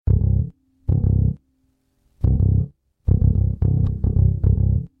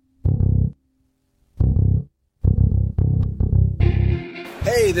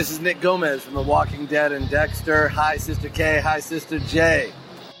Hey, this is Nick Gomez from The Walking Dead and Dexter. Hi, Sister K. Hi, Sister J.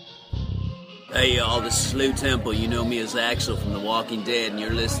 Hey, y'all, this is Lou Temple. You know me as Axel from The Walking Dead, and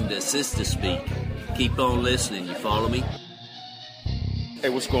you're listening to Sistah Speak. Keep on listening, you follow me? Hey,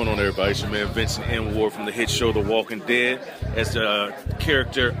 what's going on, everybody? It's your man Vincent M. Ward from the hit show The Walking Dead as the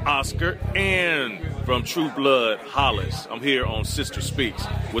character Oscar, and from True Blood, Hollis. I'm here on Sistah Speaks.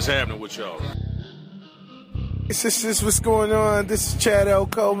 What's happening with y'all? Hey, sisters, what's going on? This is Chad L.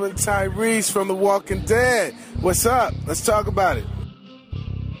 Coleman, Tyrese from The Walking Dead. What's up? Let's talk about it.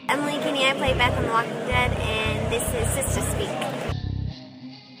 Emily Kinney, I play Beth on The Walking Dead, and this is Sistah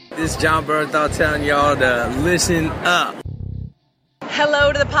Speak. This is John Bernthal telling y'all to listen up.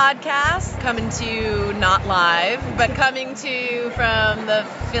 Hello to the podcast, coming to you not live, but coming to you from the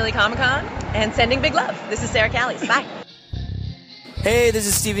Philly Comic-Con, and sending big love. This is Sarah Callies. Bye. Hey, this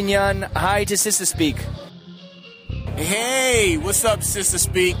is Steven Yun. Hi to Sistah Speak. Hey, what's up, Sistah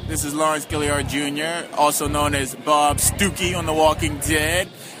Speak? This is Lawrence Gilliard Jr., also known as Bob Stookie on The Walking Dead.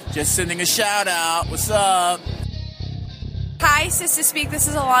 Just sending a shout out. What's up? Hi, Sistah Speak. This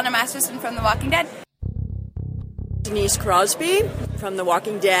is Alana Masterson from The Walking Dead. Denise Crosby from The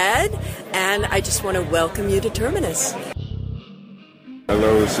Walking Dead, and I just want to welcome you to Terminus.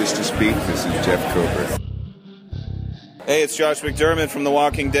 Hello, Sistah Speak. This is Jeff Cooper. Hey, it's Josh McDermott from The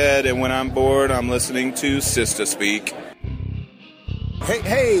Walking Dead, and when I'm bored, I'm listening to Sistah Speak.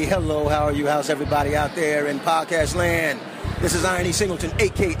 Hey, hello, how are you? How's everybody out there in podcast land? This is Iron E. Singleton,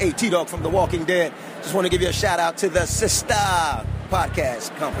 a.k.a. T-Dog from The Walking Dead. Just want to give you a shout-out to the Sistah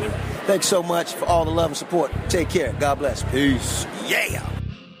podcast company. Thanks so much for all the love and support. Take care. God bless. Peace. Yeah!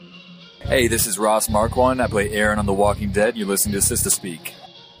 Hey, this is Ross Marquand. I play Aaron on The Walking Dead. You're listening to Sistah Speak.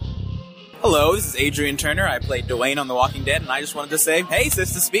 Hello, this is Adrian Turner. I play Dwayne on The Walking Dead, and I just wanted to say, hey,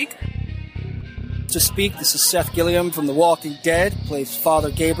 Sistah Speak. To speak, this is Seth Gilliam from The Walking Dead, plays Father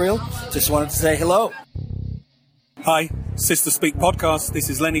Gabriel. Just wanted to say hello. Hi, Sistah Speak podcast.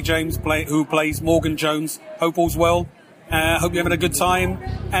 This is Lenny James, who plays Morgan Jones. Hope all's well. Hope you're having a good time.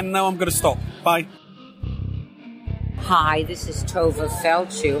 And now I'm going to stop. Bye. Hi, this is Tova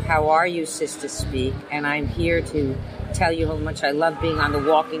Felchu. How are you, Sistah Speak? And I'm here to tell you how much I love being on The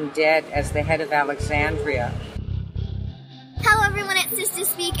Walking Dead as the head of Alexandria. Hello, everyone at Sistah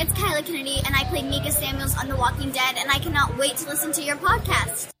Speak. It's Kyla Kennedy, and I play Mika Samuels on The Walking Dead, and I cannot wait to listen to your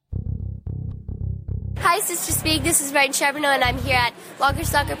podcast. Hi, Sistah Speak. This is Ryan Charbonneau, and I'm here at Walker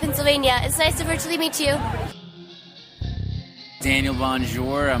Stalker, Pennsylvania. It's nice to virtually meet you. Daniel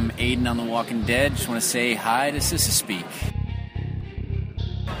Bonjour. I'm Aiden on The Walking Dead. Just want to say hi to Sistah Speak.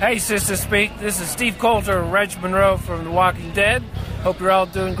 Hey, Sistah Speak. This is Steve Coulter and Reg Monroe from The Walking Dead. Hope you're all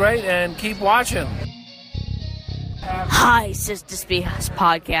doing great and keep watching. Hi, Sistah Speak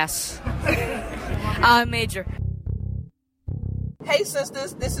podcast. I'm Major. Hey,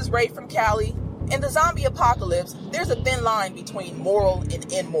 sisters. This is Ray from Cali. In the zombie apocalypse, there's a thin line between moral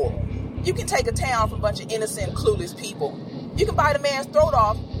and immoral. You can take a town from a bunch of innocent, clueless people. You can bite a man's throat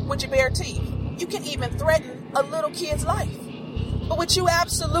off with your bare teeth. You can even threaten a little kid's life. But what you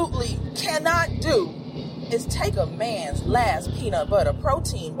absolutely cannot do is take a man's last peanut butter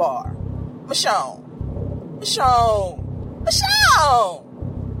protein bar. Michonne.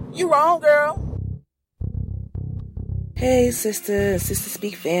 You wrong, girl. Hey, Sistah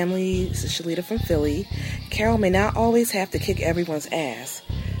Speak family. This is Shalita from Philly. Carol may not always have to kick everyone's ass,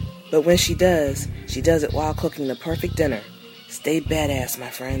 but when she does it while cooking the perfect dinner. Stay badass, my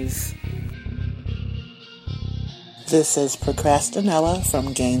friends. This is Procrastinella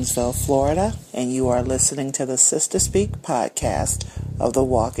from Gainesville, Florida, and you are listening to the Sistah Speak podcast of The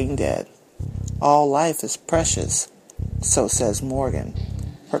Walking Dead. All life is precious, so says Morgan.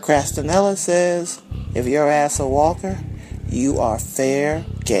 Procrastinella says, if your ass a walker, you are fair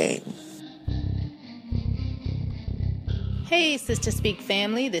game. Hey, Sistah Speak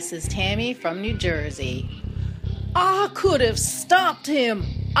family, this is Tammy from New Jersey. I could have stopped him.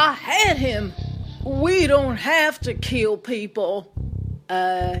 I had him. We don't have to kill people.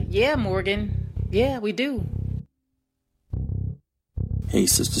 Yeah, Morgan. Yeah, we do. Hey,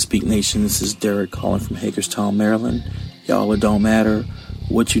 Sistah Speak Nation, this is Derek calling from Hagerstown, Maryland. Y'all, it don't matter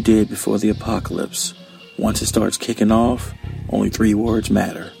what you did before the apocalypse. Once it starts kicking off, only 3 words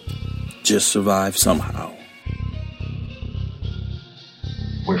matter. Just survive somehow.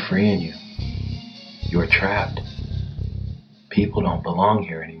 We're freeing you. You're trapped. People don't belong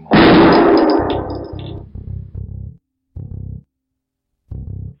here anymore.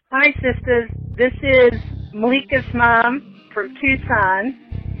 Hi, sisters. This is Malika's mom from Tucson,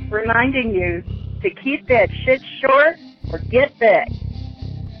 reminding you to keep that shit short or get back.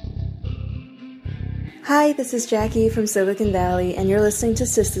 Hi, this is Jackie from Silicon Valley, and you're listening to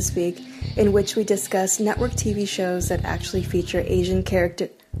Sistah Speak, in which we discuss network TV shows that actually feature Asian character.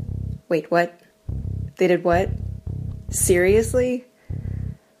 Wait, what? They did what? Seriously?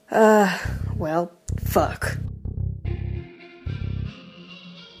 Well, fuck.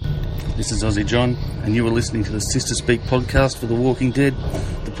 This is Aussie John, and you are listening to the Sistah Speak podcast for The Walking Dead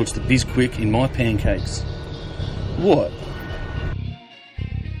that puts the Bisquick in my pancakes. What?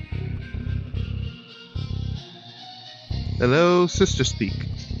 Hello, Sistah Speak.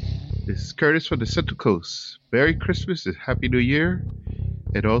 This is Curtis from the Central Coast. Merry Christmas and Happy New Year.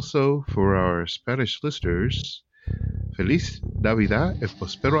 And also for our Spanish listeners, Feliz Navidad and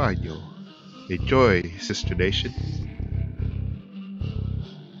Prospero Año. Enjoy, Sister Nation.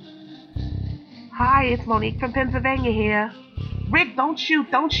 Hi, it's Monique from Pennsylvania here. Rick, don't shoot.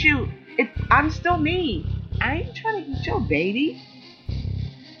 I'm still me. I ain't trying to eat your baby.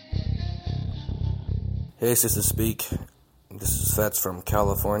 Hey, Sistah Speak. This is Fats from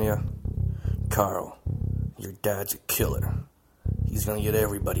California. Carl, your dad's a killer. He's gonna get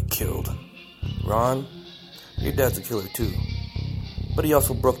everybody killed. Ron, your dad's a killer too. But he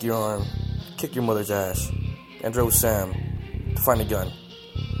also broke your arm, kicked your mother's ass, and drove Sam to find a gun.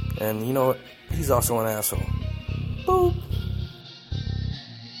 And you know what? He's also an asshole. Boop.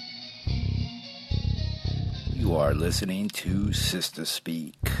 You are listening to Sistah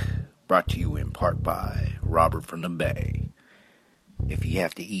Speak, brought to you in part by Robert from the Bay. If you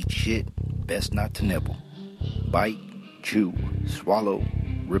have to eat shit, best not to nibble. Bite, chew, swallow,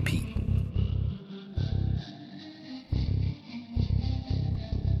 repeat.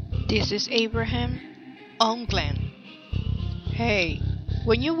 This is Abraham on Glen. Hey,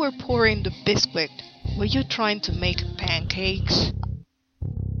 when you were pouring the biscuit, were you trying to make pancakes?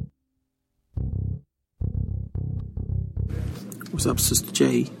 What's up, Sister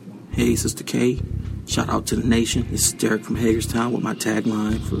J? Hey, Sister K. Shout out to the nation. This is Derek from Hagerstown with my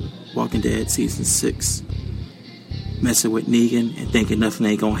tagline for Walking Dead Season 6. Messing with Negan and thinking nothing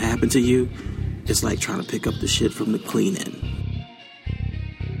ain't gonna happen to you, it's like trying to pick up the shit from the cleaning.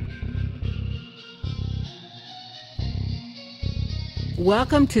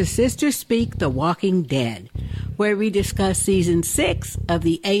 Welcome to Sistah Speak, The Walking Dead, where we discuss Season 6 of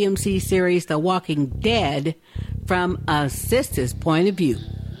the AMC series The Walking Dead from a sister's point of view.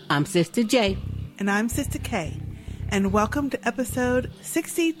 I'm Sister J. And I'm Sister K. And welcome to episode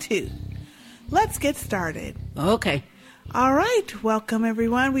 62. Let's get started. Okay. All right. Welcome,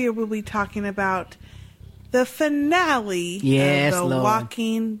 everyone. We will be talking about the finale of The Lord.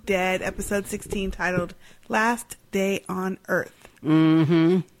 Walking Dead, episode 16, titled Last Day on Earth.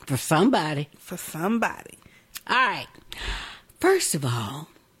 Mm-hmm. For somebody. All right. First of all,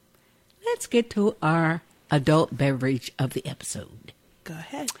 let's get to our adult beverage of the episode. Go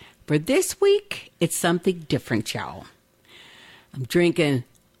ahead. For this week, it's something different, y'all. I'm drinking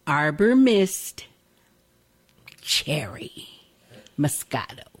Arbor Mist Cherry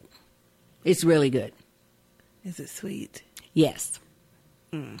Moscato. It's really good. Is it sweet? Yes.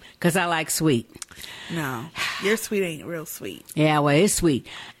 Because I like sweet. No, your sweet ain't real sweet. Yeah, well, it's sweet.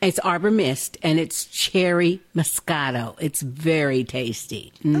 It's Arbor Mist, and it's Cherry Moscato. It's very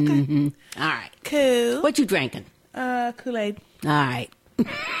tasty. Mm-hmm. All right. Cool. What you drinking? Kool-Aid. All right.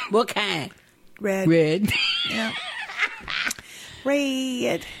 What kind? Red. Yeah.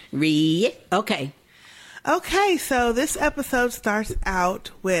 Red. Okay. Okay, so this episode starts out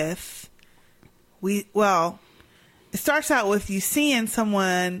with it starts out with you seeing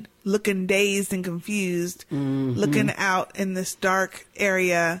someone looking dazed and confused, looking out in this dark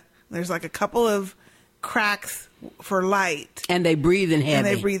area. There's like a couple of cracks for light. And they breathing heavy. And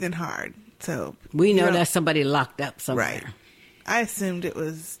they breathing hard. So we know that's somebody locked up somewhere. Right. I assumed it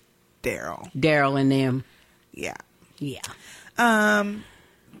was Daryl. Daryl and them. Yeah. And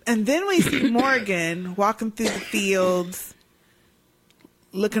then we see Morgan walking through the fields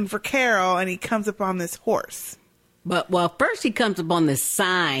looking for Carol, and he comes upon this horse. But first he comes upon this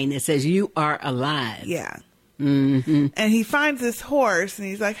sign that says, "You are alive." Yeah. Mm-hmm. And he finds this horse, and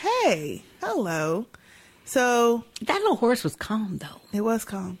he's like, "Hey, hello." So that little horse was calm, though. It was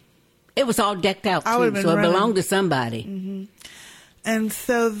calm. It was all decked out, too, so it belonged to somebody. Mm-hmm. And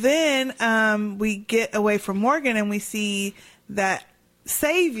so then we get away from Morgan, and we see that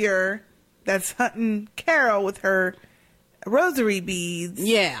Savior that's hunting Carol with her rosary beads.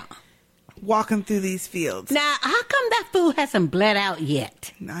 Yeah. Walking through these fields. Now, how come that fool hasn't bled out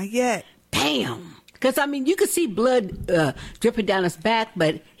yet? Not yet. Damn. Because, I mean, you could see blood dripping down his back,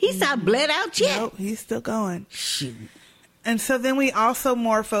 but he's not bled out yet. Nope, he's still going. Shoot. And so then we also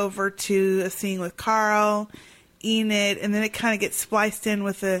morph over to a scene with Carl, Enid, and then it kind of gets spliced in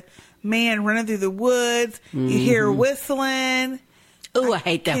with a man running through the woods. You hear whistling. Ooh, I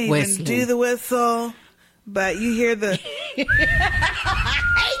hate that whistling. Do the whistle, but you hear the. I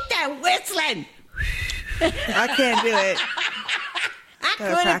hate that whistling. I can't do it. I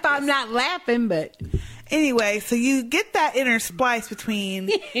could if I'm not laughing, but. Anyway, so you get that inner splice between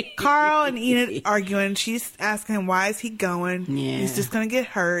Carl and Enid arguing. She's asking him, why is he going? Yeah. He's just going to get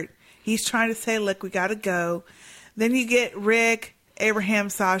hurt. He's trying to say, look, we got to go. Then you get Rick, Abraham,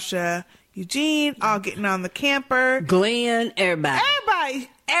 Sasha, Eugene, all getting on the camper. Glenn, everybody.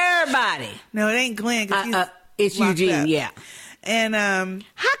 No, it ain't Glenn. It's Eugene, yeah. And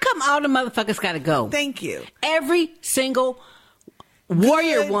how come all the motherfuckers got to go? Thank you. Every single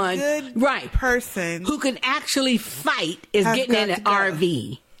warrior good person who can actually fight is getting in an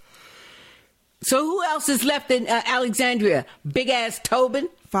RV. So who else is left in Alexandria? Big ass Tobin,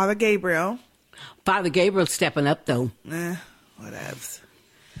 Father Gabriel. Father Gabriel stepping up though. Whatevs.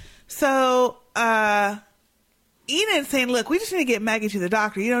 So Enid's saying, look, we just need to get Maggie to the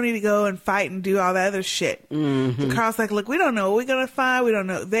doctor. You don't need to go and fight and do all that other shit. Mm-hmm. And Carl's like, look, we don't know what we're going to find. We don't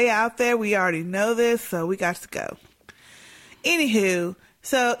know. They out there. We already know this, so we got to go. Anywho,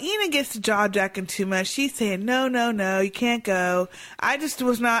 so Enid gets to jaw-jacking too much. She's saying, no, you can't go. I just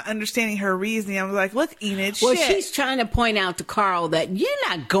was not understanding her reasoning. I was like, look, Enid, well, shit. she's trying to point out to Carl that you're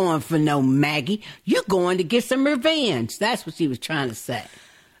not going for no Maggie. You're going to get some revenge. That's what she was trying to say.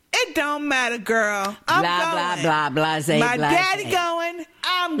 It don't matter, girl. I'm going. Blah, blase, My blase. daddy going,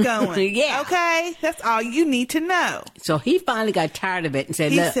 I'm going. Yeah. Okay? That's all you need to know. So he finally got tired of it and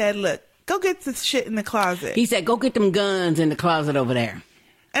said, He said, look, go get this shit in the closet. He said, go get them guns in the closet over there.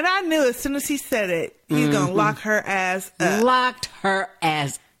 And I knew as soon as he said it, he's going to lock her ass up. Locked her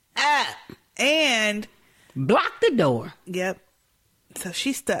ass up. And blocked the door. Yep. So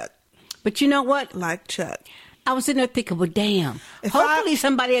she's stuck. But you know what? Like Chuck. I was in there thinking, well, damn. Hopefully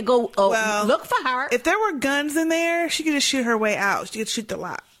somebody will go look for her. If there were guns in there, she could just shoot her way out. She could shoot the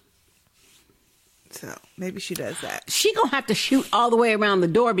lock. So maybe she does that. She gonna have to shoot all the way around the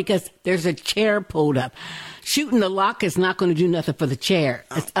door because there's a chair pulled up. Shooting the lock is not going to do nothing for the chair.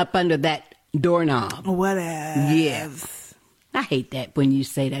 It's up under that doorknob. Whatever. Yes. I hate that when you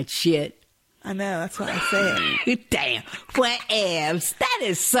say that shit. I know. That's what I said. Damn. Whatevs. That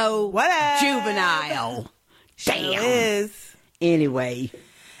is so juvenile. Damn. Sure is. Anyway.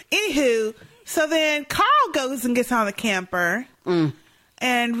 Anywho, so then Carl goes and gets on the camper.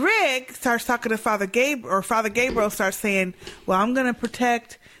 And Rick starts talking to Father Gabriel, or Father Gabriel starts saying, well, I'm going to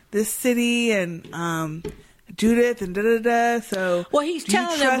protect this city and Judith and da-da-da. So well, he's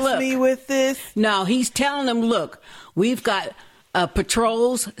telling them, look. Me with this? No, he's telling them, look, we've got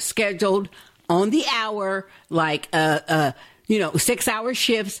patrols scheduled on the hour, like 6-hour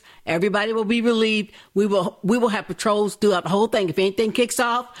shifts. Everybody will be relieved. We will have patrols throughout the whole thing. If anything kicks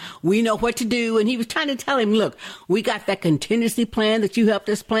off, we know what to do. And he was trying to tell him, look, we got that contingency plan that you helped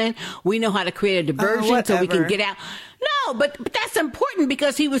us plan. We know how to create a diversion so we can get out. No, but that's important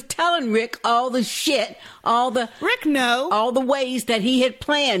because he was telling Rick all the shit, all the ways that he had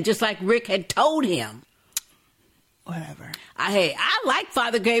planned, just like Rick had told him. Whatever. I like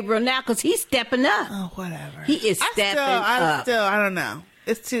Father Gabriel now because he's stepping up. Oh, whatever. He is stepping up. I don't know.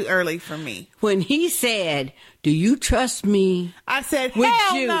 It's too early for me. When he said, do you trust me? I said, with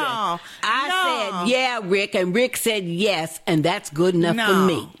hell Judith? no. I said, yeah, Rick. And Rick said, yes. And that's good enough for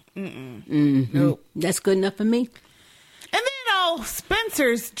me. Nope. That's good enough for me. And then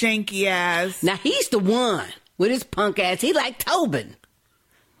Spencer's janky ass. Now, he's the one with his punk ass. He like Tobin.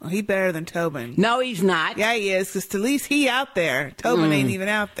 Well, he better than Tobin. No, he's not. Yeah, he is, because at least he out there. Tobin ain't even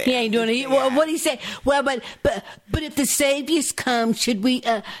out there. He ain't doing it. Well, what he say? Well, but if the saviors come, should we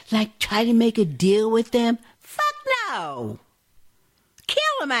try to make a deal with them? Fuck no.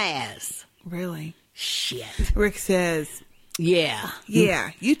 Kill him ass. Really? Shit. Rick says, yeah,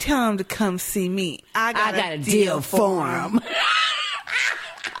 you tell him to come see me. I got a deal for him.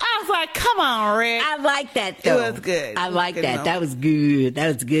 I was like, come on, Rick. I like that, though. It was good. I like that. Moment. That was good. That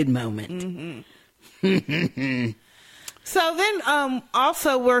was a good moment. Mm-hmm. So then,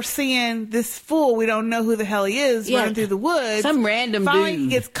 also, we're seeing this fool, we don't know who the hell he is, running through the woods. Some random Finally, dude. He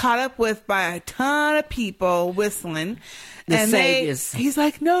gets caught up with by a ton of people whistling. The saviors. He's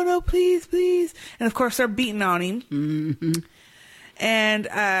like, no, please, please. And, of course, they're beating on him. Mm-hmm.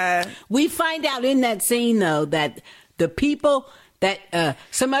 And we find out in that scene, though, that the people... that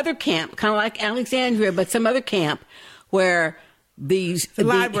some other camp, kind of like Alexandria, but some other camp where the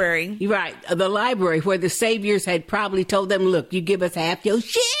library, right, the library where the saviors had probably told them, look, you give us half your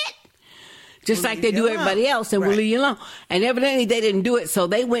shit, just like they do everybody else, and we'll leave you alone. And evidently they didn't do it, so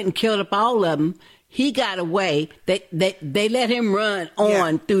they went and killed up all of them, he got away. They let him run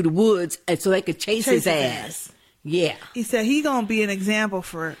on through the woods, and so they could chase his ass. Yeah. He said he gonna be an example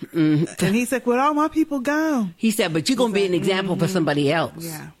for, and he's like, well, all my people gone. He said, but you're gonna be an example for somebody else.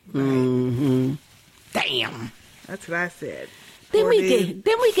 Yeah. Right. Damn. That's what I said. Then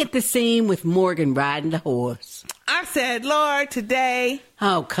we get the scene with Morgan riding the horse. I said, Lord, today.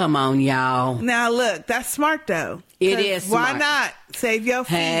 Oh, come on, y'all. Now look, that's smart though. It is smart. Why not save your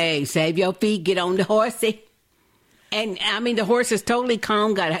feet? Hey, save your feet. Get on the horsey. And I mean, the horse is totally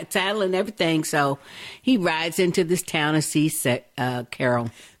calm, got a saddle and everything. So he rides into this town and sees Carol.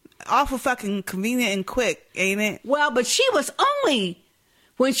 Awful fucking convenient and quick, ain't it? Well, but she was only.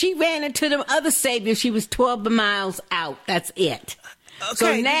 When she ran into the other savior, she was 12 miles out. That's it. Okay,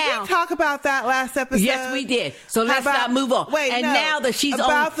 so now, did we talk about that last episode? Yes, we did. So let's not move on. Wait, and no, now that she's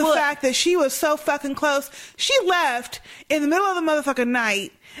about on foot, the fact that she was so fucking close, she left in the middle of the motherfucking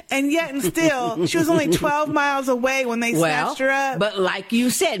night, and yet and still, she was only 12 miles away when they snatched her up. But like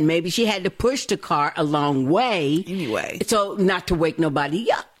you said, maybe she had to push the car a long way. Anyway. So not to wake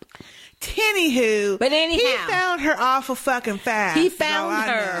nobody up. Anywho, but anyhow, he found her awful fucking fast. He found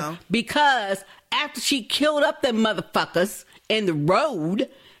her because after she killed up them motherfuckers in the road,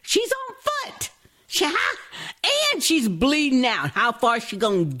 she's on foot. And she's bleeding out. How far she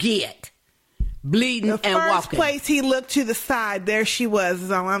gonna get? Bleeding and walking. The first place he looked to the side, there she was,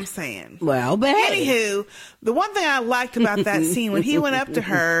 is all I'm saying. Well, but anywho, the one thing I liked about that scene, when he went up to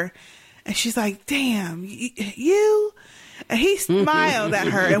her, and she's like, damn, you... And he smiled at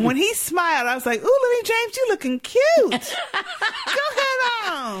her. And when he smiled, I was like, ooh, Lenny James, you looking cute. Go ahead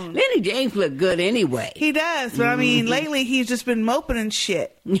on. Lenny James look good anyway. He does. But I mean, lately he's just been moping and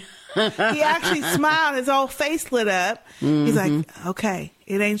shit. He actually smiled. His whole face lit up. He's like, okay,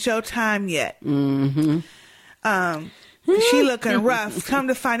 it ain't your time yet. She looking rough. Come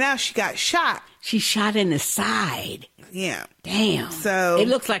to find out, she got shot. She shot in the side. Yeah. Damn. So it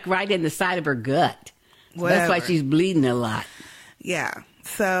looks like right in the side of her gut. So that's why she's bleeding a lot. Yeah.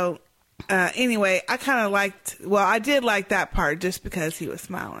 So, anyway, I kind of I did like that part just because he was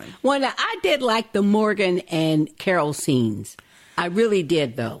smiling. Well, now, I did like the Morgan and Carol scenes. I really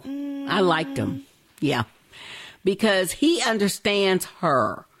did, though. I liked them. Yeah. Because he understands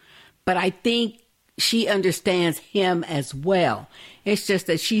her. But I think she understands him as well. It's just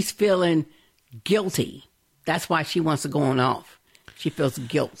that she's feeling guilty. That's why she wants to go on off. She feels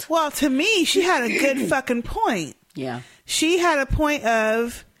guilt. Well, to me, she had a good fucking point. Yeah. She had a point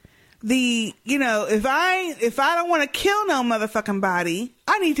of if I don't want to kill no motherfucking body,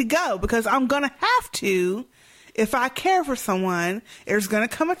 I need to go because I'm going to have to. If I care for someone, there's going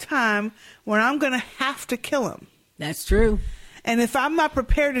to come a time when I'm going to have to kill him. That's true. And if I'm not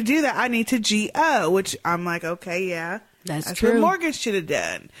prepared to do that, I need to GO, which I'm like, okay, yeah. That's true. What Morgan should have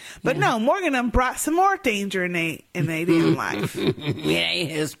done. But no, Morgan done brought some more danger in they damn life. It ain't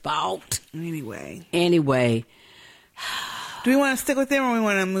his fault. Anyway. Do we want to stick with him or we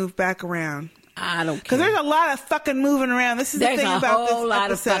want to move back around? I don't care. Because there's a lot of fucking moving around. This is the thing about this episode. There's a whole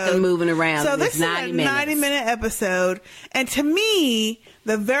lot of fucking moving around. So this is a 90-minute episode. And to me,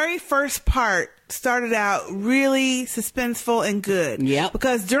 the very first part started out really suspenseful and good. Yep.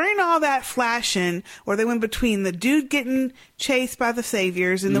 Because during all that flashing, where they went between the dude getting chased by the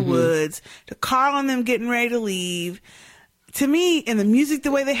saviors in the woods, to Carl and them getting ready to leave, to me, and the music,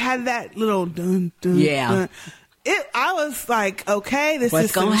 the way they had that little dun, dun, dun, I was like, okay, this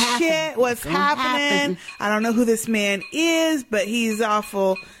is some shit. What's happening? I don't know who this man is, but he's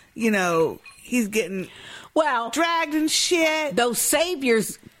awful, he's getting dragged and shit. Those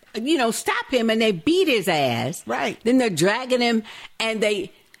saviors, stop him and they beat his ass. Right. Then they're dragging him and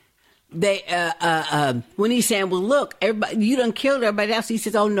they when he's saying, well, look, everybody, you done killed everybody else. He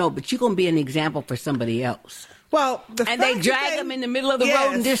says, oh no, but you're going to be an example for somebody else. Well, and they drag him in the middle of the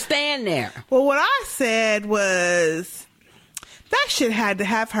road and just stand there. Well, what I said was that shit had to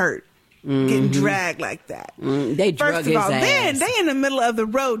have hurt. Getting dragged like that. They drug his ass. Then they in the middle of the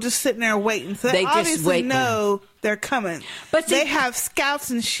road just sitting there waiting. So they obviously know they're coming. But they have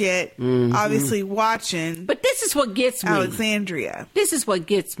scouts and shit obviously watching. But this is what gets me. Alexandria. This is what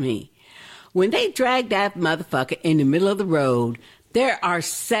gets me. When they drag that motherfucker in the middle of the road, there are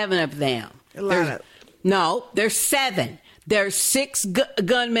 7 of them. No, there's 7. There's 6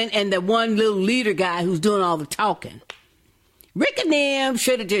 gunmen and the one little leader guy who's doing all the talking. Rick and them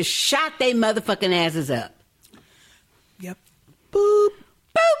should have just shot they motherfucking asses up. Yep. Boop.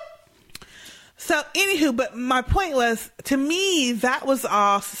 Boop. So, anywho, but my point was, to me, that was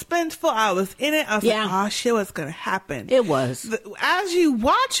all suspenseful. I was in it. I was like, oh, shit, what's going to happen? It was. As you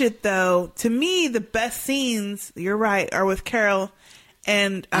watch it, though, to me, the best scenes, you're right, are with Carol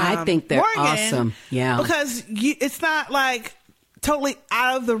and I think they're Morgan, awesome. Yeah. because it's not, like, totally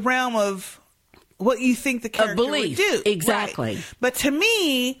out of the realm of what you think the character would do. Exactly. Right. But to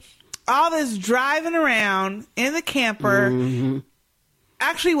me, all this driving around in the camper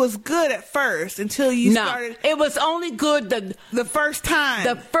actually was good at first until you started. It was only good the first time.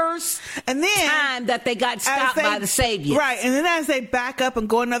 And then time that they got stopped by the saviors. Right. And then as they back up and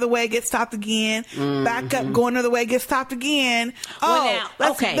go another way, get stopped again. Back up, go another way, get stopped again.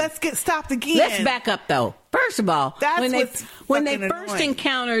 Let's get stopped again. Let's back up though. First of all, when they first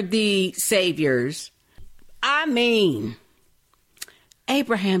encountered the saviors, I mean,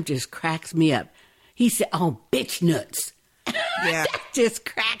 Abraham just cracks me up. He said, "Oh, bitch nuts." Yeah. That just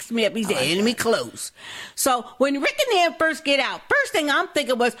cracks me up. He's the enemy close. So when Rick and them first get out, first thing I'm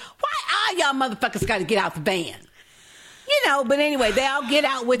thinking was, why all y'all motherfuckers got to get out the van? But anyway, they all get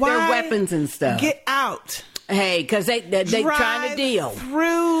out with their weapons and stuff. Get out. Hey, because they trying to deal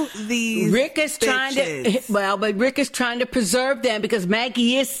through these. Rick is trying to, but Rick is trying to preserve them because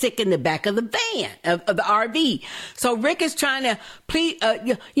Maggie is sick in the back of the van of the RV. So Rick is trying to make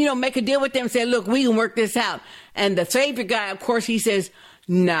a deal with them and say, look, we can work this out. And the savior guy, of course, he says,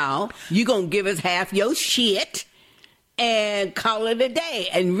 no, you gonna give us half your shit and call it a day.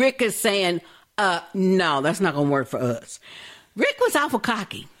 And Rick is saying, no, that's not gonna work for us. Rick was awful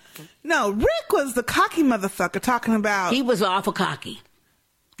cocky. No, Rick was the cocky motherfucker talking about... He was awful cocky.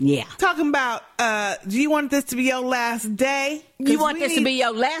 Yeah. Talking about, do you want this to be your last day? You want this to be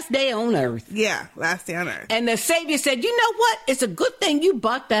your last day on Earth. Yeah, last day on Earth. And the Savior said, you know what? It's a good thing you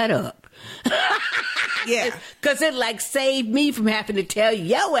brought that up. Yeah. Because it saved me from having to tell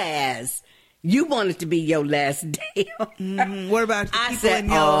your ass you want it to be your last day on Earth. What about the people in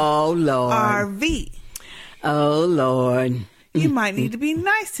your RV? Oh, Lord. You might need to be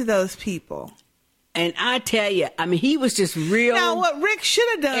nice to those people. And I tell you, I mean, he was just real. Now, what Rick should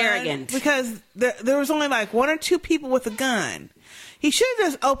have done, arrogant, because there was only one or two people with a gun. He should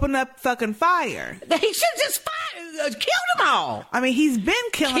have just opened up fucking fire. He should have just killed them all. I mean, he's been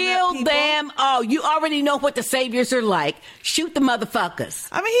killing Kill them all. You already know what the saviors are like. Shoot the motherfuckers.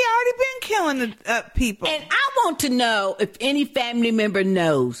 I mean, he already been killing people. And I want to know if any family member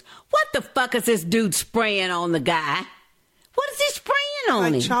knows what the fuck is this dude spraying on the guy. What is he spraying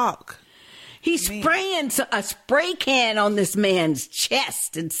on him? Chalk. He's spraying a spray can on this man's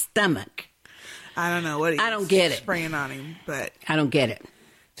chest and stomach. I don't know what I don't get it. Spraying on him, but I don't get it.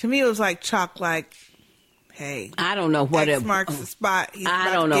 To me, it was like chalk. Hey, I don't know what X marks the spot.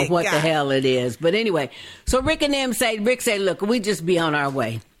 I don't know what the hell it is, but anyway. So Rick and them Rick said, "Look, we just be on our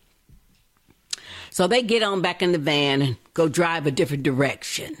way." So they get on back in the van and go drive a different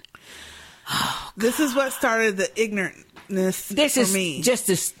direction. This is what started the ignorance. This is me. Just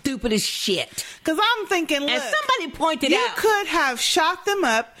the stupidest shit. Because I'm thinking, look, and somebody pointed out, you could have shot them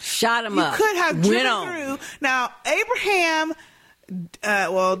up. You could have driven through. Now, Abraham,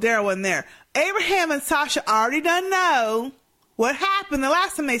 Daryl wasn't there. Abraham and Sasha already done know what happened the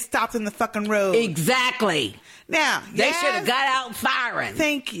last time they stopped in the fucking road. Exactly. Now, they should have got out firing.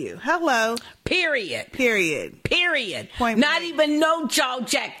 Thank you. Hello. Period. Point Not blank. even no jaw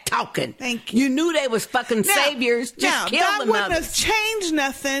jack talking. Thank you. You knew they was fucking saviors. Just kill that them. Wouldn't have changed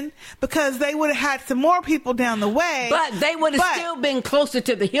nothing because they would have had some more people down the way. But they would have still been closer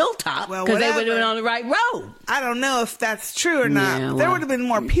to the hilltop because they would have been on the right road. I don't know if that's true or not. There would have been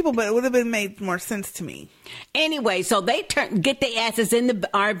more people, but it would have been made more sense to me. Anyway, so they get their asses in the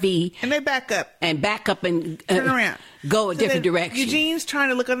RV. And they back up. And turn around. Go a different direction. Eugene's trying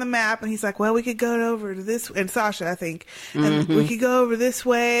to look on the map, and he's like, well, we could go over to this, and Sasha, I think, and we could go over this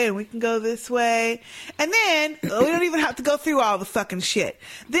way, and we can go this way. And then, we don't even have to go through all the fucking shit.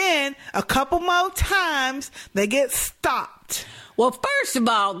 Then, a couple more times, they get stopped. Well, first of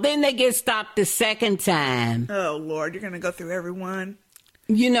all, then they get stopped the second time. Oh, Lord, you're going to go through every one?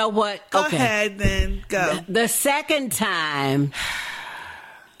 You know what? Go ahead, then. Go. The second time,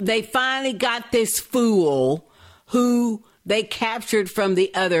 they finally got this fool who they captured from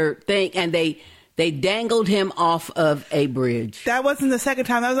the other thing, and they dangled him off of a bridge. That wasn't the second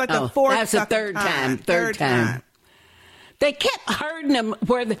time. That was the fourth. That's the third time. Third time. They kept herding them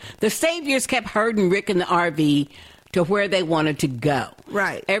where the saviors kept herding Rick in the RV to where they wanted to go.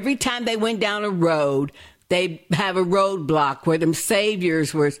 Right. Every time they went down a road, they have a roadblock where them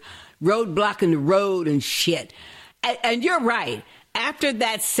saviors were roadblocking the road and shit. And you're right. After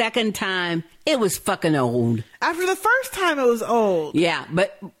that second time, it was fucking old. After the first time, it was old. Yeah,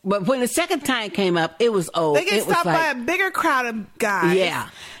 but when the second time came up, it was old. They get stopped by a bigger crowd of guys. Yeah.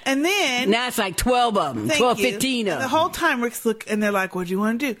 And then... Now it's like 12 of them, 15 of them. The whole time Rick's and they're like, what do you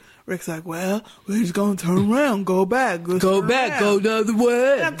want to do? Rick's like, well, we're just going to turn around, go back. Go the other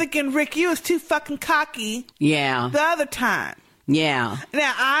way. And I'm thinking, Rick, you was too fucking cocky. Yeah. The other time. Yeah.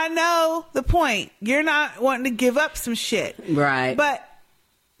 Now, I know the point. You're not wanting to give up some shit. Right. But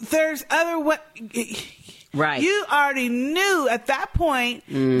there's other Right. You already knew at that point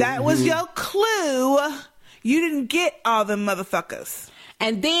that was your clue. You didn't get all them motherfuckers.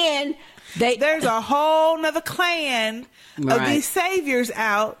 And then there's a whole nother clan of these saviors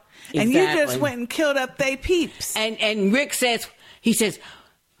out, and you just went and killed up they peeps. And Rick says,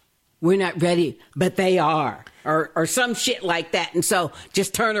 we're not ready, but they are. Or some shit like that. And so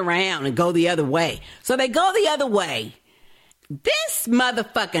just turn around and go the other way. So they go the other way. This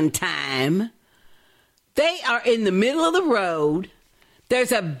motherfucking time, they are in the middle of the road.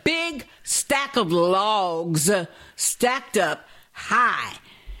 There's a big stack of logs stacked up high.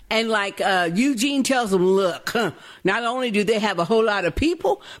 And like Eugene tells them, look, not only do they have a whole lot of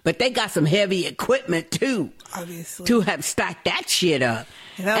people, but they got some heavy equipment too. Obviously. To have stacked that shit up.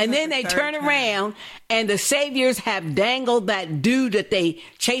 And then they turn around and the saviors have dangled that dude that they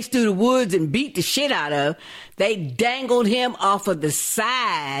chased through the woods and beat the shit out of. They dangled him off of the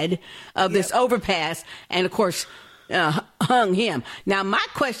side of this overpass and, of course, hung him. Now, my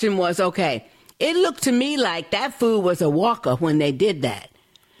question was, okay, it looked to me like that fool was a walker when they did that.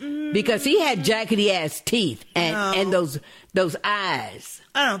 Because he had jaggedy-ass teeth and those eyes.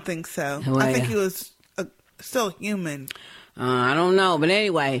 I don't think so. Well, I think he was still human. I don't know, but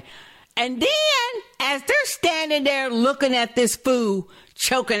anyway. And then, as they're standing there looking at this fool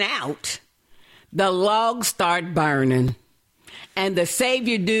choking out, the logs start burning. And the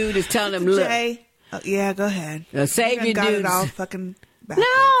savior dude is telling him, look. Jay, yeah, go ahead. The savior dude. It all fucking back.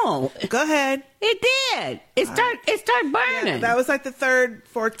 No. Go ahead. It did. It started burning. Yeah, that was like the third,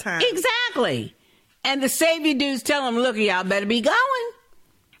 fourth time. Exactly. And the savior dude's telling him, look, y'all better be going.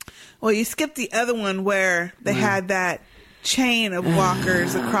 Well, you skipped the other one where they had that chain of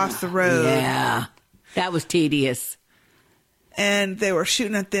walkers across the road. Yeah. That was tedious. And they were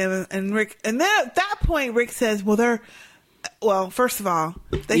shooting at them, and Rick, and then at that point, Rick says, well, first of all,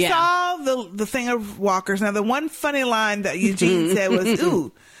 they saw the thing of walkers. Now, the one funny line that Eugene said was,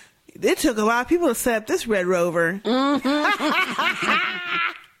 ooh, it took a lot of people to set up this Red Rover. I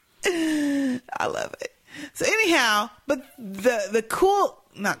love it. So anyhow, but the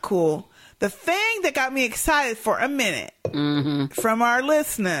thing that got me excited for a minute from our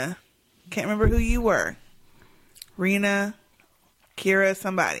listener, can't remember who you were, Rena, Kira,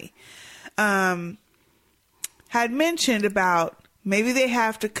 somebody, had mentioned about maybe they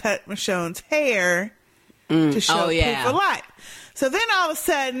have to cut Michonne's hair to show proof of life. So then all of a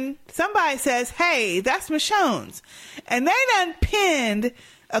sudden, somebody says, hey, that's Michonne's. And they done pinned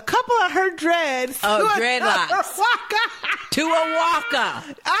a couple of her dreads dreadlocks to a walker.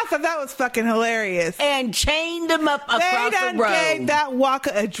 I thought that was fucking hilarious. And chained them up across the road. They done gave that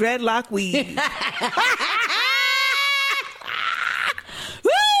walker a dreadlock weave.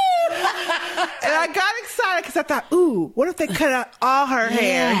 And I got excited because I thought, ooh, what if they cut out all her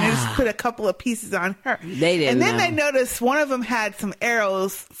hair and they just put a couple of pieces on her? They didn't. And then they noticed one of them had some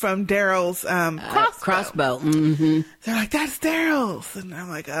arrows from Daryl's crossbow. Mm-hmm. They're like, that's Daryl's. And I'm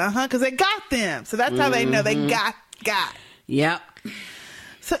like, because they got them. So that's how they know they got. Yep.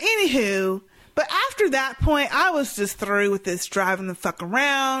 So anywho, but after that point, I was just through with this driving the fuck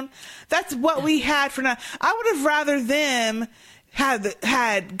around. That's what we had for now. I would have rather them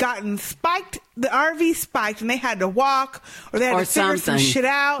had gotten spiked, the RV spiked, and they had to walk, or they had to figure some shit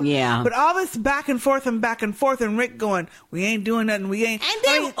out. Yeah. But all this back and forth, and Rick going, we ain't doing nothing, we ain't. And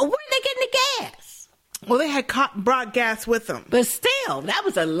then, where did they get the gas? Well, they had brought gas with them. But still, that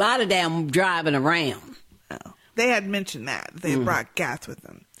was a lot of damn driving around. Oh, they had mentioned that. They brought gas with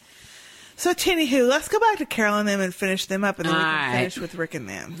them. So, anywho, let's go back to Carol and them and finish them up, and then we can finish with Rick and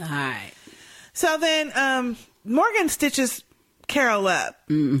them. All right. So then, Morgan stitches Carol up,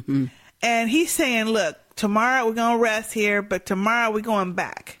 and he's saying, look, tomorrow we're gonna rest here, but tomorrow we're going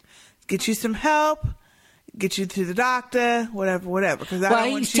back, get you some help, get you to the doctor, whatever, because I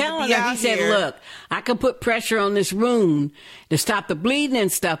don't want you to be out here. He said, look, I can put pressure on this wound to stop the bleeding and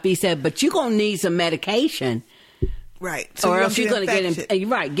stuff. He said, but you're gonna need some medication, right? So or else you're gonna get get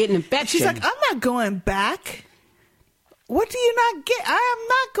an infection. She's like, I'm not going back. What do you not get? I am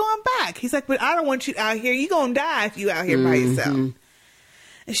not going back. He's like, but I don't want you out here. You're going to die if you out here by yourself. And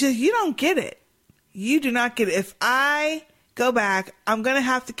she says, you don't get it. You do not get it. If I go back. I'm going to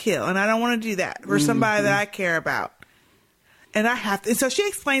have to kill, and I don't want to do that for somebody that I care about. And I have to. And so she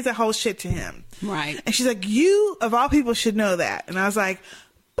explains that whole shit to him. Right. And she's like, you, of all people, should know that. And I was like,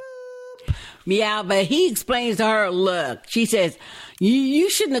 boop. Yeah, but he explains to her, look, she says, you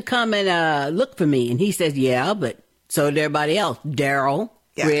shouldn't have come and look for me. And he says, yeah, but so did everybody else. Daryl,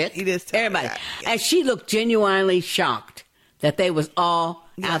 Rick, he just told everybody. her that, yeah. And she looked genuinely shocked that they was all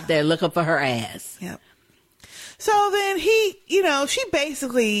out there looking for her ass. Yep. So then he, she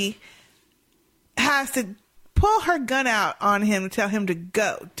basically has to pull her gun out on him and tell him to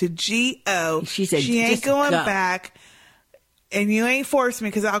go to G.O. She said, she ain't just going go. back, and you ain't forcing me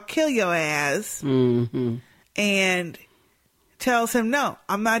because I'll kill your ass. Mm-hmm. And tells him, no,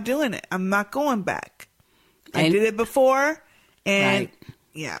 I'm not doing it. I'm not going back. I did it before, and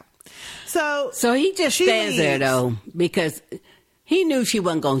yeah. So he just stands there, though, because he knew she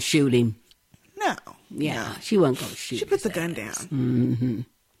wasn't going to shoot him. No. Yeah, she wasn't going to shoot him. She put the gun down. Mm-hmm.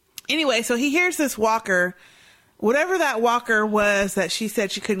 Anyway, so he hears this walker, whatever that walker was that she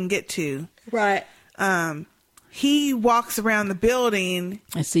said she couldn't get to. Right. He walks around the building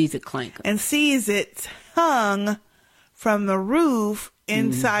and sees it clank. And sees it hung from the roof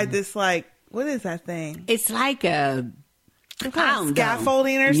inside this, like, what is that thing? It's like a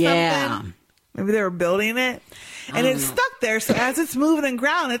scaffolding or something. Yeah. Maybe they were building it. And it's stuck there. So as it's moving and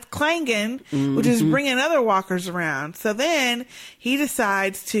ground, it's clanging, which is bringing other walkers around. So then he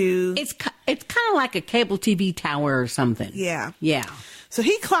decides to... It's kind of like a cable TV tower or something. Yeah. Yeah. So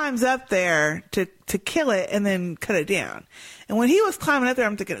he climbs up there to kill it and then cut it down. And when he was climbing up there,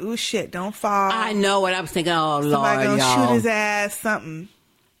 I'm thinking, ooh, shit, don't fall. I know what I was thinking. Oh, Lord, Somebody gonna y'all. shoot his ass, something.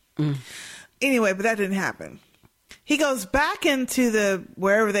 Anyway, but that didn't happen. He goes back into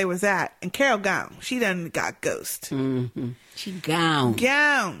wherever they was at, and Carol gone. She done got ghost. Mm-hmm. She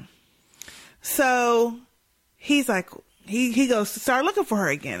gone. So he's like, he goes to start looking for her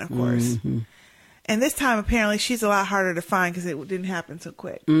again, of course. Mm-hmm. And this time, apparently, she's a lot harder to find because it didn't happen so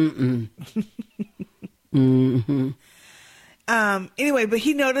quick. Anyway, but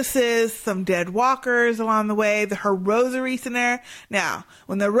he notices some dead walkers along the way. Her rosary's in there. Now,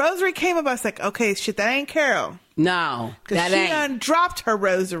 when the rosary came up, I was like, okay, shit, that ain't Carol. No, because she done dropped her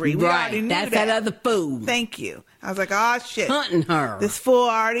rosary. We already knew That's that other fool. Thank you. I was like, oh, shit. Hunting her. This fool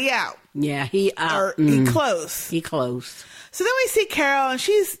already out. Yeah, he out. He close. He close. So then we see Carol, and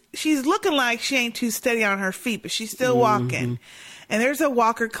she's looking like she ain't too steady on her feet, but she's still walking. And there's a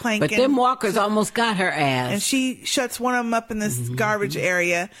walker clanking. But them walkers almost got her ass. And she shuts one of them up in this garbage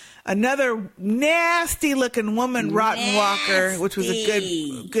area. Another nasty-looking woman, rotten walker, which was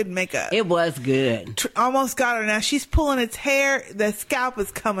a good makeup. It was good. Almost got her. Now she's pulling its hair. The scalp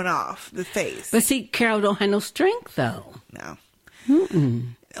is coming off the face. But see, Carol don't have no strength, though. No.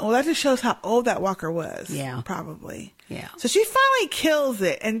 Mm-mm. Well, that just shows how old that walker was. Yeah. Probably. Yeah. So she finally kills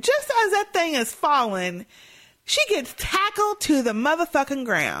it. And just as that thing is falling, she gets tackled to the motherfucking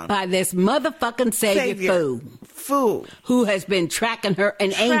ground. By this motherfucking savior fool. Who has been tracking her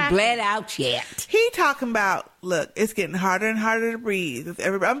and ain't bled out yet. He talking about, look, it's getting harder and harder to breathe with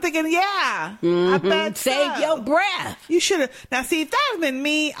everybody. I'm thinking, I bet Save your breath. You should have. Now, see, if that had been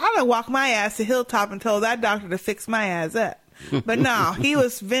me, I'd have walked my ass to Hilltop and told that doctor to fix my ass up. But no, he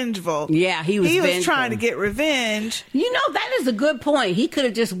was vengeful. Yeah, he was vengeful. Trying to get revenge. You know, that is a good point. He could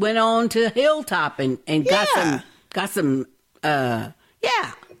have just went on to Hilltop and got some said,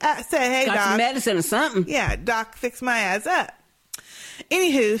 hey, got doc, some medicine or something. Yeah, doc, fix my ass up.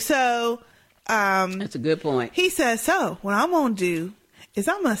 Anywho, so that's a good point. He says, so what I'm gonna do is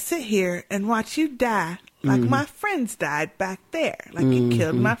I'm gonna sit here and watch you die like my friends died back there, like you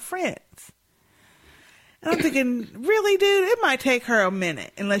killed my friends. And I'm thinking, really, dude? It might take her a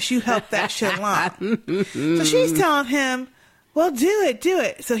minute unless you help that shit along. So she's telling him, well, do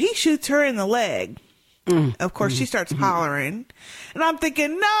it. So he shoots her in the leg. Of course, she starts hollering. And I'm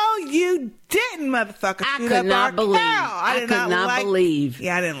thinking, no, you didn't, motherfucker. I could not believe. I could not believe.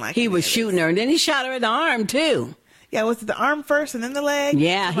 Yeah, I didn't like He was shooting her. And then he shot her in the arm, too. Yeah, was it the arm first and then the leg?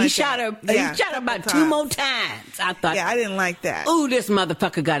 Yeah, he shot her. Yeah, he shot her about 2 more times. I thought. Yeah, I didn't like that. Ooh, this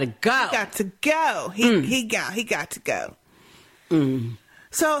motherfucker got to go. He got to go. He got to go.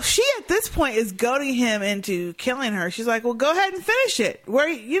 So she at this point is goading him into killing her. She's like, "Well, go ahead and finish it."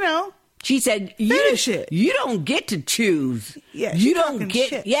 She said, "Finish it. You don't get to choose. Yeah, you don't get.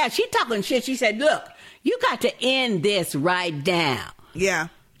 Shit. Yeah, she talking shit. She said, "Look, you got to end this right now. Yeah,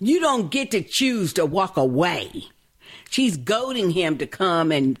 you don't get to choose to walk away." She's goading him to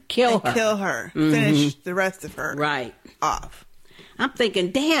come and kill her. Finish the rest of her off. I'm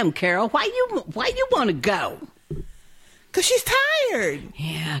thinking, damn, Carol, why you want to go? Because she's tired.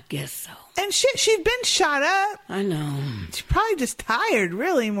 Yeah, I guess so. And shit, she's been shot up. I know. She's probably just tired,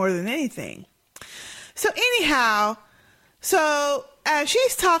 really, more than anything. So anyhow, as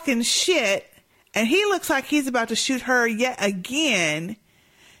she's talking shit, and he looks like he's about to shoot her yet again,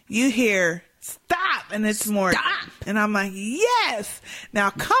 you hear, stop, and it's Morgan. Stop. And I'm like, yes!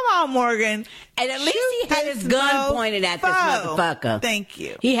 Now, come on, Morgan. And at least he had his gun pointed at this motherfucker. Thank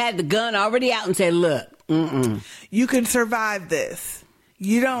you. He had the gun already out and said, look, you can survive this.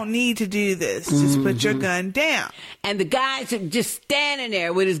 You don't need to do this. Just put your gun down. And the guy's just standing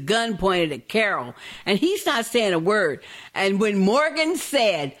there with his gun pointed at Carol. And he's not saying a word. And when Morgan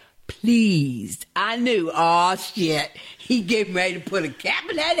said, please, I knew, oh shit, he getting ready to put a cap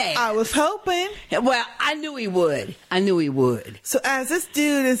in that ass. I was hoping. Well, I knew he would. So as this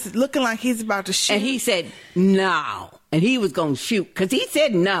dude is looking like he's about to shoot. And he said, no. And he was going to shoot because he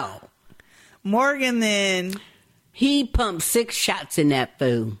said no. Morgan then. He pumped 6 shots in that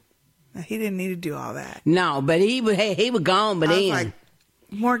fool. He didn't need to do all that. No, but he was gone, but then.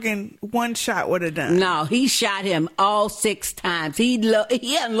 Morgan, 1 shot would have done. No, he shot him all 6 times. He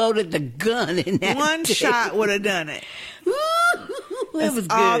unloaded the gun in that. 1 shot would have done it. It was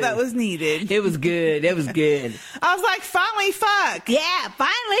good. All that was needed. It was good. I was like, finally, fuck. Yeah,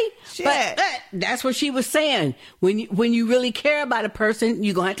 finally. Shit. But that's what she was saying. When you really care about a person,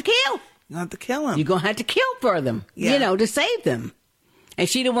 you're going to have to kill. You have to kill him. You're going to have to kill for them, to save them. And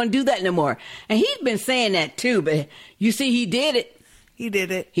she didn't want to do that no more. And he's been saying that too, but you see, he did it. He did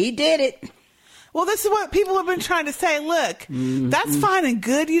it. Well, this is what people have been trying to say. Look, that's fine and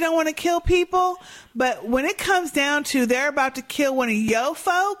good. You don't want to kill people. But when it comes down to they're about to kill one of yo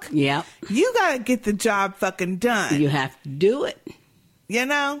folk, you got to get the job fucking done. You have to do it. You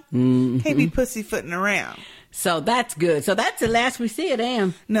know? Can't be pussyfooting around. So that's good. So that's the last we see of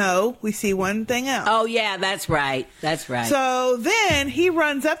them. No, we see one thing else. Oh, yeah, that's right. So then he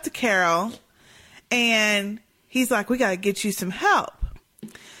runs up to Carol and he's like, we got to get you some help.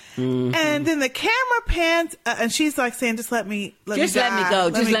 And then the camera pans, and she's like saying, just let me go. Just let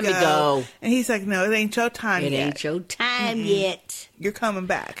me go. And he's like, no, it ain't your time yet. It ain't your time yet. You're coming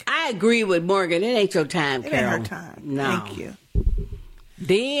back. I agree with Morgan. It ain't your time, Carol. It ain't her time. No. Thank you.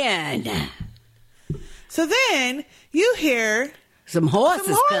 So then you hear some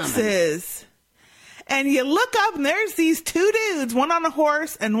horses. And you look up and there's these 2 dudes, one on a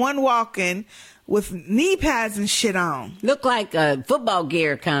horse and one walking with knee pads and shit on. Look like football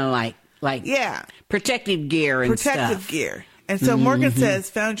gear, kind of like protective gear and stuff. Gear. And so Morgan says,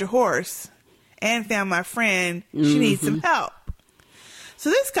 found your horse and found my friend. She needs some help. So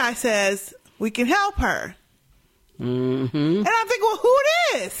this guy says, we can help her. And I think, well, who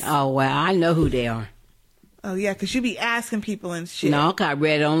it is? Oh, well, I know who they are. Oh, yeah, because you be asking people and shit. No, I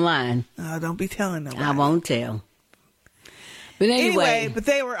read it online. Oh, don't be telling nobody. I won't tell. But anyway, but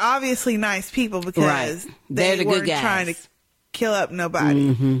they were obviously nice people because they weren't trying to kill up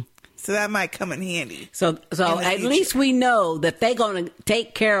nobody. So that might come in handy. So at least we know that they're going to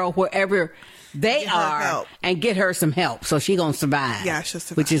take Carol wherever they are and get her some help. So she's going to survive. Yeah, she'll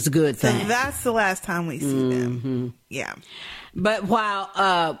survive. Which is a good thing. So that's the last time we see them. Yeah. But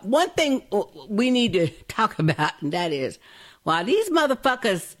while one thing we need to talk about, and that is, while these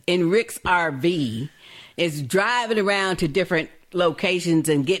motherfuckers in Rick's RV is driving around to different locations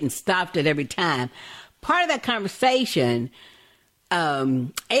and getting stopped at every time, part of that conversation,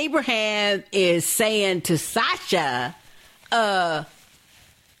 Abraham is saying to Sasha,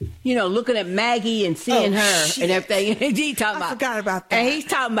 looking at Maggie and seeing her and everything. And I forgot about that. And he's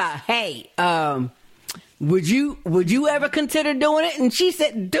talking about, hey, would you ever consider doing it? And she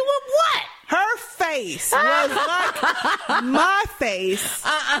said, doing what? Her face was like my face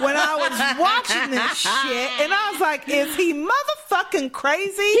when I was watching this shit. And I was like, is he motherfucking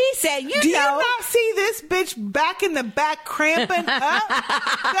crazy? He said, Do you not see this bitch back in the back cramping up?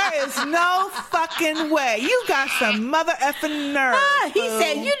 There is no fucking way. You got some mother effing nerve. He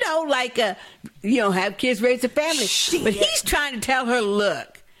said, have kids, raise a family. Shit. But he's trying to tell her,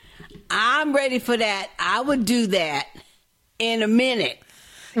 look, I'm ready for that. I would do that in a minute.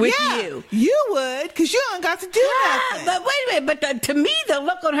 With you. You would, because you don't got to do nothing. But wait a minute, but to me, the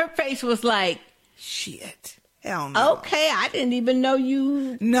look on her face was like, shit. Hell no. Okay, I didn't even know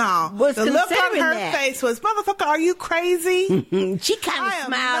you the look on her face was, motherfucker, are you crazy? She kind of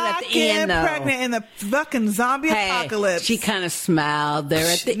smiled at the end, though. Pregnant in the fucking zombie apocalypse. She kind of smiled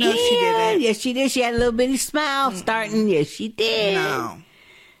there at the end. No, she didn't. Yes, she did. She had a little bitty smile starting. Yes, she did. No.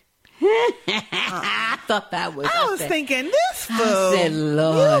 I thought that was. I was thinking, this fool. I said,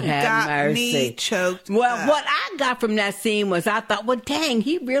 Lord you have got mercy. Me choked well, up. what I got from that scene was I thought, well, dang,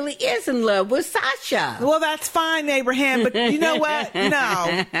 he really is in love with Sasha. Well, that's fine, Abraham, but you know what?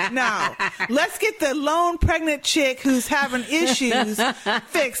 No. Let's get the lone pregnant chick who's having issues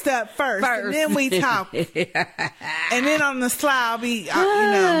fixed up first. And then we talk. And then on the sly, I'll be,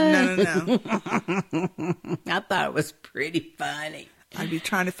 no. I thought it was pretty funny. I'd be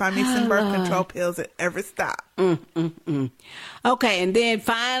trying to find me some birth control pills at every stop. Okay, and then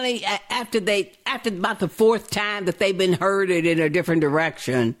finally, after about the fourth time that they've been herded in a different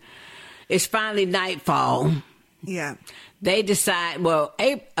direction, it's finally nightfall. Yeah. They decide,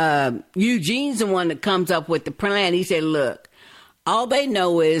 Eugene's the one that comes up with the plan. He said, look, all they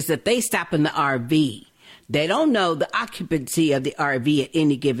know is that they stop in the RV. They don't know the occupancy of the RV at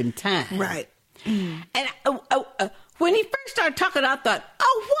any given time. Right. And when he first started talking, I thought,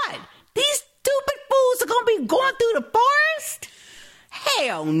 what? These stupid fools are going to be going through the forest?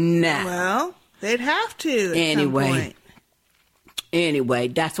 Hell no. Well, they'd have to at some point. Anyway,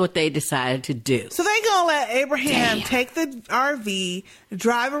 that's what they decided to do. So they going to let Abraham take the RV,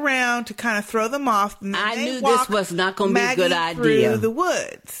 drive around to kind of throw them off. And I knew this was not going to be a good idea. Through the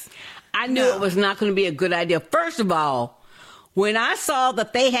woods. I knew it was not going to be a good idea. First of all, when I saw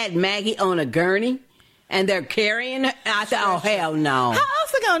that they had Maggie on a gurney, and they're carrying her, I thought, oh, hell no. How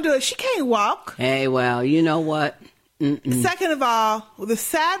else are they going to do it? She can't walk. Hey, well, you know what? Second of all, the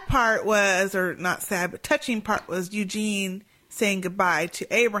sad part was, or not sad, but touching part was Eugene saying goodbye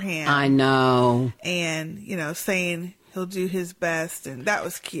to Abraham. I know. And, saying he'll do his best, and that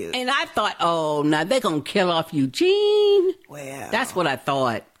was cute. And I thought, oh, now they're going to kill off Eugene. Well. That's what I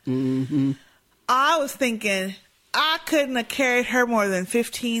thought. Mm-hmm. I was thinking, I couldn't have carried her more than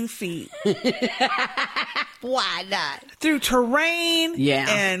 15 feet. Why not? Through terrain. Yeah.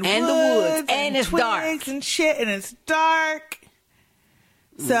 And the woods. And it's dark. And shit. And it's dark.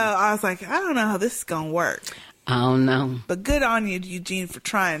 So I was like, I don't know how this is going to work. I don't know. But good on you, Eugene, for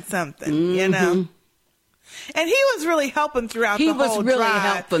trying something, And he was really helping throughout the whole drive. He was really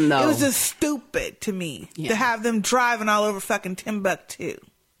helping, though. It was just stupid to me to have them driving all over fucking Timbuktu.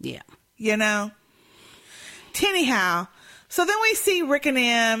 Yeah. Anyhow, so then we see Rick and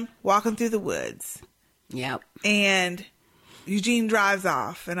Em walking through the woods. Yep. And Eugene drives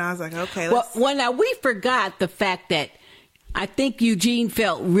off. And I was like, okay, now we forgot the fact that I think Eugene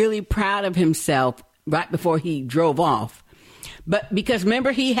felt really proud of himself right before he drove off. But because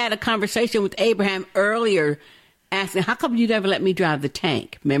remember, he had a conversation with Abraham earlier asking, how come you never let me drive the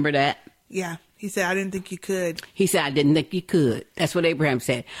tank? Remember that? Yeah. He said, I didn't think you could. He said, I didn't think you could. That's what Abraham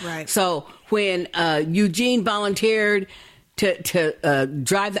said. Right. So when Eugene volunteered to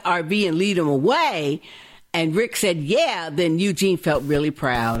drive the RV and lead him away, and Rick said, yeah, then Eugene felt really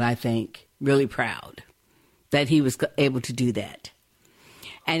proud, I think. Really proud that he was able to do that.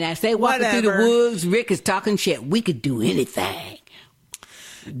 And as they walking through the woods, Rick is talking shit. We could do anything.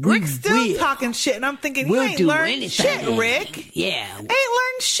 Rick's still talking shit, and I'm thinking, you ain't learned shit, Rick. Yeah. Ain't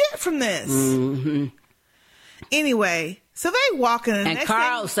learned shit from this. Mm-hmm. Anyway, so they walking, and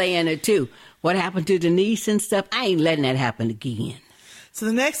Carl's saying it too. What happened to Denise and stuff? I ain't letting that happen again. So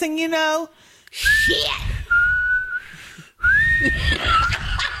the next thing you know, shit.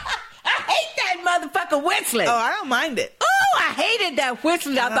 I hate that motherfucker whistling. Oh, I don't mind it. Oh, I hated that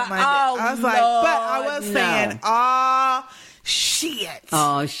whistling. I thought, I was like, but I was saying, oh, shit.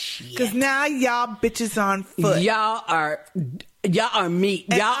 Oh, shit. Because now y'all bitches on foot. Y'all are meat.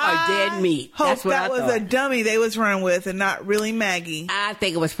 Y'all are dead meat. That's what I thought. That was a dummy they was running with and not really Maggie. I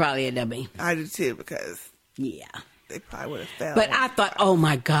think it was probably a dummy. I do too, because they probably would have failed. But I thought, oh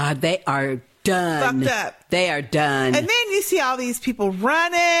my God, they are done. Fucked up. They are done. And then you see all these people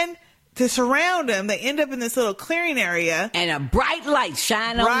running to surround them. They end up in this little clearing area. And a bright light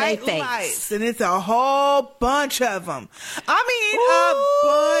shine on their face. Bright lights. And it's a whole bunch of them. I mean, a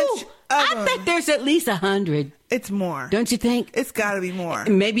bunch of them. I think there's at least 100. It's more. Don't you think? It's got to be more.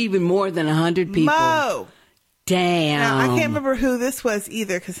 Maybe even more than 100 people. Mo. Damn. Now, I can't remember who this was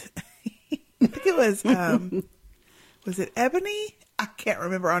either, because I think it was, was it Ebony? I can't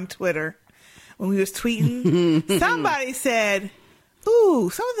remember on Twitter. When we was tweeting, somebody said, ooh,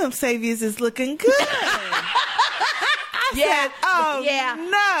 some of them saviors is looking good. I said, oh,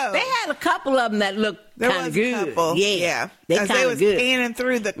 no. They had a couple of them that looked kind of good. There was a couple. Yeah. As they was panning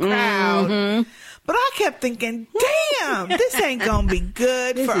through the crowd. Mm-hmm. But I kept thinking, damn, this ain't going to be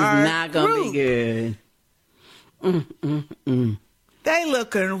good for our not going to be good. They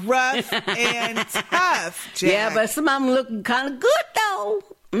looking rough and tough, Jack. Yeah, but some of them looking kind of good, though.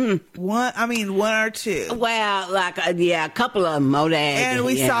 One or two. Well, a couple of them. And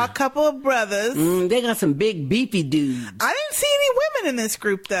we saw a couple of brothers. They got some big beefy dudes. I didn't see any women in this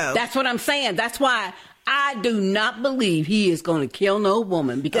group, though. That's what I'm saying. That's why I do not believe he is going to kill no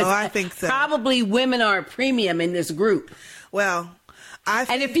woman. Because I think so. Probably women are a premium in this group. Well,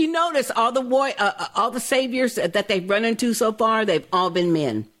 and if you notice, all the saviors that they've run into so far, they've all been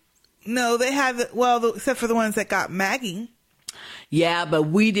men. No, they have. Well, except for the ones that got Maggie. Yeah, but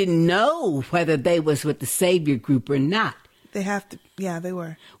we didn't know whether they was with the savior group or not. They have to. Yeah, they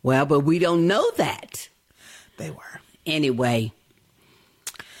were. Well, but we don't know that. They were. Anyway.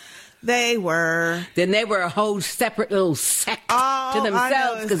 They were. Then they were a whole separate little sect to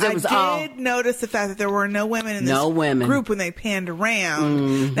themselves because it was all. I did notice the fact that there were no women in this group when they panned around.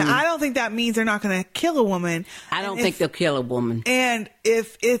 Mm-hmm. Now, I don't think that means they're not going to kill a woman. I don't think they'll kill a woman. And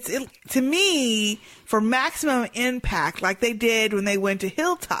if to me, for maximum impact, like they did when they went to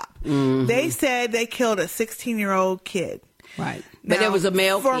Hilltop, they said they killed a 16-year-old kid. Right. But it was a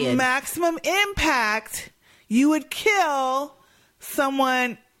male kid. For kid. maximum impact, you would kill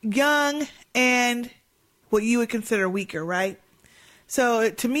someone young and what you would consider weaker, right?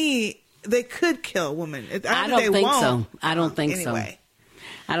 So to me, they could kill a woman. I don't think so. I don't think so.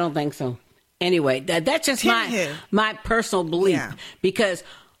 I don't think so. Anyway, that's just my personal belief. Yeah. Because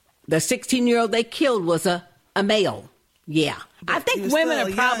the 16-year-old they killed was a male. Yeah. But I think women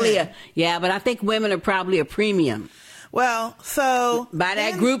are probably but I think women are probably a premium. Well, so by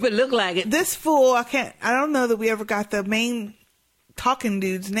that group it looked like it. This fool, I don't know that we ever got the main talking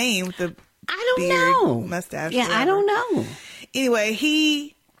dude's name with the beard, mustache. Yeah, I don't know. Anyway,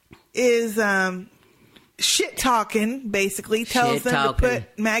 he is shit talking, basically. Tells them to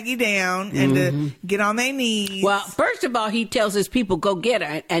put Maggie down and to get on their knees. Well, first of all, he tells his people, go get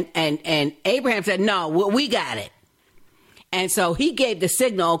her. And Abraham said, no, we got it. And so he gave the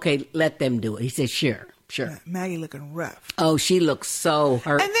signal, okay, let them do it. He said, sure. Maggie looking rough. Oh, she looks so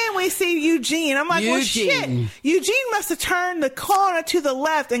hurt. And then we see Eugene. I'm like, well, shit. Eugene must have turned the corner to the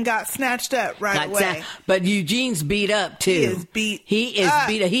left and got snatched up right away. But Eugene's beat up, too. He is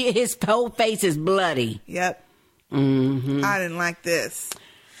beat up. His whole face is bloody. Yep. Mm-hmm. I didn't like this.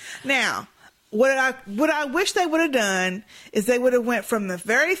 Now, what I wish they would have done is they would have went from the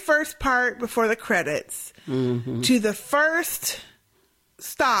very first part before the credits to the first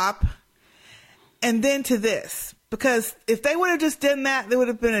stop and then to this, because if they would have just done that, there would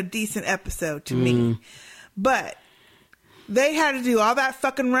have been a decent episode to me. But they had to do all that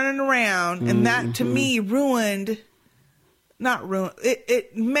fucking running around, and that to me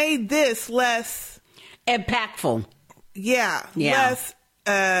it made this less impactful. Yeah. Less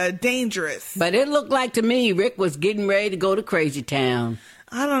dangerous. But it looked like to me Rick was getting ready to go to Crazy Town.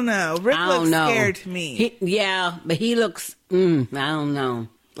 I don't know. Rick looks scared to me. But he looks, I don't know.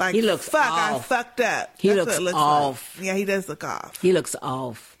 Like, he looks off. I fucked up. He looks off. Like. Yeah, he does look off. He looks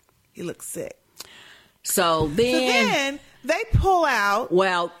off. He looks sick. So then they pull out.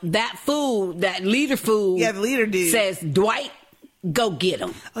 Well, that leader fool. Yeah, the leader dude says, Dwight, go get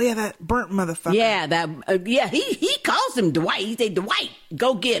him. Oh yeah, that burnt motherfucker. Yeah, he calls him Dwight. He said, Dwight,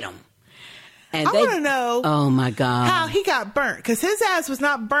 go get him. And I want to know. Oh my God, how he got burnt? Because his ass was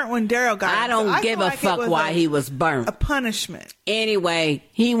not burnt when Daryl got. I don't give a fuck why he was burnt. A punishment. Anyway,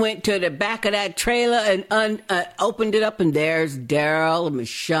 he went to the back of that trailer and opened it up, and there's Daryl and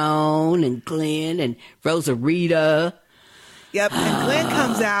Michonne and Glenn and Rosarita. Yep, and Glenn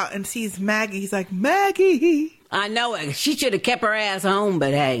comes out and sees Maggie. He's like, Maggie. I know it. She should have kept her ass home,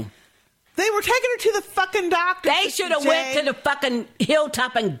 but hey. They were taking her to the fucking doctor. They should have went to the fucking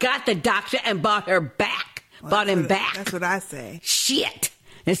Hilltop and got the doctor and bought her back. Bought him back. That's what I say. Shit.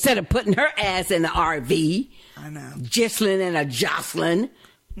 Instead of putting her ass in the RV. I know. Gislin and a Jocelyn.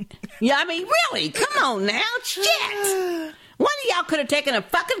 Yeah, I mean, really? Come on now. Shit. One of y'all could have taken a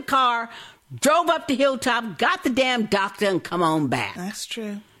fucking car, drove up to Hilltop, got the damn doctor, and come on back. That's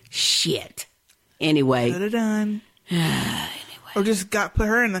true. Shit. Anyway. Could have done. Or just put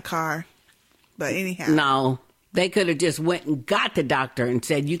her in the car. But anyhow. No. They could have just went and got the doctor and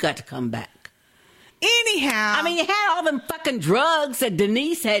said, you got to come back. Anyhow. I mean, you had all them fucking drugs that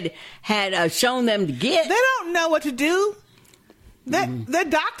Denise had shown them to get. They don't know what to do. The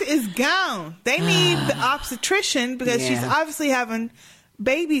doctor is gone. They need the obstetrician because she's obviously having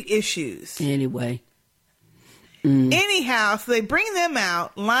baby issues. Anyway. Anyhow, so they bring them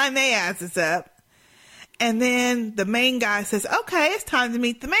out, line their asses up. And then the main guy says, okay, it's time to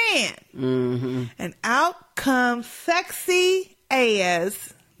meet the man. Mm-hmm. And out comes sexy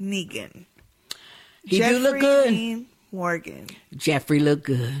as Negan. He do look good. Morgan. Jeffrey look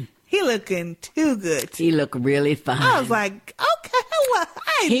good. He looking too good. He look really fine. I was like, okay, well,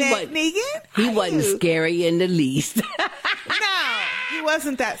 Negan. He wasn't scary in the least. No, he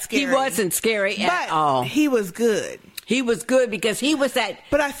wasn't that scary. He wasn't scary at all. He was good. He was good because he was that.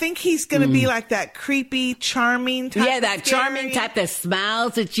 But I think he's going to be like that creepy, charming type. Yeah, that charming type that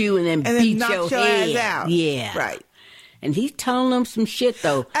smiles at you and then beats your head ass out. Yeah, right. And he's telling them some shit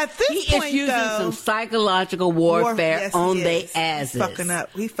though. At this he point, is using some psychological warfare on their asses. He's fucking up.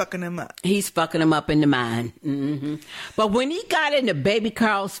 He's fucking them up. He's fucking them up in the mind. Mm-hmm. But when he got into Baby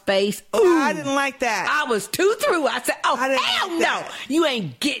Carl's face, I didn't like that. I was too through. I said, "Oh hell no, you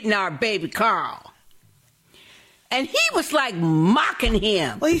ain't getting our Baby Carl." And he was like mocking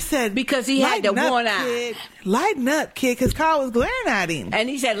him. Well, he said because he had the one eye. Lighten up, kid, because Carl was glaring at him. And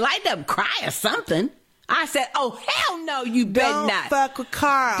he said, "Lighten up, cry or something." I said, "Oh hell no, you better not. Don't fuck with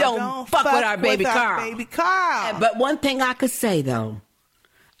Carl. Don't fuck with our baby Carl." Baby Carl. But one thing I could say though,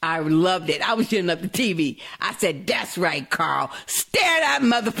 I loved it. I was turning up the TV. I said, "That's right, Carl. Stare that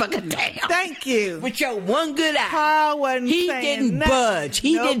motherfucker down." Thank you. With your one good eye. Carl wasn't He didn't budge.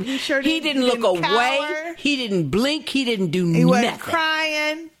 He didn't. He didn't look away. Cower. He didn't blink. He didn't do nothing. He wasn't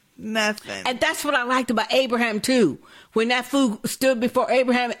crying. Nothing. And that's what I liked about Abraham too. When that fool stood before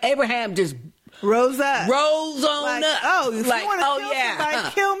Abraham, Abraham just rose up. Rose on up. Oh, if you want to kill somebody,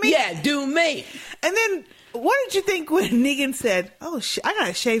 kill me. Yeah, do me. And then, what did you think when Negan said, "Oh, I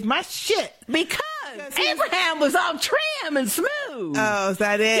gotta shave my shit"? Because Abraham was all trim and smooth. Oh, is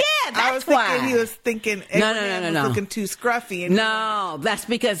that it? Yeah, that's I was why. thinking he was thinking Abraham was looking too scruffy. And no, that's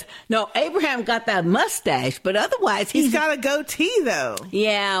because Abraham got that mustache, but otherwise he's got a goatee though.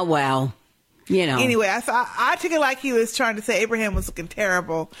 Yeah, well. Anyway, I took it like he was trying to say Abraham was looking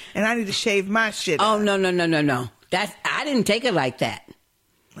terrible, and I need to shave my shit. Oh no! I didn't take it like that.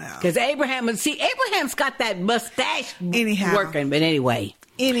 Because Abraham's got that mustache working. But anyway,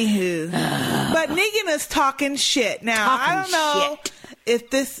 but Negan is talking shit. Now I don't know if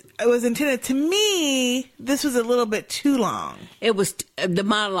this was intended. To me, this was a little bit too long. It was the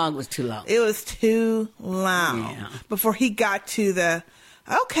monologue was too long. It was too long before he got to the.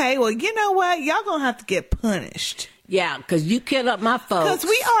 Okay, well, you know what? Y'all gonna have to get punished. Yeah, because you killed up my folks. Because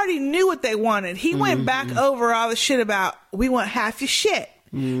we already knew what they wanted. He went back over all the shit about, we want half your shit.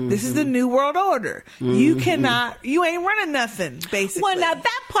 This is the New World Order. You ain't running nothing, basically. Well, now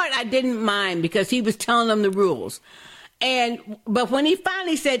that part I didn't mind because he was telling them the rules. But when he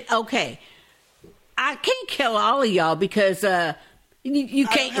finally said, okay, I can't kill all of y'all because, you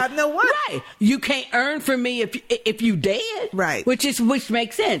can't have no one. Right. You can't earn from me if you dead. Right. Which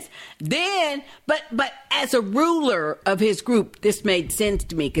makes sense. Then, but as a ruler of his group, this made sense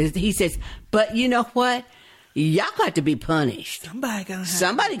to me because he says, but you know what? Y'all got to be punished.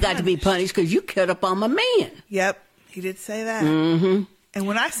 Somebody got to be punished because you killed up on my man. Yep. He did say that. Mm-hmm. And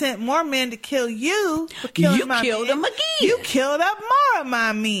when I sent more men to kill you, you killed them again. You killed up more of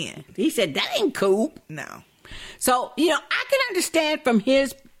my men. He said, that ain't cool. No. So, I can understand from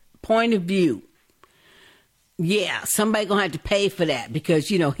his point of view. Yeah, somebody gonna have to pay for that because,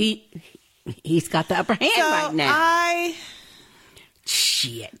 he's got the upper hand right now.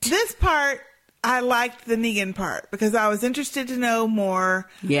 Shit. This part, I liked the Negan part because I was interested to know more.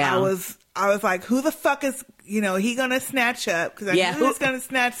 Yeah. I was like, who the fuck is, he gonna snatch up? Because I knew he was gonna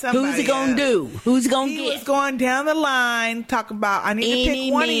snatch somebody. Who's he gonna do? Who's he gonna get? He was going down the line, talking about, I need to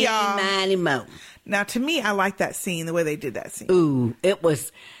pick one of y'all. Now, to me, I like that scene, the way they did that scene. Ooh, that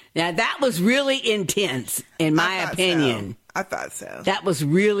was really intense, in my opinion. I thought so. That was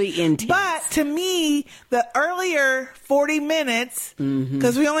really intense. But to me, the earlier 40 minutes,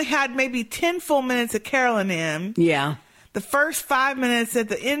 because we only had maybe 10 full minutes of Carol and him. Yeah. The first 5 minutes at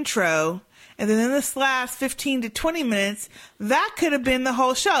the intro, and then in this last 15 to 20 minutes, that could have been the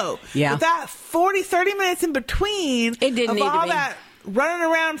whole show. Yeah. But that 40-30 minutes in between it didn't need all to be. That running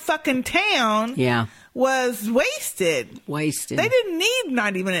around fucking town was wasted. They didn't need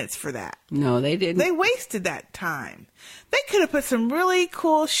 90 minutes for that. No, they didn't. They wasted that time. They could have put some really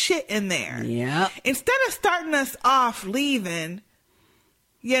cool shit in there. Yeah. Instead of starting us off leaving,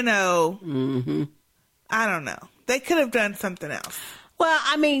 I don't know. They could have done something else. Well,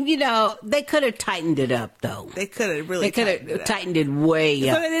 I mean, they could have tightened it up, though. They could have really tightened it way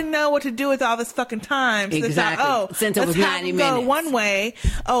up. So they didn't know what to do with all this fucking time. So exactly. They thought, since it was 90 minutes. Go one way.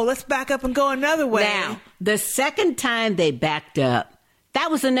 Oh, let's back up and go another way. Now, the second time they backed up, that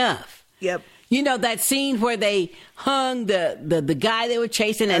was enough. Yep. That scene where they hung the guy they were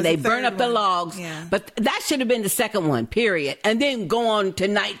chasing and they burned up the logs. Yeah. But that should have been the second one, period. And then go on to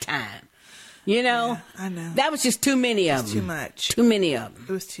nighttime. Yeah, I know. That was just too many of them. Too much. Too many of them.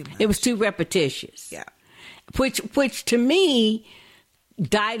 It was too much. It was too repetitious. Yeah. Which to me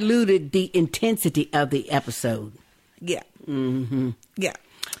diluted the intensity of the episode. Yeah. Mm-hmm. Yeah.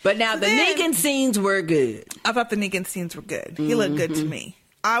 But now the Negan scenes were good. I thought the Negan scenes were good. He looked good to me.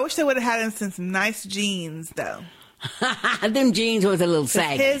 I wish they would have had him in some nice jeans, though. Them jeans was a little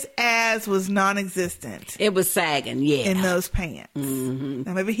sagging. His ass was non-existent. It was sagging, yeah. In those pants.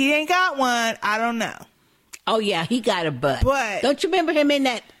 Now, maybe he ain't got one. I don't know. Oh, yeah, he got a butt. But don't you remember him in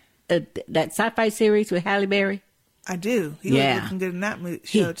that sci-fi series with Halle Berry? I do. He was looking good in that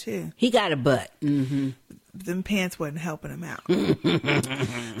show, too. He got a butt. Them pants wasn't helping him out.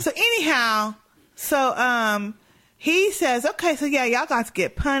 So anyhow, he says, okay, so yeah, y'all got to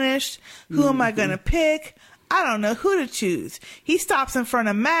get punished. Who am I going to pick? I don't know who to choose. He stops in front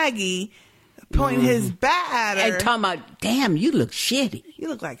of Maggie, pointing his bat at her. And talking about, damn, you look shitty. You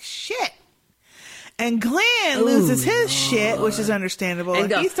look like shit. And Glenn loses his shit, which is understandable.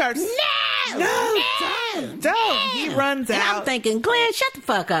 And he starts, no, don't. He runs and out. I'm thinking, Glenn, shut the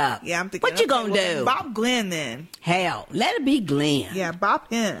fuck up. Yeah, I'm thinking, what you gonna do? Bop Glenn then. Hell, let it be Glenn. Yeah,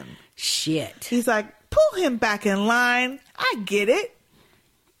 bop him. Shit. He's like, pull him back in line. I get it.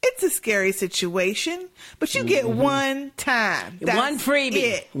 It's a scary situation, but you get one time. That's one freebie.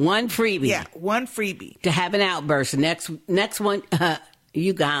 It. One freebie. Yeah, one freebie. To have an outburst. Next one,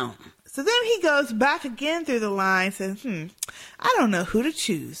 you gone. So then he goes back again through the line, says, I don't know who to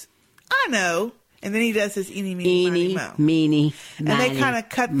choose. I know. And then he does his eeny, meeny, miny, and they kind of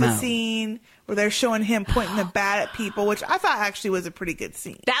cut the scene where they're showing him pointing the bat at people, which I thought actually was a pretty good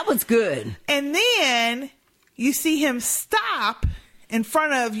scene. That was good. And then you see him stop in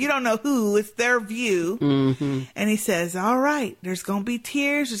front of you don't know who. It's their view. And he says, all right, there's going to be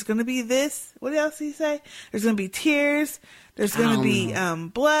tears. There's going to be this. What else did he say? There's going to be tears. There's going to be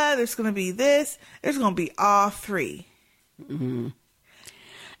blood. There's going to be this. There's going to be all three. And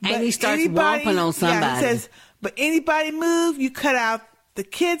he starts womping on somebody. Yeah, he says, but anybody move, you cut out the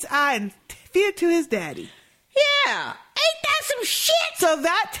kid's eye and feed it to his daddy. Yeah. Ain't that some shit? So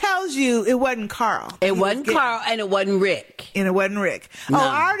that tells you it wasn't Carl. It wasn't Carl and it wasn't Rick. And it wasn't Rick. No. Oh,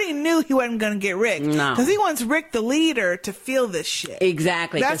 I already knew he wasn't going to get Rick. No. Because he wants Rick, the leader, to feel this shit.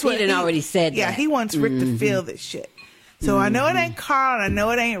 Exactly. That's what he already said. Yeah, he wants Rick to feel this shit. So I know it ain't Carl and I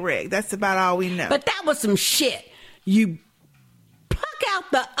know it ain't Rick. That's about all we know. But that was some shit. You pluck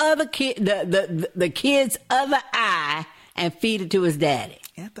out the other kid, the kid's other eye and feed it to his daddy.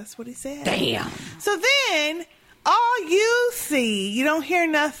 Yeah, that's what he said. Damn. So then all you see, you don't hear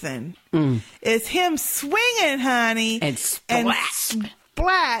nothing, is him swinging, honey. And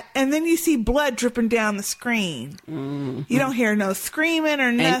splat. And then you see blood dripping down the screen. You don't hear no screaming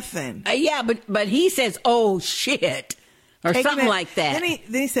or nothing. Yeah, but he says, oh, shit. Or something like that.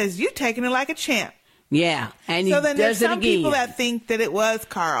 Then he says, you taking it like a champ. Yeah. And so he then does there's it some again. people that think that it was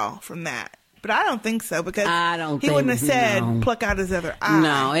Carl from that. But I don't think so, because he wouldn't have said pluck out his other eye.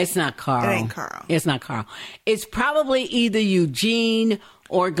 No, it's not Carl. It ain't Carl. It's not Carl. It's probably either Eugene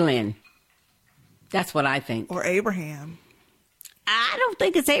or Glenn. That's what I think. Or Abraham. I don't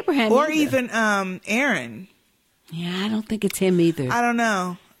think it's Abraham or either. Even Aaron. Yeah, I don't think it's him either. I don't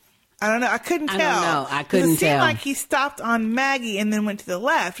know. I couldn't tell. I couldn't it seemed like he stopped on Maggie and then went to the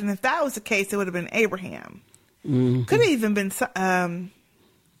left. And if that was the case, it would have been Abraham. Could have even been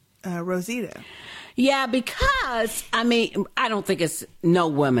Rosita. Yeah, because, I mean, I don't think it's no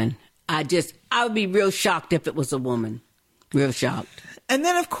woman. I would be real shocked if it was a woman. Real shocked. And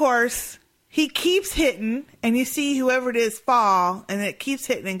then, of course, he keeps hitting, and you see whoever it is fall, and it keeps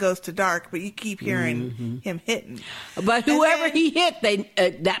hitting and goes to dark, but you keep hearing him hitting. But whoever he hit,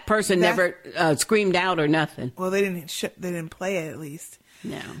 that person never screamed out or nothing. Well, they didn't play it, at least.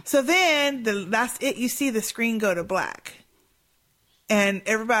 No. So then, that's it. You see the screen go to black. And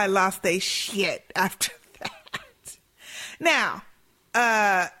everybody lost their shit after that. Now,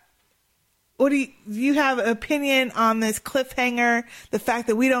 what do you have an opinion on this cliffhanger? The fact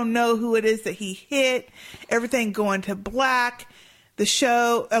that we don't know who it is that he hit, everything going to black. The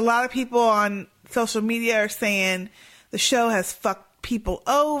show, a lot of people on social media are saying the show has fucked people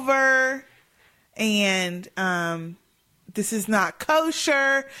over and this is not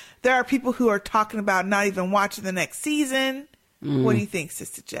kosher. There are people who are talking about not even watching the next season. What do you think,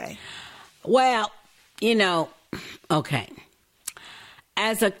 Sister J? Well, okay.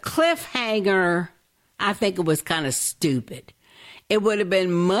 As a cliffhanger, I think it was kind of stupid. It would have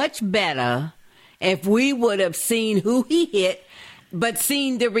been much better if we would have seen who he hit, but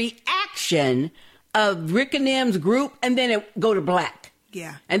seen the reaction of Rick and them's group, and then it go to black.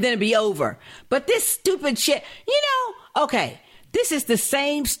 Yeah. And then it'd be over. But this stupid shit, okay, this is the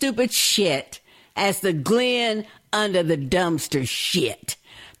same stupid shit as the Glenn under the dumpster shit.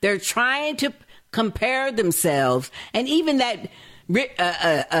 They're trying to compare themselves, and even that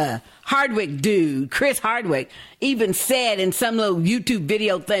Hardwick dude, Chris Hardwick, even said in some little YouTube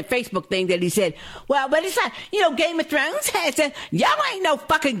video thing, Facebook thing, that he said, well, but it's like, Game of Thrones has that. Y'all ain't no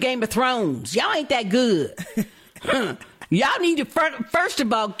fucking Game of Thrones. Y'all ain't that good. Y'all need to, first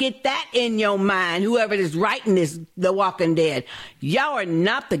of all, get that in your mind, whoever is writing this, The Walking Dead. Y'all are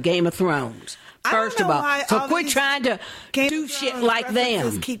not the Game of Thrones. First of all. So quit trying to do shit like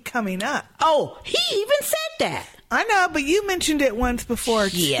them. Keep coming up. Oh, he even said that. I know, but you mentioned it once before,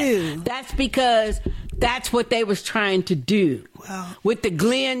 too. That's because that's what they was trying to do. Well, with the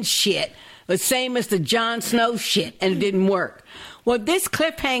Glenn shit, the same as the Jon Snow shit, and it didn't work. Well, this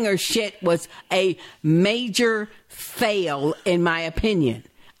cliffhanger shit was a major fail, in my opinion.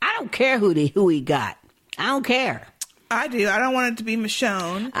 I don't care who he got. I don't care. I do. I don't want it to be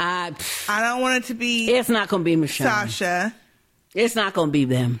Michonne. I don't want it to be... It's not going to be Michonne. Sasha. It's not going to be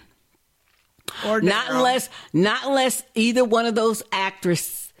them. Or not unless either one of those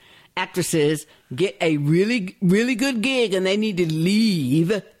actresses get a really, really good gig and they need to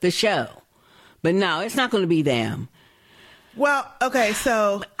leave the show. But no, it's not going to be them. Well, okay,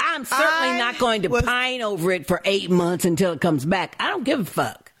 so... I'm certainly not going to pine over it for 8 months until it comes back. I don't give a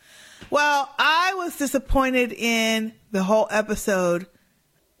fuck. Well, I was disappointed in the whole episode,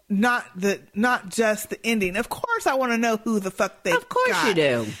 not just the ending. Of course, I want to know who the fuck they got. Of course you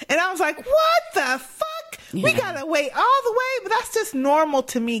do. And I was like, what the fuck? Yeah. We gotta wait all the way, but that's just normal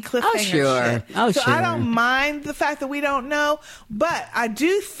to me, cliffhanger shit. Oh, so sure. I don't mind the fact that we don't know, but I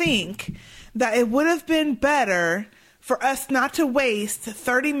do think that it would have been better for us not to waste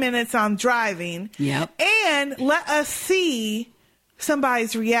 30 minutes on driving and let us see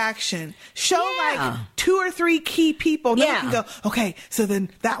somebody's reaction. Show like 2 or 3 key people. Then we can go, okay, so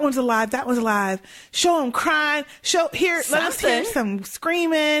then that one's alive, that one's alive. Show them crying. Let us hear some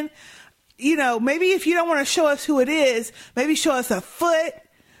screaming. Maybe if you don't want to show us who it is, maybe show us a foot,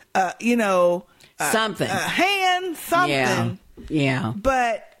 something. A hand, something. Yeah.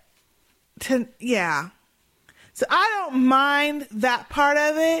 But, So I don't mind that part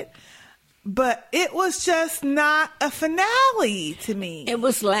of it. But it was just not a finale to me. It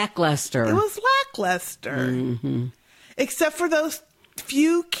was lackluster. Mm-hmm. Except for those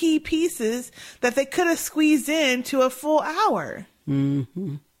few key pieces that they could have squeezed into a full hour.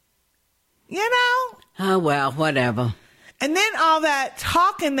 Mm-hmm. Oh, well, whatever. And then all that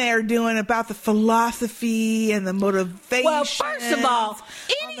talking they're doing about the philosophy and the motivation. Well, first of all,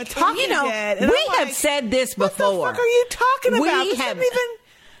 we have said this before. What the fuck are you talking about?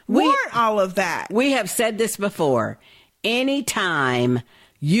 Weren't all of that. We have said this before. Anytime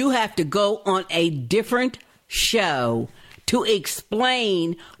you have to go on a different show to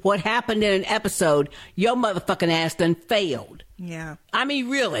explain what happened in an episode, your motherfucking ass done failed. Yeah. I mean,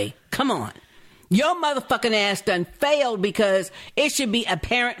 really, come on. Your motherfucking ass done failed because it should be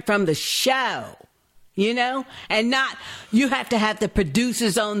apparent from the show. And not you have to have the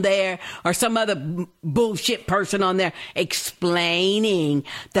producers on there or some other bullshit person on there explaining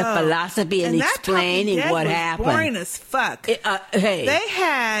the philosophy and explaining what happened. Boring as fuck.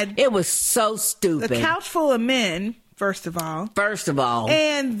 It was so stupid. The couch full of men. First of all,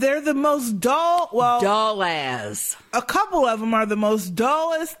 and they're the most dull. Well, dull as a couple of them are the most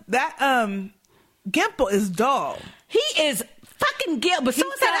dullest. That Gimple is dull. He is. Fucking Gil, but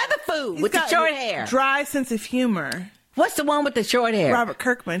so is that other fool with the short hair. Dry sense of humor. What's the one with the short hair? Robert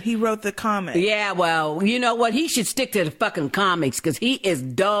Kirkman. He wrote the comic. Yeah, well, you know what? He should stick to the fucking comics because he is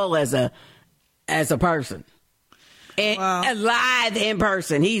dull as a person. And alive in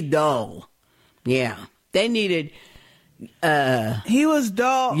person, he's dull. Yeah. They needed he was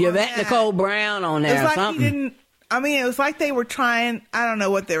dull. Yvette Nicole Brown on there or something. It was like they were trying. I don't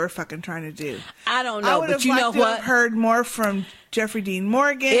know what they were fucking trying to do. I don't know, but you know what? Have heard more from Jeffrey Dean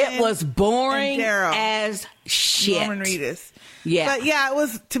Morgan. It was boring as shit. Norman Reedus. Yeah. But yeah,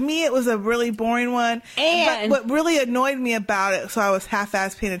 it was a really boring one. And but what really annoyed me about it, so I was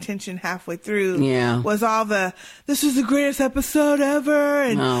half-assed paying attention halfway through, was all this is the greatest episode ever,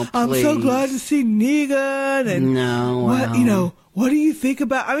 and I'm so glad to see Negan, and what do you think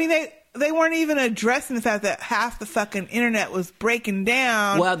about, they weren't even addressing the fact that half the fucking internet was breaking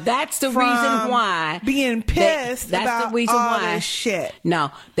down. Well, that's the reason why. Being pissed that's about the reason all why. This shit.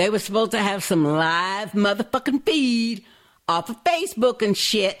 No, they were supposed to have some live motherfucking feed off of Facebook and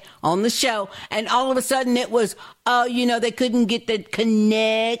shit on the show. And all of a sudden it was, they couldn't get the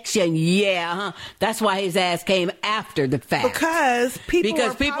connection. Yeah, huh? That's why his ass came after the fact. Because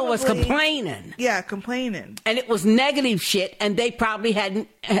people was complaining. Yeah, complaining. And it was negative shit, and they probably hadn't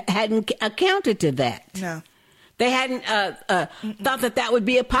accounted to that. No. They hadn't thought that would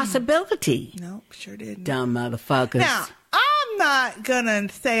be a possibility. No, sure didn't. Dumb motherfuckers. Now, I'm not gonna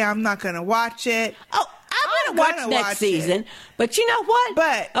say I'm not gonna watch it. Oh, I'm gonna watch next season. But you know what?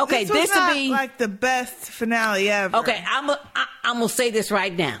 But okay, this will not be like the best finale ever. Okay, I'm gonna say this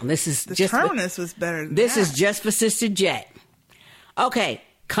right now. This is the just Terminus was better than this that. is just for Sister Jet. Okay,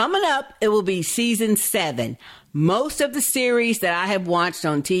 coming up, it will be season 7. Most of the series that I have watched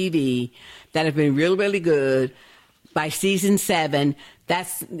on TV that have been really, really good, by season 7,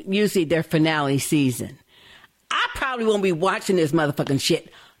 that's usually their finale season. I probably won't be watching this motherfucking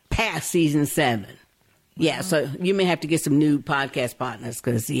shit past season 7. Yeah, so you may have to get some new podcast partners,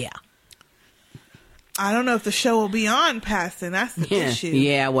 because, yeah. I don't know if the show will be on past then. That's the issue.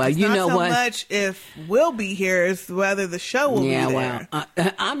 Yeah, well, it's you not know so what? much if we'll be here as whether the show will be there. Well,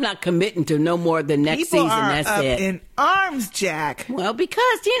 I'm not committing to no more than next People season. are That's up it. in arms, Jack. Well,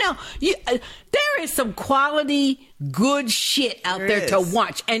 because, there is some quality, good shit out there to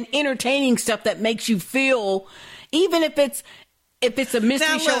watch, and entertaining stuff that makes you feel, even if it's a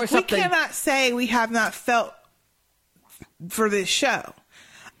mystery show or something. We cannot say we have not felt for this show.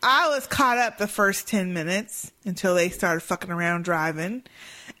 I was caught up the first 10 minutes until they started fucking around driving.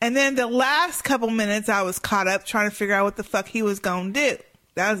 And then the last couple minutes I was caught up trying to figure out what the fuck he was going to do.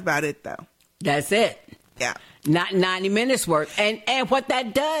 That was about it, though. That's it. Yeah. Not 90 minutes worth. And what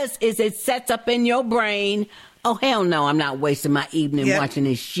that does is it sets up in your brain, oh, hell no, I'm not wasting my evening watching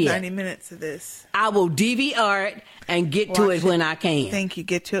this shit. 90 minutes of this. I will DVR it and get to it when I can. Thank you.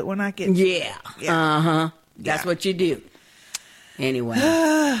 Get to it when I get to it. Yeah. Uh-huh. That's what you do. Anyway.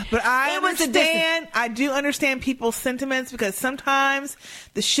 But I understand. I do understand people's sentiments, because sometimes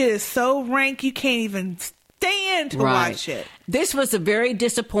the shit is so rank you can't even stand to watch it. This was a very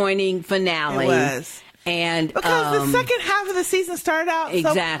disappointing finale. It was. And because the second half of the season started out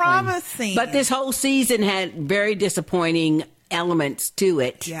so promising. But this whole season had very disappointing elements to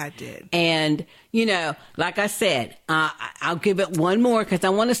it. Yeah, it did. And, like I said, I'll give it one more, because I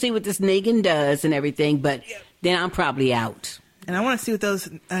want to see what this Negan does and everything, but then I'm probably out. And I want to see what those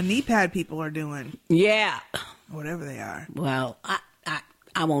knee pad people are doing. Yeah. Whatever they are. Well,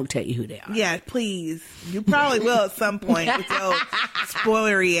 I won't tell you who they are. Yeah, please. You probably will at some point with your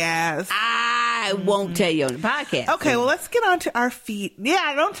spoilery ass. I won't tell you on the podcast. Okay, well, let's get on to our feet.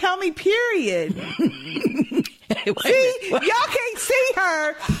 Yeah, don't tell me, period. See, y'all can't see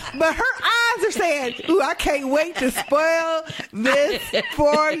her, but her eyes are saying, ooh, I can't wait to spoil this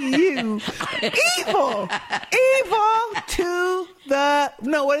for you. Evil to the,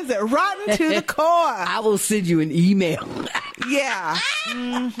 rotten to the core. I will send you an email. Yeah.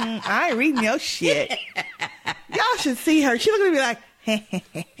 Mm-hmm. I ain't reading your shit. Y'all should see her. She looking at me like,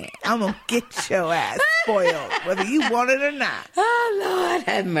 I'm going to get your ass spoiled, whether you want it or not. Oh, Lord,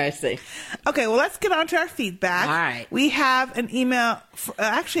 have mercy. Okay, well, let's get on to our feedback. All right. We have an email.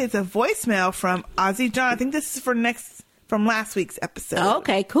 Actually, it's a voicemail from Ozzy John. I think this is from last week's episode. Oh,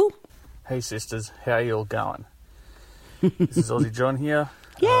 okay, cool. Hey, sisters. How you all going? This is Ozzy John here.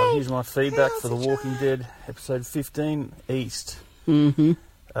 Yay. Here's my feedback for The Walking Dead, episode 15, East. Mm-hmm.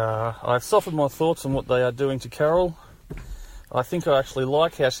 I've softened my thoughts on what they are doing to Carol. I think I actually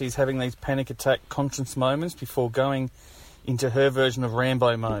like how she's having these panic attack conscience moments before going into her version of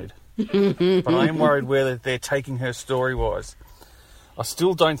Rambo mode. But I am worried where they're taking her story-wise. I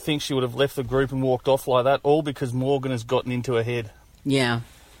still don't think she would have left the group and walked off like that, all because Morgan has gotten into her head. Yeah.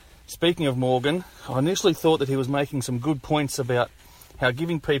 Speaking of Morgan, I initially thought that he was making some good points about how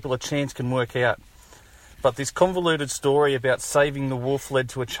giving people a chance can work out. But this convoluted story about saving the wolf led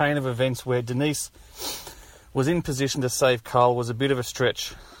to a chain of events where Denise was in position to save Carl was a bit of a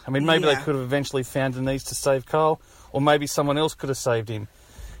stretch. I mean, maybe they could have eventually found Denise to save Carl, or maybe someone else could have saved him.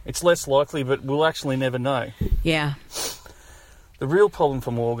 It's less likely, but we'll actually never know. Yeah. The real problem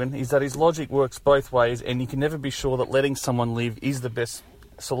for Morgan is that his logic works both ways, and you can never be sure that letting someone live is the best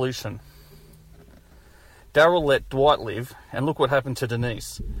solution. Daryl let Dwight live, and look what happened to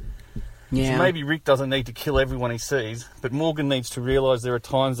Denise. Yeah. So maybe Rick doesn't need to kill everyone he sees, but Morgan needs to realise there are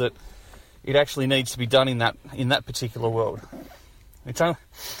times that it actually needs to be done in that particular world. It's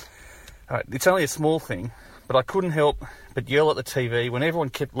only a small thing, but I couldn't help but yell at the TV when everyone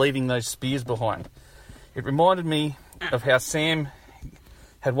kept leaving those spears behind. It reminded me of how Sam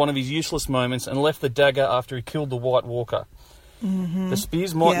had one of his useless moments and left the dagger after he killed the White Walker. Mm-hmm. The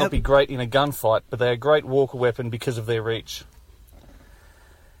spears might not be great in a gunfight, but they're a great walker weapon because of their reach.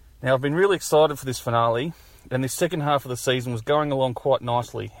 Now, I've been really excited for this finale, and this second half of the season was going along quite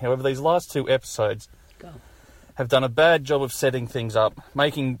nicely. However, these last 2 episodes have done a bad job of setting things up,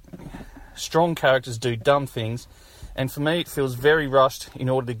 making strong characters do dumb things, and for me it feels very rushed in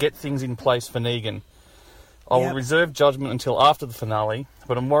order to get things in place for Negan. I will reserve judgment until after the finale,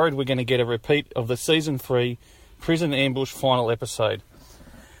 but I'm worried we're going to get a repeat of the Season 3 Prison Ambush final episode.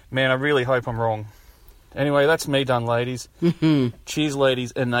 Man, I really hope I'm wrong. Anyway, that's me done, ladies. Cheers,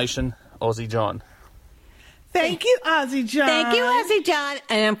 ladies and nation. Aussie John. Thank you, Aussie John. Thank you, Aussie John.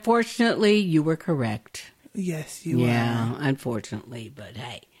 And unfortunately, you were correct. Yes, you were. Yeah, unfortunately, but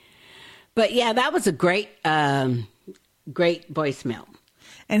hey. But yeah, that was a great voicemail.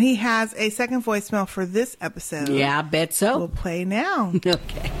 And he has a second voicemail for this episode. Yeah, I bet so. We'll play now.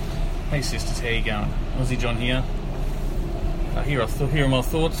 Okay. Hey, sisters, how you going? Aussie John here. Here are my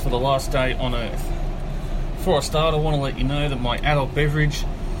thoughts for the last day on Earth. Before I start, I want to let you know that my adult beverage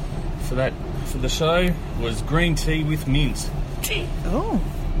for the show was green tea with mint. Oh,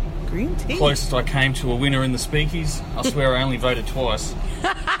 green tea. Closest I came to a winner in the speakies. I swear I only voted twice.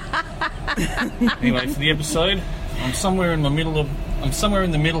 Anyway, for the episode, I'm somewhere in the middle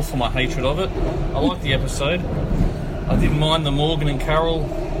for my hatred of it. I liked the episode. I didn't mind the Morgan and Carol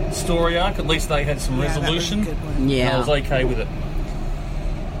story arc. At least they had some resolution. Yeah, I was okay with it.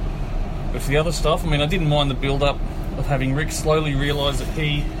 But for the other stuff, I mean, I didn't mind the build-up of having Rick slowly realise that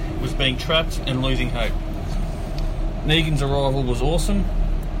he was being trapped and losing hope. Negan's arrival was awesome,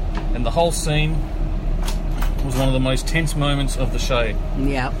 and the whole scene was one of the most tense moments of the show.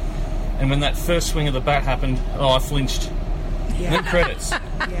 Yeah. And when that first swing of the bat happened, I flinched. Yeah. Then credits.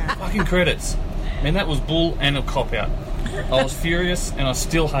 Yeah. Fucking credits. Man, that was bull and a cop-out. I was furious, and I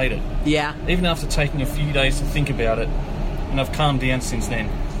still hate it. Yeah. Even after taking a few days to think about it, and I've calmed down since then.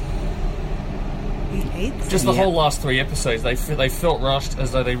 He hates Just the whole last 3 episodes, they felt rushed,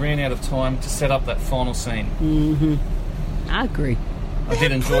 as though they ran out of time to set up that final scene. Mm-hmm. I agree. I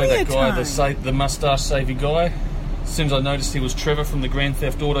did enjoy that guy, the mustache savvy guy. As soon as I noticed he was Trevor from the Grand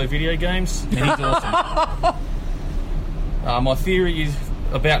Theft Auto video games, and he's awesome. My theory is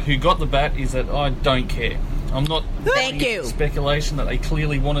about who got the bat is that I don't care. I'm not. Thank you. Speculation that they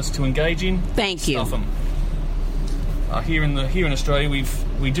clearly want us to engage in. Thank you. Stuff them. Here in Australia,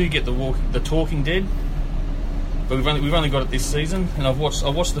 we do get the Talking Dead, but we've only got it this season. And I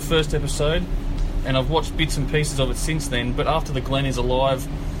watched the first episode, and I've watched bits and pieces of it since then. But after the Glenn is Alive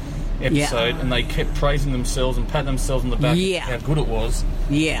episode, and they kept praising themselves and patting themselves on the back how good it was.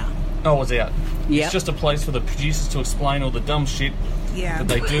 Yeah. I was out. Yep. It's just a place for the producers to explain all the dumb shit that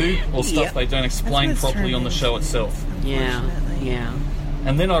they do, or stuff they don't explain properly on the show itself. Yeah. Yeah.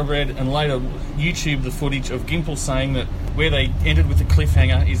 And then I read and later YouTube the footage of Gimple saying that where they ended with the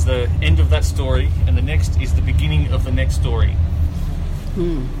cliffhanger is the end of that story, and the next is the beginning of the next story.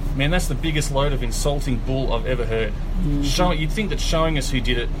 Man, that's the biggest load of insulting bull I've ever heard. You'd think that showing us who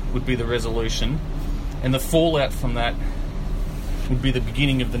did it would be the resolution, and the fallout from that would be the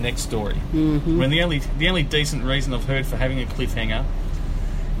beginning of the next story. When the only decent reason I've heard for having a cliffhanger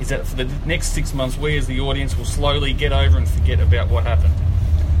is that for the next 6 months, we as the audience will slowly get over and forget about what happened.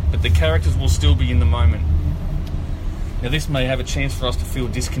 But the characters will still be in the moment. Now this may have a chance for us to feel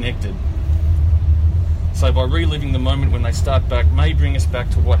disconnected. So by reliving the moment when they start back may bring us back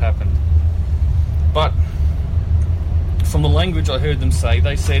to what happened. But from the language I heard them say,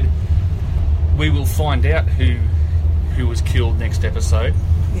 they said, we will find out who was killed next episode,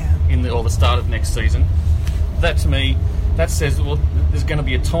 or the start of next season. That to me, that says, well, there's going to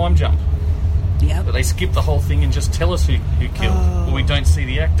be a time jump. Yeah. But they skip the whole thing and just tell us who killed. Or we don't see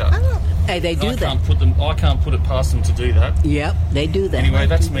the actor. Hey, they do that. I can't put it past them to do that. Yep, they do that. Anyway,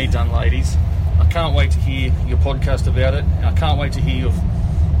 that's me done, ladies. I can't wait to hear your podcast about it. And I can't wait to hear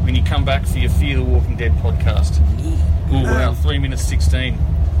when you come back for your Fear the Walking Dead podcast. Ooh, wow, 3 minutes 16.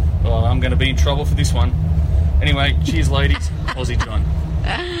 Well, I'm going to be in trouble for this one. Anyway, cheers, ladies. Aussie John.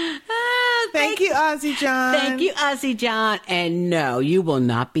 Thank you, Aussie John. Thank you, Aussie John. And no, you will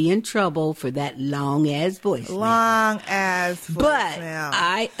not be in trouble for that long-ass voicemail. Long-ass voicemail. But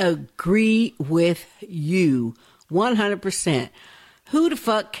I agree with you 100%. Who the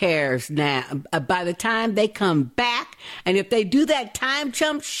fuck cares now? By the time they come back, and if they do that time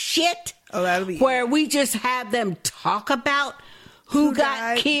jump shit, that'll be where we just have them talk about who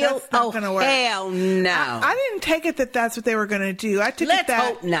got killed. Oh, hell no. I didn't take it that that's what they were going to do. I took it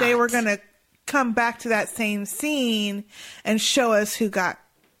that they were going to come back to that same scene and show us who got.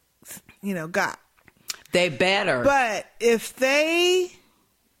 They better. But if they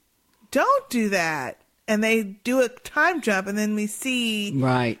don't do that and they do a time jump and then we see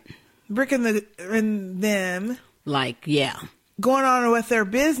Rick and them going on with their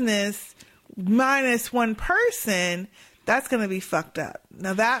business minus one person, that's going to be fucked up.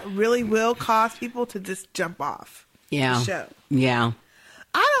 Now that really will cause people to just jump off the show. Yeah.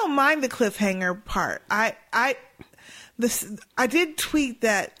 I don't mind the cliffhanger part. I did tweet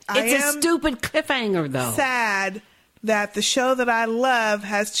that it's a stupid cliffhanger though. Sad that the show that I love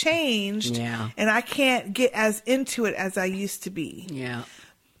has changed. Yeah. And I can't get as into it as I used to be. Yeah.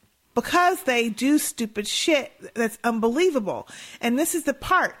 Because they do stupid shit that's unbelievable. And this is the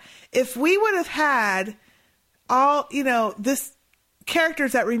part. If we would have had all, this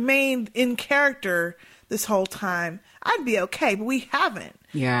characters that remained in character this whole time, I'd be okay. But we haven't.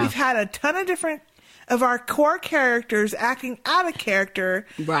 Yeah. We've had a ton of different of our core characters acting out of character.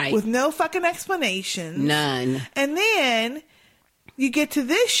 Right. With no fucking explanation. None. And then you get to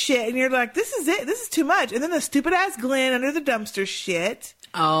this shit and you're like, this is it. This is too much. And then the stupid ass Glenn under the dumpster shit.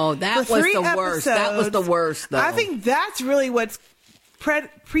 Oh, that was the worst. That was the worst, though. I think that's really what's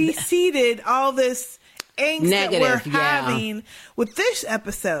preceded all this angst Negative, that we're having with this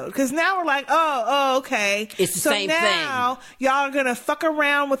episode. Because now we're like, oh, okay. It's the same thing. So now y'all are going to fuck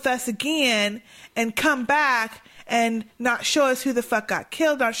around with us again and come back and not show us who the fuck got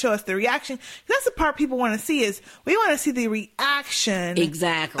killed, not show us the reaction. That's the part people want to see is we want to see the reaction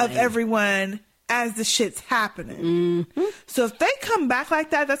of everyone as the shit's happening. Mm-hmm. So if they come back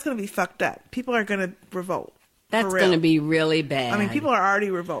like that, that's going to be fucked up. People are going to revolt. That's going to be really bad. I mean, people are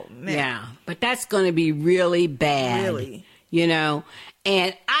already revolting now. Yeah, but that's going to be really bad. Really.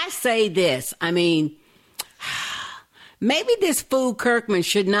 And I say this, I mean, maybe this fool Kirkman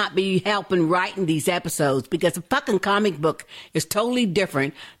should not be helping writing these episodes because a fucking comic book is totally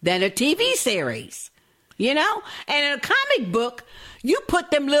different than a TV series. And in a comic book, you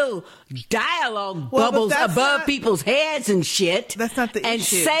put them little dialogue bubbles above people's heads and shit. That's not the issue. And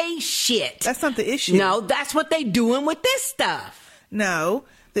say shit. That's not the issue. No, that's what they doing with this stuff. No,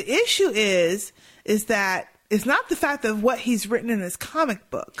 the issue is that it's not the fact of what he's written in his comic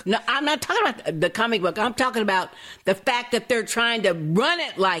book. No, I'm not talking about the comic book. I'm talking about the fact that they're trying to run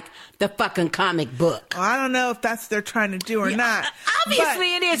it like the fucking comic book. Well, I don't know if that's what they're trying to do or not.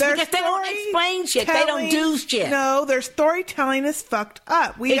 Obviously it is because they don't explain shit. They don't do shit. No, their storytelling is fucked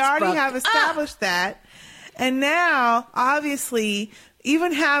up. We already have established that. And now, obviously,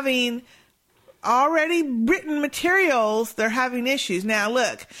 even having already written materials, they're having issues. Now,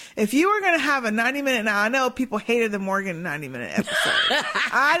 look, if you were going to have a 90-minute... Now, I know people hated the Morgan 90-minute episode.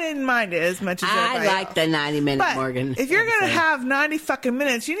 I didn't mind it as much as everybody I like the 90-minute Morgan. If you're going to have 90 fucking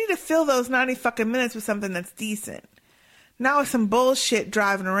minutes, you need to fill those 90 fucking minutes with something that's decent. Not with some bullshit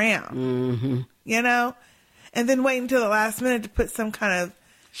driving around. Mm-hmm. And then wait until the last minute to put some kind of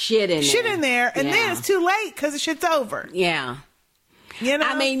shit in there. And then it's too late because the shit's over. Yeah.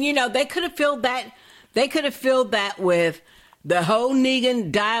 I mean, they could have filled that. They could have filled that with the whole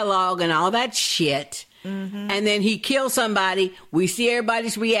Negan dialogue and all that shit. Mm-hmm. And then he kills somebody. We see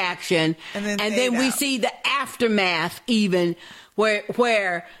everybody's reaction, and then we see the aftermath, even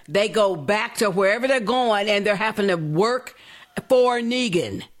where they go back to wherever they're going, and they're having to work for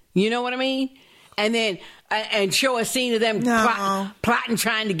Negan. You know what I mean? And then and show a scene of them plotting,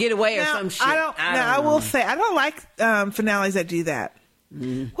 trying to get away or some shit. I will say I don't like finales that do that.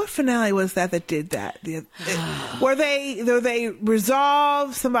 What finale was that did that? Where they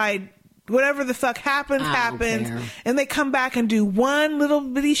resolve somebody, whatever the fuck happens, and they come back and do one little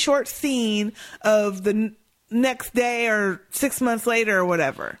bitty short scene of the next day or 6 months later or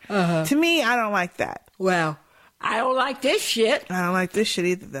whatever. To me, I don't like that. Well, I don't like this shit. I don't like this shit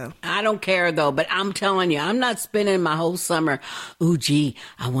either, though. I don't care, though, but I'm telling you, I'm not spending my whole summer, ooh, gee,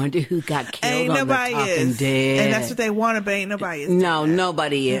 I wonder who got killed on The Talking Dead. And that's what they wanted, but ain't nobody is. No,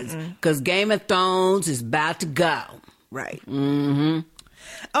 nobody is. Because Game of Thrones is about to go. Right. Mm-hmm.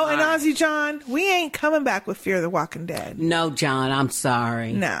 Oh, and Ozzy John, we ain't coming back with Fear the Walking Dead. No, John, I'm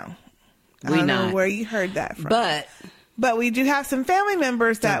sorry. No. I don't know where you heard that from. But we do have some family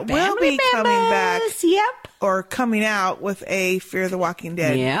members that will be coming back. Yep. Or coming out with a Fear the Walking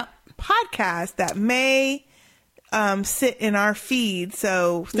Dead podcast that may sit in our feed.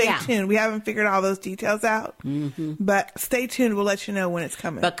 So stay tuned. We haven't figured all those details out. Mm-hmm. But stay tuned. We'll let you know when it's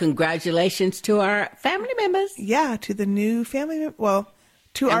coming. But congratulations to our family members. Yeah, to the new family members. Well,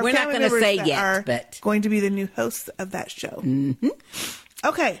 to our family members that are going to be the new hosts of that show. Mm-hmm.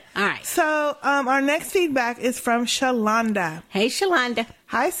 Okay. All right. So our next feedback is from Shalonda. Hey, Shalonda.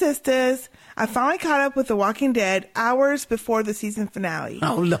 Hi, sisters. I finally caught up with The Walking Dead hours before the season finale.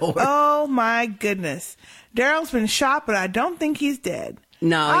 Oh, Lord. Oh, my goodness. Daryl's been shot, but I don't think he's dead.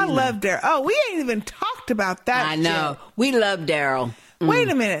 No. I love Daryl. Oh, we ain't even talked about that I know. We love Daryl. Wait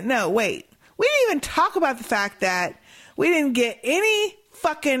a minute. No, wait. We didn't even talk about the fact that we didn't get any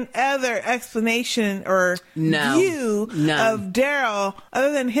fucking other explanation or view of Daryl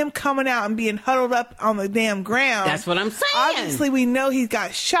other than him coming out and being huddled up on the damn ground. That's what I'm saying. Obviously, we know he's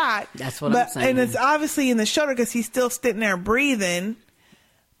got shot. That's what I'm saying. And it's obviously in the shoulder because he's still sitting there breathing.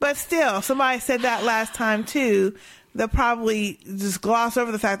 But still, somebody said that last time too. they'll probably just gloss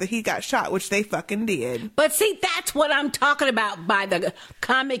over the fact that he got shot, which they fucking did. But see, that's what I'm talking about by the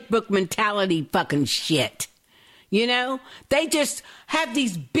comic book mentality fucking shit. You know? They just have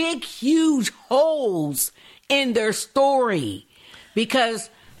these big, huge holes in their story. Because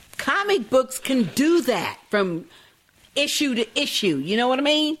comic books can do that from issue to issue. You know what I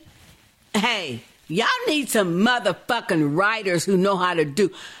mean? Hey, y'all need some motherfucking writers who know how to do.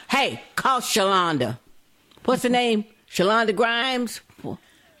 Hey, call Shalonda. What's her name? Shalonda Grimes?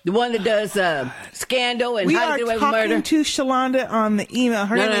 The one that does Scandal and How to Get Away with Murder? We are talking to Shalonda on the email.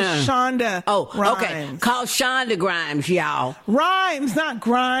 Her name is Shonda Rhimes. Okay. Call Shonda Grimes, y'all. Rhymes, not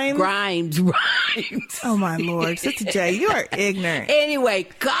Grimes. Grimes. Oh, my Lord. Sister J, you are ignorant. Anyway,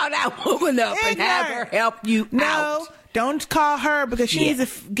 call that woman up and have her help you out. No, don't call her because she needs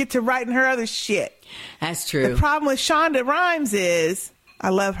to get to writing her other shit. That's true. The problem with Shonda Rhimes is, I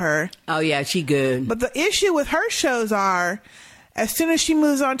love her. Oh, yeah, she good. But the issue with her shows are, as soon as she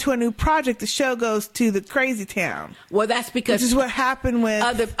moves on to a new project, the show goes to the crazy town. Well, that's because... Which is what happened with...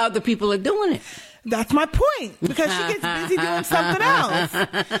 Other people are doing it. That's my point. Because she gets busy doing something else.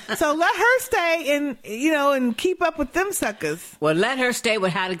 So let her stay and keep up with them suckers. Well, let her stay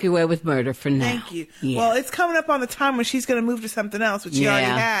with How to Get Away with Murder for now. Thank you. Yeah. Well, it's coming up on the time when she's going to move to something else, which she already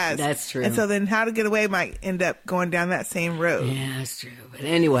has. That's true. And so then How to Get Away might end up going down that same road. Yeah, that's true. But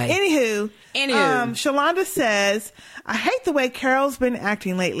anyway. Anywho, Shalonda says, I hate the way Carol's been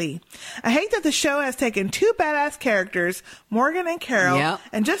acting lately. I hate that the show has taken two badass characters, Morgan and Carol,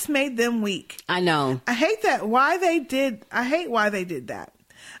 and just made them weak. I know. I hate why they did that.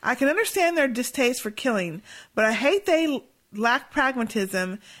 I can understand their distaste for killing, but I hate they lack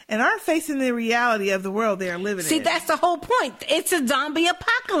pragmatism and aren't facing the reality of the world they are living in. See, that's the whole point. It's a zombie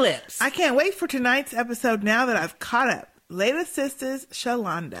apocalypse. I can't wait for tonight's episode now that I've caught up. Later, sisters,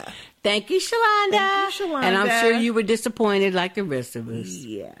 Shalonda. Thank you, Shalonda. Thank you, Shalonda. And I'm sure you were disappointed like the rest of us.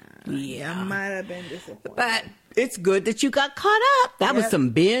 Yeah. I might have been disappointed. But it's good that you got caught up. That was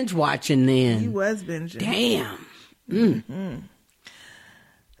some binge watching then. He was binging. Damn. Mm-hmm.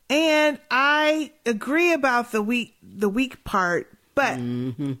 And I agree about the weak part, but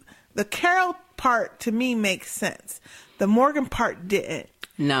the Carol part to me makes sense. The Morgan part didn't.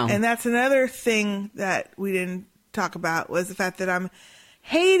 No. And that's another thing that we didn't talk about was the fact that I'm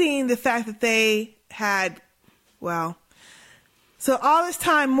hating the fact that they had, so all this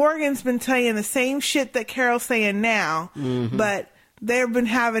time Morgan's been saying the same shit that Carol's saying now, but they've been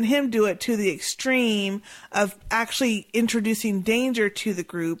having him do it to the extreme of actually introducing danger to the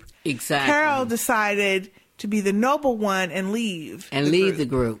group. Exactly. Carol decided to be the noble one and leave. The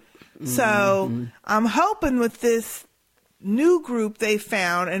group. So I'm hoping with this new group they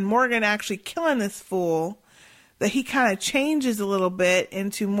found and Morgan actually killing this fool, that he kind of changes a little bit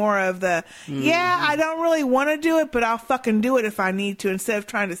into more of the, I don't really want to do it, but I'll fucking do it if I need to, instead of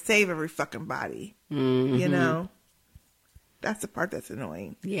trying to save every fucking body. You know? That's the part that's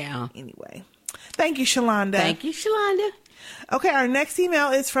annoying. Yeah. Anyway. Thank you, Shalonda. Thank you, Shalonda. Okay, our next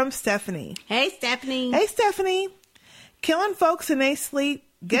email is from Stephanie. Hey, Stephanie. Hey, Stephanie. Killing folks in they sleep.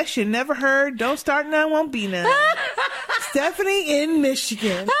 Guess you never heard. Don't start none, won't be none. Stephanie in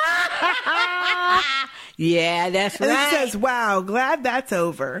Michigan. Yeah, that's and right. It says, wow, glad that's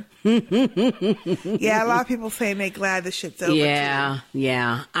over. Yeah, a lot of people saying they glad the shit's over. Yeah,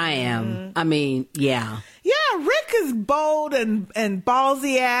 I am. I mean, yeah. Yeah, Rick is bold and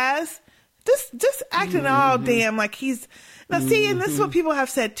ballsy ass. Just acting all damn like he's... Now, see, and this is what people have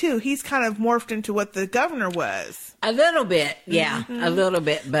said, too. He's kind of morphed into what the governor was. A little bit, yeah. A little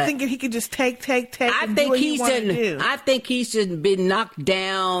bit, but... Thinking he could just take and do what he wanted to do. I think he's just been knocked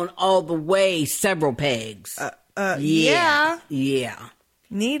down all the way several pegs. Yeah. Yeah.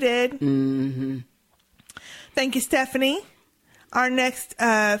 Needed. Thank you, Stephanie. Our next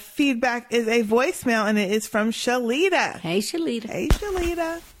feedback is a voicemail, and it is from Shalita. Hey, Shalita. Hey,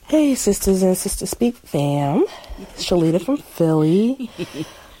 Shalita. Hey, sisters and Sister Speak fam. Shalita from Philly.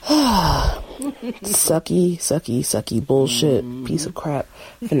 Sucky bullshit piece of crap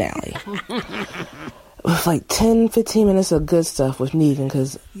finale. With like 10-15 minutes of good stuff with Negan,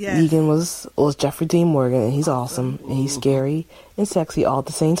 because Negan was Jeffrey Dean Morgan, and he's awesome, and he's scary and sexy all at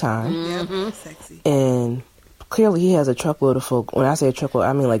the same time. Sexy. And clearly he has a truckload of folk. When I say a truckload,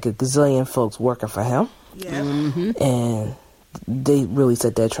 I mean like a gazillion folks working for him. Yeah. And they really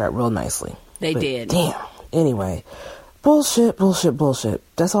set that trap real nicely. They did. Damn. Anyway, bullshit.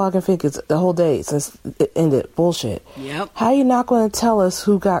 That's all I can think. It's the whole day since it ended. Bullshit. Yep. How you not going to tell us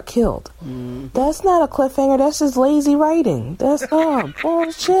who got killed? That's not a cliffhanger. That's just lazy writing. That's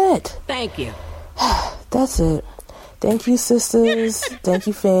bullshit. Thank you. That's it. Thank you, sisters. Thank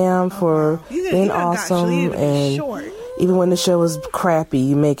you, fam, for being awesome. And even when the show is crappy,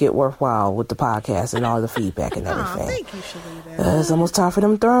 you make it worthwhile with the podcast and all the feedback and everything. Thank you, Shalita. It's almost time for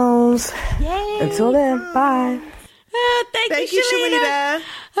them thrones. Yay. Until then, bye. Thank you, Shalita.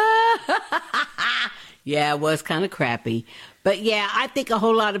 Yeah, it was kind of crappy. But yeah, I think a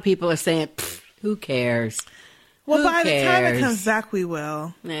whole lot of people are saying, who cares? Well, by the time it comes back, we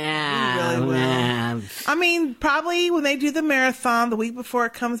will. Yeah, we really will. I mean, probably when they do the marathon the week before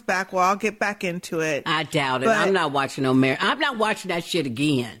it comes back, well, I'll get back into it. I doubt it. I'm not watching no marathon. I'm not watching that shit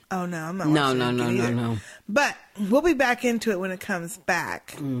again. Oh, no, I'm not watching it No. But we'll be back into it when it comes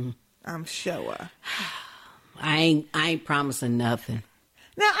back. I'm sure. I ain't promising nothing.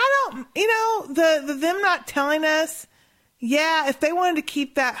 Now, I don't, the them not telling us, yeah, if they wanted to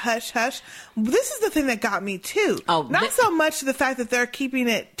keep that hush-hush, this is the thing that got me, too. Not so much the fact that they're keeping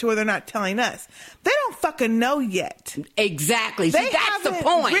it to where they're not telling us. They don't fucking know yet. Exactly. They that's the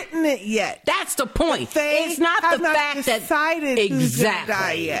point. Written it yet. That's the point. It's not the fact that decided who's gonna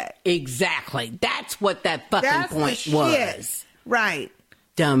die yet. Exactly. That's what that fucking point was. Right.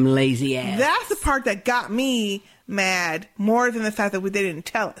 Dumb, lazy ass. That's the part that got me mad more than the fact that they didn't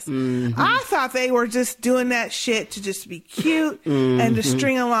tell us. I thought they were just doing that shit to just be cute and to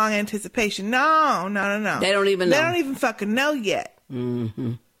string along anticipation. No. They don't even know. They don't even fucking know yet.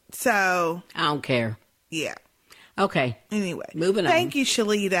 So I don't care. Yeah. Okay. Anyway, moving on. Thank you,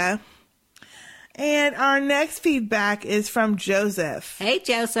 Shalita. And our next feedback is from Joseph. Hey,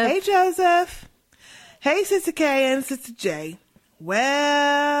 Joseph. Hey, Joseph. Hey, Sister K and Sister J.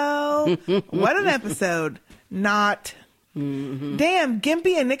 Well, what an episode. Not. Damn,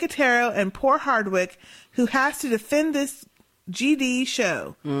 Gimpy and Nicotero and poor Hardwick, who has to defend this GD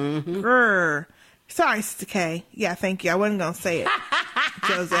show. Grr. Sorry, Sister K. Yeah, thank you. I wasn't going to say it.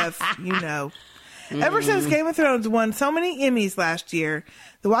 Joseph, you know. Ever since Game of Thrones won so many Emmys last year,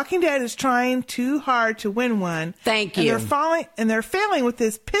 The Walking Dead is trying too hard to win one. Thank you. And they're failing with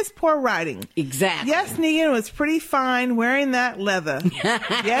this piss poor writing. Exactly. Yes, Negan was pretty fine wearing that leather.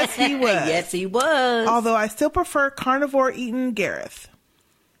 Yes, he was. Yes, he was. Although I still prefer carnivore eating Gareth.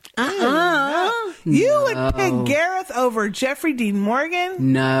 No. You would pick Gareth over Jeffrey Dean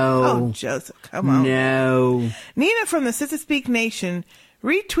Morgan? No. Oh, Joseph, come on. No. Nina from the Sister Speak Nation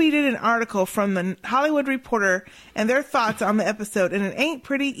retweeted an article from the Hollywood Reporter and their thoughts on the episode, and it ain't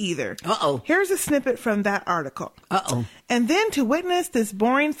pretty either. Here's a snippet from that article. And then to witness this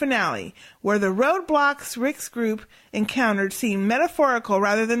boring finale, where the roadblocks Rick's group encountered seemed metaphorical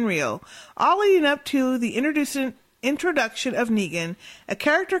rather than real, all leading up to the introduction of Negan, a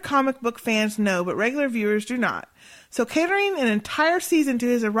character comic book fans know but regular viewers do not. So catering an entire season to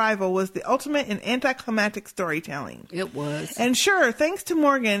his arrival was the ultimate in anticlimactic storytelling. It was. And sure, thanks to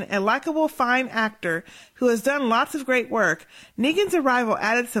Morgan, a likable, fine actor who has done lots of great work, Negan's arrival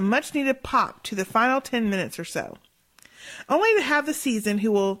added some much-needed pop to the final 10 minutes or so. Only to have the season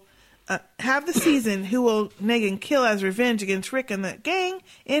who will Negan kill as revenge against Rick and the gang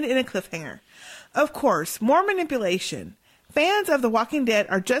end in a cliffhanger. Of course, more manipulation. Fans of The Walking Dead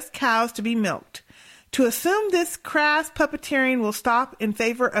are just cows to be milked. To assume this crass puppeteering will stop in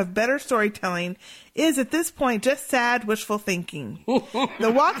favor of better storytelling is at this point just sad wishful thinking.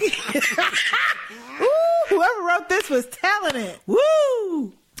 The Walking whoever wrote this was telling it.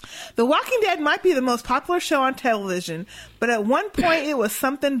 Woo! The Walking Dead might be the most popular show on television, but at one point it was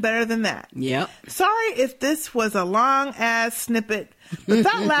something better than that. Yep. Sorry if this was a long-ass snippet, but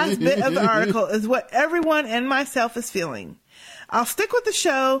that last bit of the article is what everyone and myself is feeling. I'll stick with the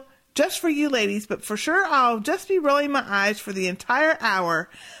show just for you ladies, but for sure I'll just be rolling my eyes for the entire hour,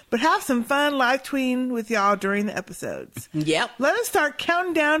 but have some fun live tweeting with y'all during the episodes. Yep. Let us start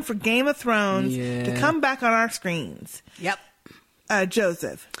counting down for Game of Thrones to come back on our screens. Yep.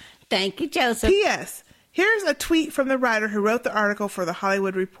 Joseph. Thank you, Joseph. P.S. Here's a tweet from the writer who wrote the article for The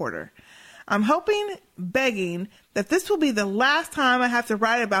Hollywood Reporter. I'm hoping, begging, that this will be the last time I have to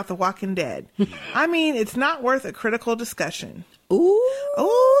write about The Walking Dead. I mean, it's not worth a critical discussion.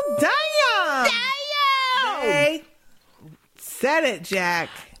 Ooh, damn! Hey, said it, Jack.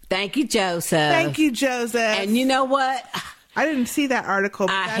 Thank you, Joseph. Thank you, Joseph. And you know what? I didn't see that article.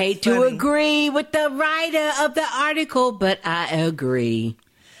 I hate to agree with the writer of the article, but I agree.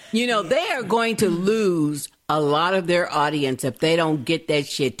 You know, they are going to lose a lot of their audience if they don't get that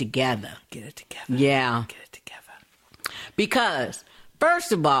shit together. Get it together. Yeah. Get it together. Because,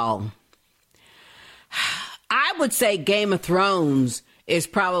 first of all, I would say Game of Thrones is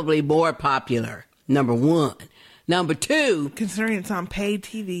probably more popular, number one. Number two, considering it's on paid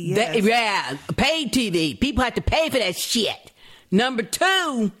TV, yes. Paid TV. People have to pay for that shit. Number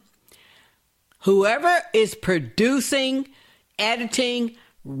two, Whoever is producing, editing,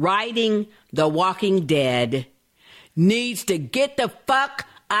 writing The Walking Dead needs to get the fuck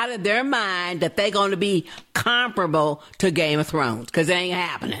out of their mind that they're going to be comparable to Game of Thrones, because it ain't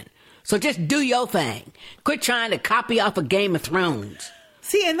happening. So just do your thing. Quit trying to copy off of Game of Thrones.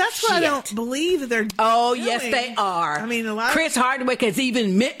 See, and that's what I don't believe that they're Oh, doing. yes, they are. I mean, a lot Chris Hardwick has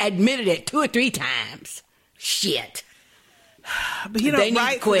even admitted it 2 or 3 times. Shit. But you They don't need to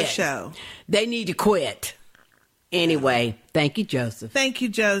write for the quit. show. They need to quit. Anyway, thank you, Joseph. Thank you,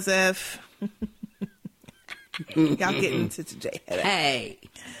 Joseph. Y'all getting Sister J head out. Hey.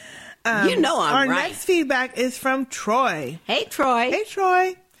 You know I'm our right. next feedback is from Troy. Hey, Troy. Hey,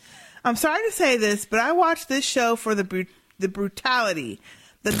 Troy. I'm sorry to say this, but I watched this show for the brutality,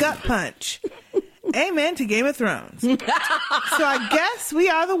 the gut punch. Amen to Game of Thrones. So I guess we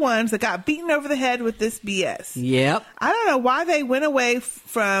are the ones that got beaten over the head with this BS. Yep. I don't know why they went away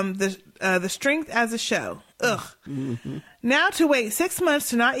from the strength as a show. Ugh. Mm-hmm. Now to wait 6 months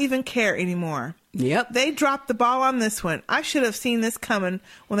to not even care anymore. Yep. They dropped the ball on this one. I should have seen this coming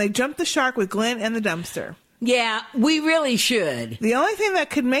when they jumped the shark with Glenn and the dumpster. Yeah, we really should. The only thing that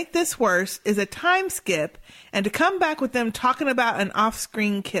could make this worse is a time skip and to come back with them talking about an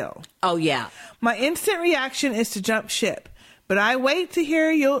off-screen kill. Oh, yeah. My instant reaction is to jump ship, but I wait to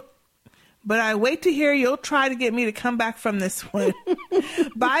hear you'll try to get me to come back from this one.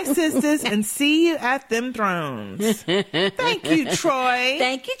 Bye, sisters, and see you at them thrones. Thank you, Troy.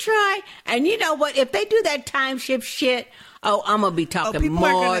 Thank you, Troy. And you know what? If they do that time shift shit, I'm going to be talking people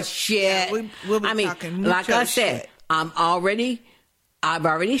are more gonna- shit. yeah, we'll be talking like mucho I said, shit. I've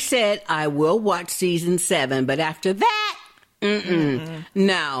already said I will watch season 7, but after that,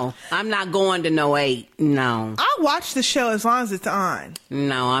 no, I'm not going to no 8. No. I'll watch the show as long as it's on.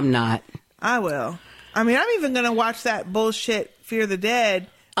 No, I'm not. I will. I mean, I'm even going to watch that bullshit Fear the Dead.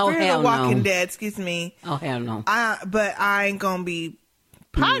 Oh, Fear hell the Walking no. Dead, excuse me. Oh, hell no. But I ain't going to be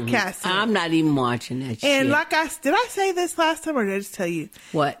podcasting. I'm not even watching that shit. And like did I say this last time or did I just tell you?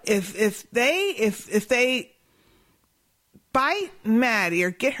 What? If they bite Maddie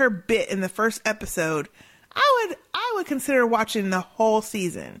or get her bit in the first episode, I would consider watching the whole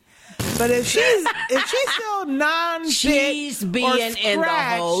season. But if she's still non-bit, she's being or in the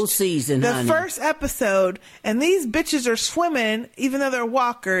whole season, the honey. first episode, and these bitches are swimming, even though they're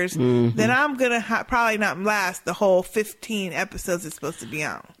walkers, then I'm gonna probably not last the whole 15 episodes it's supposed to be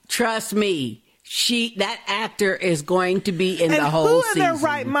on. Trust me, that actor is going to be in the whole who season. in their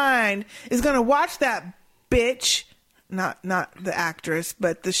right mind is gonna watch that bitch? Not the actress,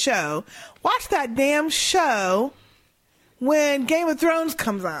 but the show. Watch that damn show when Game of Thrones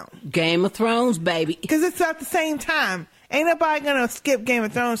comes out. Game of Thrones, baby. Because it's at the same time. Ain't nobody gonna skip Game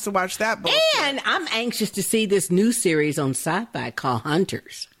of Thrones to watch that bullshit. And I'm anxious to see this new series on Sci-Fi called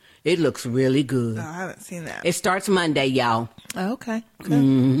Hunters. It looks really good. Oh, I haven't seen that. It starts Monday, y'all. Oh, okay.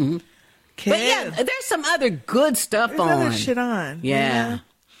 Mm-hmm. Okay. But yeah, there's some other good stuff There's on. other shit on. Yeah.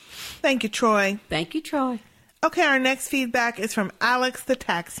 Thank you, Troy. Thank you, Troy. Okay, our next feedback is from Alex the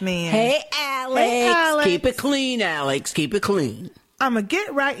Taxman. Hey, Alex. Hey, Alex. Keep it clean, Alex. Keep it clean. I'm going to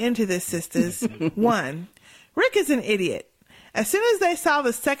get right into this, sisters. 1, Rick is an idiot. As soon as they saw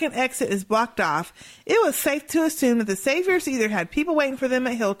the second exit is blocked off, it was safe to assume that the Saviors either had people waiting for them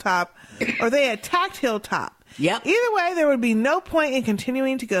at Hilltop or they attacked Hilltop. Yep. Either way, there would be no point in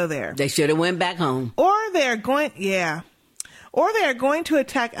continuing to go there. They should have went back home. Or they are going to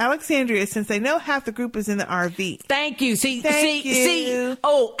attack Alexandria since they know half the group is in the RV. Thank you. See. you.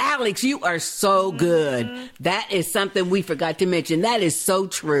 Oh, Alex, you are so good. That is something we forgot to mention. That is so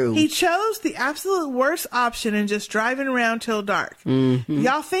true. He chose the absolute worst option and just driving around till dark. Mm-hmm.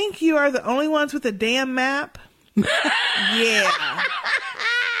 Y'all think you are the only ones with a damn map? Yeah.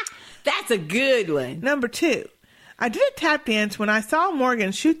 That's a good one. Number 2. I did a tap dance when I saw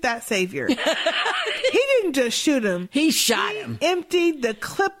Morgan shoot that Savior. He didn't just shoot him. He shot him. Emptied the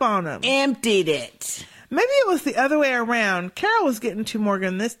clip on him. Emptied it. Maybe it was the other way around. Carol was getting to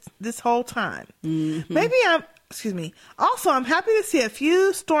Morgan this whole time. Mm-hmm. Also, I'm happy to see a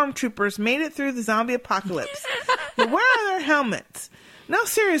few stormtroopers made it through the zombie apocalypse. But where are their helmets? No,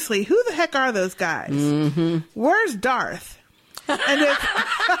 seriously, who the heck are those guys? Mm-hmm. Where's Darth?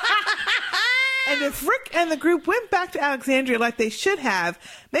 And if Rick and the group went back to Alexandria like they should have,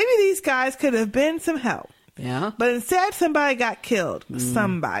 maybe these guys could have been some help. Yeah. But instead, somebody got killed.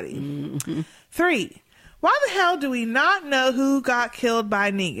 Somebody. Mm-hmm. 3. Why the hell do we not know who got killed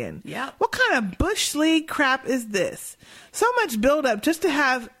by Negan? Yeah. What kind of Bush League crap is this? So much buildup just to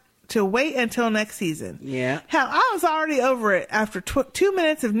have to wait until next season. Yeah. Hell, I was already over it after 2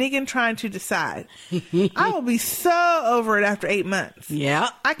 minutes of Negan trying to decide. I will be so over it after 8 months. Yeah.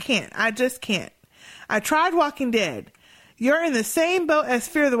 I can't. I just can't. I tried Walking Dead. You're in the same boat as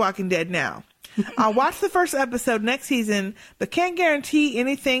Fear the Walking Dead now. I'll watch the first episode next season, but can't guarantee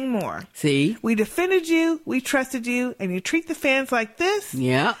anything more. See? We defended you, we trusted you, and you treat the fans like this?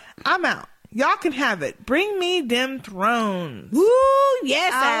 Yeah. I'm out. Y'all can have it. Bring me them thrones. Woo!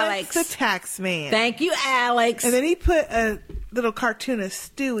 Yes, Alex. The tax man. Thank you, Alex. And then he put a little cartoon of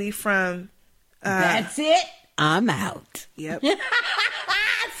Stewie from... That's it. I'm out. Yep.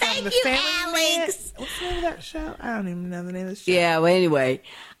 Thank you, Alex. What's the name of that show? I don't even know the name of the show. Yeah, well, anyway.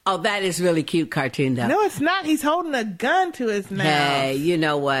 Oh, that is really cute cartoon, though. No, it's not. He's holding a gun to his mouth. Hey, you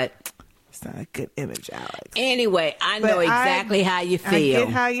know what? It's not a good image, Alex. Anyway, I know exactly how you feel. I get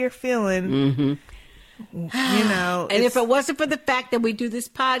how you're feeling. Mm-hmm. You know. And if it wasn't for the fact that we do this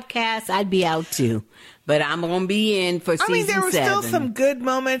podcast, I'd be out too. But I'm going to be in for season 7. I mean, there were still some good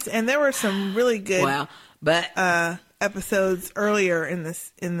moments, and there were some really good episodes earlier in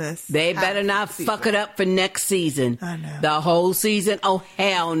this. They better not fuck it up for next season. I know. The whole season? Oh,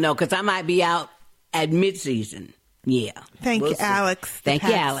 hell no, because I might be out at mid-season. Yeah. Thank you, Alex. Thank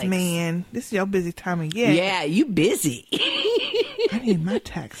you, Alex. Man, this is your busy time of year. Yeah, you busy. I need my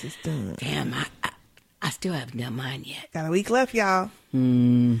taxes done. Damn, I still haven't done mine yet. Got a week left, y'all.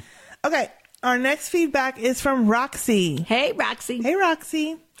 Okay, our next feedback is from Roxy. Hey, Roxy. Hey,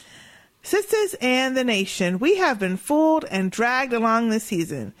 Roxy. Sisters and the nation, we have been fooled and dragged along this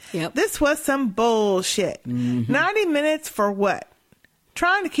season. Yep. This was some bullshit. 90 minutes for what?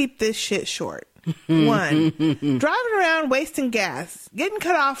 Trying to keep this shit short. 1, driving around wasting gas, getting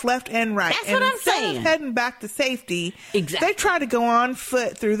cut off left and right. That's what I'm saying. Instead of heading back to safety, exactly. They try to go on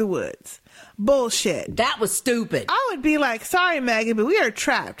foot through the woods. Bullshit. That was stupid. I would be like, sorry, Megan, but we are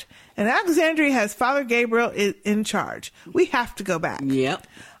trapped. And Alexandria has Father Gabriel in charge. We have to go back. Yep.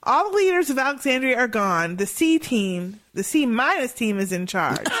 All the leaders of Alexandria are gone. The C team, the C- team is in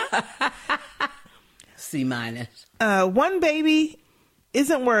charge. C-. One baby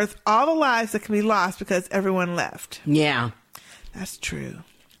isn't worth all the lives that can be lost because everyone left. Yeah. That's true.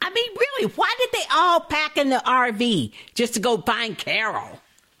 I mean, really, why did they all pack in the RV just to go find Carol?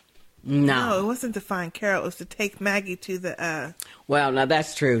 No, it wasn't to find Carol. It was to take Maggie to the... Well, now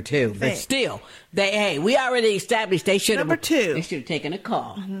that's true, too. But still, we already established they should have... Number 2. They should have taken a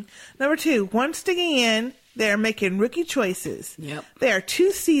call. Number 2, once digging in, they're making rookie choices. Yep. They are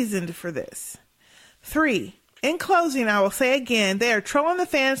too seasoned for this. 3, in closing, I will say again, they are trolling the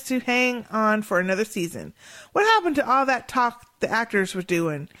fans to hang on for another season. What happened to all that talk the actors were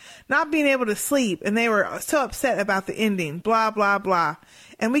doing? Not being able to sleep, and they were so upset about the ending. Blah, blah, blah.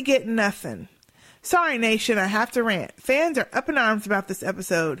 And we get nothing. Sorry, nation, I have to rant. Fans are up in arms about this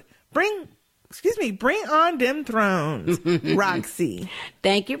episode. Bring on them thrones, Roxy.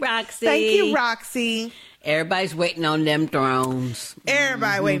 Thank you, Roxy. Thank you, Roxy. Everybody's waiting on them thrones.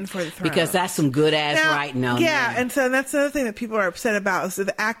 Everybody waiting for the thrones. Because that's some good-ass writing on there. Yeah, and so that's another thing that people are upset about. Is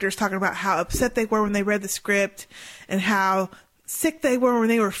the actors talking about how upset they were when they read the script and how sick they were when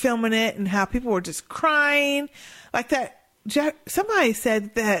they were filming it and how people were just crying. Like that. Somebody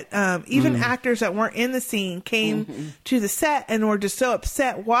said that even actors that weren't in the scene came to the set and were just so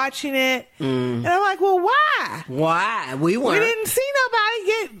upset watching it. And I'm like, well, why? Why? We weren't. We didn't see nobody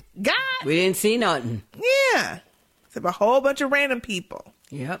get got. We didn't see nothing. Yeah. Except a whole bunch of random people.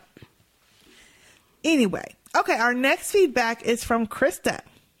 Yep. Anyway. Okay, our next feedback is from Krista.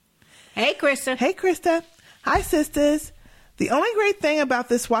 Hey, Krista. Hey, Krista. Hi, sisters. The only great thing about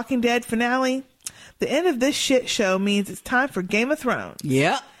this Walking Dead finale... the end of this shit show means it's time for Game of Thrones.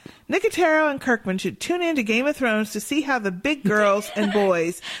 Yep. Nicotero and Kirkman should tune in to Game of Thrones to see how the big girls and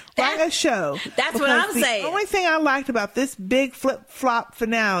boys write a show. That's what I'm saying. The only thing I liked about this big flip-flop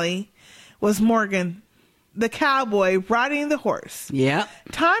finale was Morgan, the cowboy, riding the horse. Yep.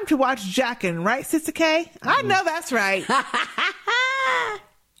 Time to watch Jackin', right, Sister K? I know that's right.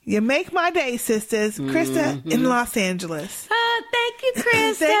 You make my day, sisters. Krista in Los Angeles. Oh, thank you,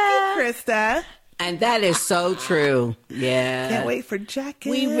 Krista. Thank you, Krista. And that is so true. Yeah. Can't wait for Jackin'.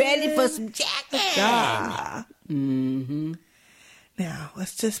 We ready for some Jackin'. Now,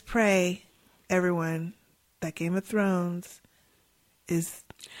 let's just pray, everyone, that Game of Thrones is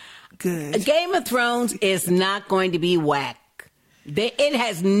good. Game of Thrones is not going to be whack. It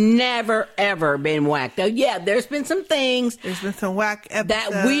has never, ever been whack. Though, yeah, there's been some things. There's been some whack episodes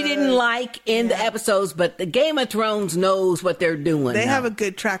that we didn't like in the episodes, but the Game of Thrones knows what they're doing. They have a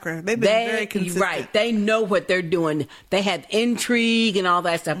good track record. They've been very consistent. Right. They know what they're doing. They have intrigue and all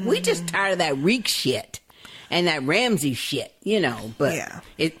that stuff. We just tired of that reek shit. and that Ramsey shit, but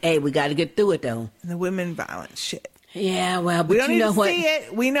hey, we got to get through it though. And the women violence shit. Yeah, well, but we don't need to see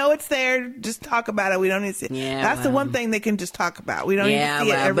it. We know it's there. Just talk about it. We don't need to see it. Yeah, that's the one thing they can just talk about. We don't need to see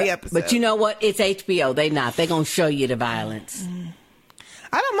it every episode. But you know what? It's HBO. They're going to show you the violence.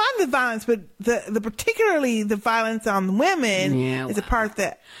 I don't mind the violence, but the particularly the violence on women is a part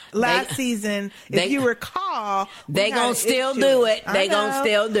that last season, if you recall, they going to still do it. They going to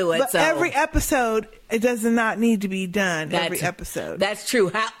still do it. But every episode, it does not need to be done. Every episode. That's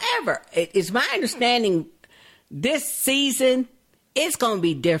true. However, it's my understanding this season it's going to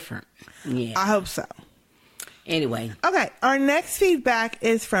be different. Yeah, I hope so. Anyway. Okay, our next feedback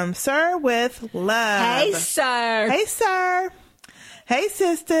is from Sir with Love. Hey, sir. Hey, sir. Hey,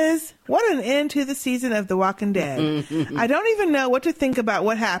 sisters. What an end to the season of The Walking Dead. I don't even know what to think about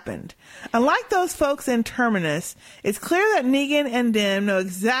what happened. Unlike those folks in Terminus, it's clear that Negan and Dim know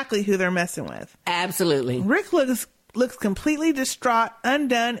exactly who they're messing with. Absolutely. Rick looks completely distraught,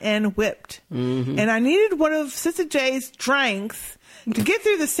 undone, and whipped. And I needed one of Sister J's drinks to get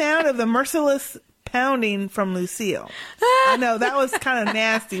through the sound of the merciless pounding from Lucille. I know, that was kind of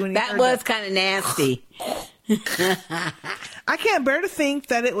nasty. When you that was kind of nasty. I can't bear to think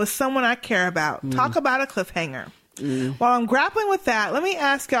that it was someone I care about. Talk about a cliffhanger. While I'm grappling with that, let me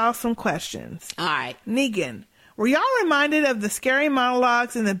ask y'all some questions. All right. Negan, were y'all reminded of the scary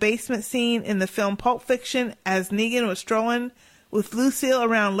monologues in the basement scene in the film Pulp Fiction as Negan was strolling with Lucille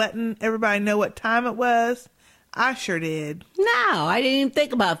around letting everybody know what time it was? I sure did. No, I didn't even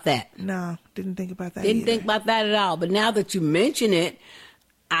think about that. No, didn't think about that Didn't think about that at all. But now that you mention it,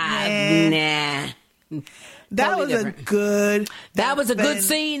 nah. That was a good. That was a good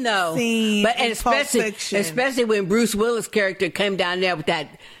scene, though. But and especially when Bruce Willis' character came down there with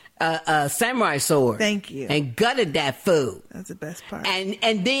that samurai sword. Thank you. And gutted that food. That's the best part.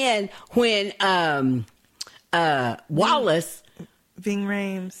 And then when Wallace, Ving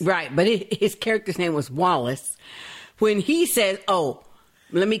Rhames, right? But his character's name was Wallace. When he says, "Oh,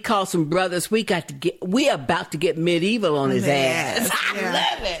 let me call some brothers. We about to get medieval on his ass." I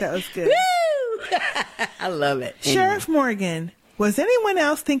love it. That was good. Woo! I love it. Sheriff Morgan, was anyone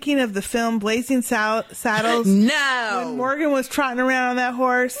else thinking of the film Blazing Saddles? No. When Morgan was trotting around on that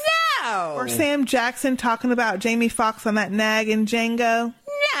horse? No. Or Sam Jackson talking about Jamie Foxx on that nag in Django?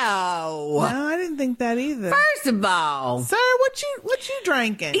 No. No, I didn't think that either. First of all, sir, what you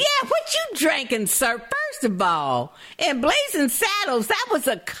drinking? Yeah, what you drinking, sir? First of all, in Blazing Saddles, that was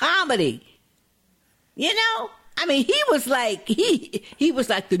a comedy. You know, I mean, he was like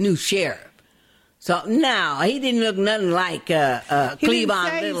the new sheriff. So no, he didn't look nothing like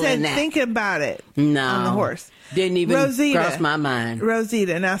Cleavon Little in that. Think about it. No, on the horse didn't even cross my mind.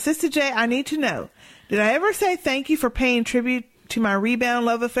 Rosita, now, Sister J, I need to know: did I ever say thank you for paying tribute to my rebound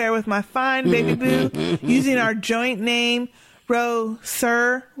love affair with my fine baby boo using our joint name,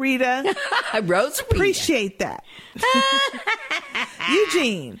 Rita? Rose. Appreciate that.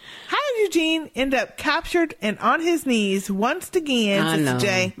 Eugene. How did Eugene end up captured and on his knees once again, Sister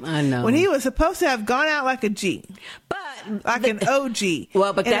J? I know. When he was supposed to have gone out like a G. But like an OG.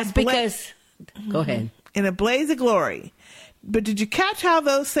 Well, but that's because... Go ahead. In a blaze of glory. But did you catch how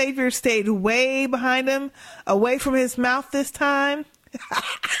those saviors stayed way behind him, away from his mouth this time?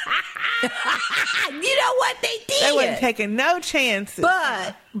 You know what they did? They weren't taking no chances.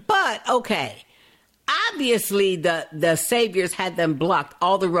 But okay. Obviously, the saviors had them blocked,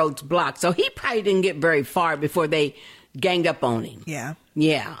 all the roads blocked. So he probably didn't get very far before they ganged up on him. Yeah.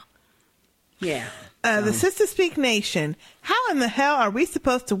 The Sister Speak Nation, how in the hell are we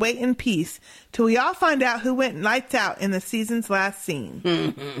supposed to wait in peace till we all find out who went lights out in the season's last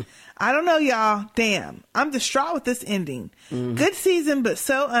scene? I don't know, y'all. Damn. I'm distraught with this ending. Good season, but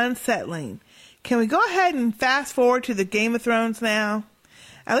so unsettling. Can we go ahead and fast forward to the Game of Thrones now?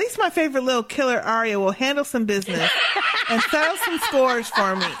 At least my favorite little killer, Arya, will handle some business and settle some scores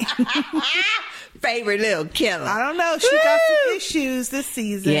for me. Favorite little killer. I don't know. She got some issues this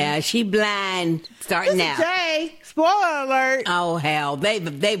season. Yeah, she blind starting out. Jay, spoiler alert. Oh, hell.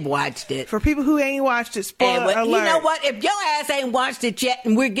 They've watched it. For people who ain't watched it, spoiler alert. You know what? If your ass ain't watched it yet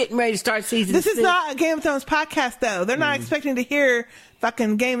and we're getting ready to start season 6. This is not a Game of Thrones podcast, though. They're not expecting to hear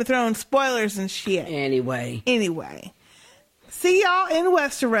fucking Game of Thrones spoilers and shit. Anyway. See y'all in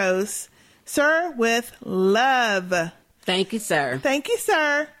Westeros. Sir with love. Thank you, sir. Thank you,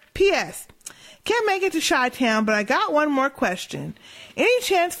 sir. P.S. Can't make it to Chi-Town, but I got one more question. Any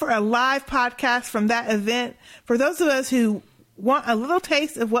chance for a live podcast from that event for those of us who want a little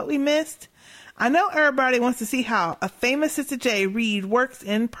taste of what we missed? I know everybody wants to see how a famous Sister J works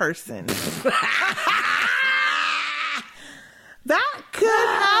in person. That could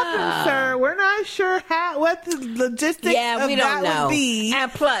happen, sir. We're not sure what the logistics of we don't that know. would be.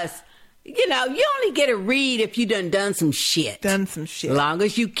 And plus, you only get a read if you done some shit. As long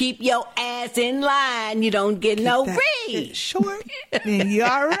as you keep your ass in line, you don't get no read. Short, then you're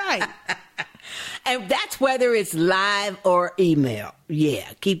all right. And that's whether it's live or email.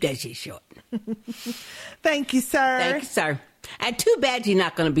 Yeah, keep that shit short. Thank you, sir. Thank you, sir. And too bad you're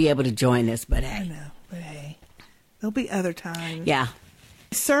not going to be able to join us, but hey. I know, but hey. There'll be other times. Yeah.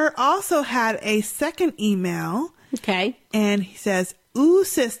 Sir also had a second email. Okay. And he says, ooh,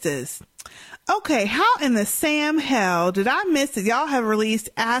 sisters. Okay, how in the Sam hell did I miss that y'all have released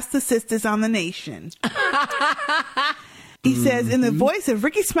Ask the Sisters on the Nation? He says, in the voice of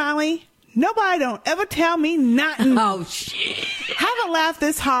Ricky Smiley, nobody don't ever tell me nothing. Oh, shit. Haven't laughed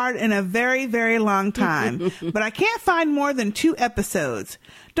this hard in a very, very long time, but I can't find more than 2 episodes.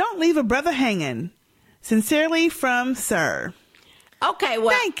 Don't leave a brother hanging. Sincerely from Sir. Okay, well.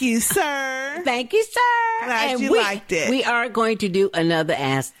 Thank you, sir. Thank you, sir. Glad you liked it. We are going to do another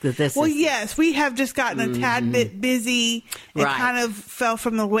Ask the Sisters. Well, yes, we have just gotten a tad bit busy. It kind of fell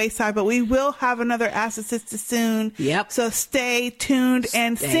from the wayside, but we will have another Ask the Sisters soon. Yep. So stay tuned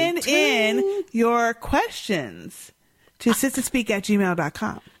and send in your questions to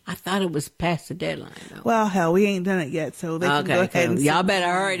sisterspeak@gmail.com. I thought it was past the deadline, though. Well, hell, we ain't done it yet, so they can go ahead and y'all better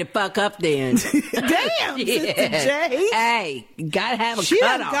hurry the fuck up then. Damn, Sister J. Hey, gotta have a She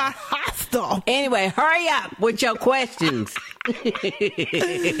cutoff. done got hostile. Anyway, hurry up with your questions.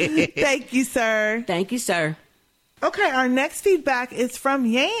 Thank you, sir. Thank you, sir. Okay, our next feedback is from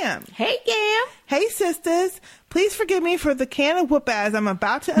Yam. Hey, Yam. Hey, sisters. Please forgive me for the can of whoop-ass I'm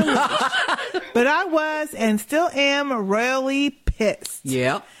about to unleash. But I was and still am royally pissed.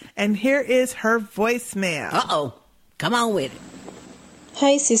 Yep. And here is her voicemail. Uh-oh. Come on with it.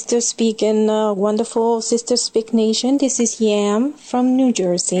 Hi, Sister Speak and wonderful Sister Speak Nation. This is Yam from New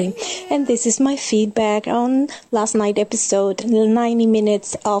Jersey. And this is my feedback on last night episode, 90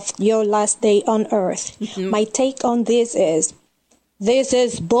 minutes of Your Last Day on Earth. My take on this is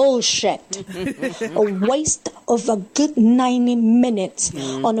bullshit. A waste of a good 90 minutes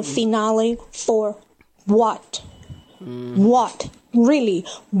on a finale for what? What? Really,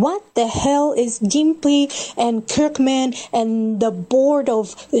 what the hell is Gimpy and Kirkman and the board of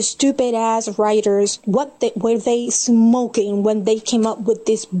stupid ass writers, were they smoking when they came up with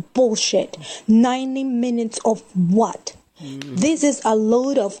this bullshit? 90 minutes of what? This is a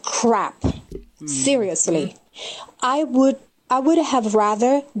load of crap. Seriously. I would have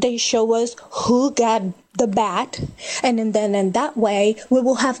rather they show us who got the bat, and then in that way we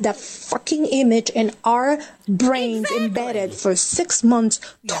will have that fucking image in our brains embedded for 6 months,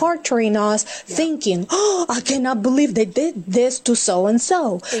 torturing us, thinking, oh, I cannot believe they did this to so and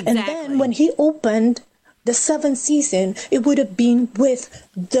so. And then when he opened the 7th season, it would have been with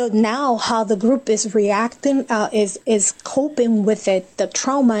how the group is reacting, is coping with it, the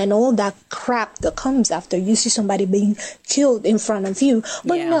trauma and all that crap that comes after you see somebody being killed in front of you.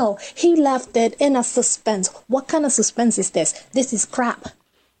 But no, he left it in a suspense. What kind of suspense is this? This is crap.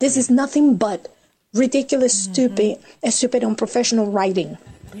 This is nothing but ridiculous, stupid, unprofessional writing.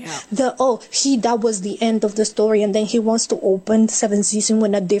 Yeah. That was the end of the story, and then he wants to open 7th season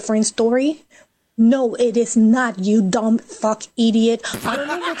with a different story. No, it is not, you dumb fuck idiot. I don't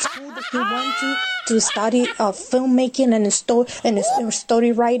know what school that you went to study filmmaking and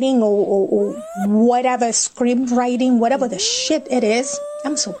story writing or whatever, script writing, whatever the shit it is.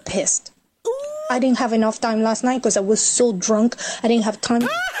 I'm so pissed. I didn't have enough time last night because I was so drunk. I didn't have time to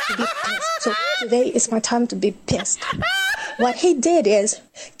be pissed. So today is my time to be pissed. What he did is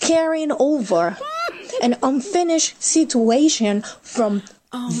carrying over an unfinished situation from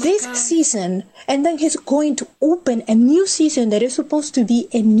this season, and then he's going to open a new season that is supposed to be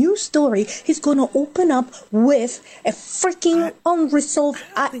a new story. He's going to open up with a freaking unresolved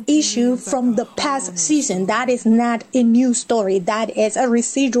issue from the past season. That is not a new story. That is a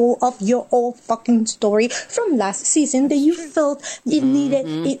residual of your old fucking story from last season that you felt it needed.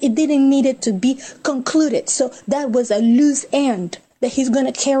 It didn't need it to be concluded. So that was a loose end that he's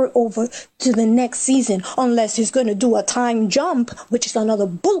going to carry over to the next season, unless he's going to do a time jump, which is another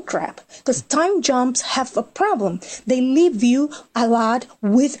bullcrap. Because time jumps have a problem. They leave you a lot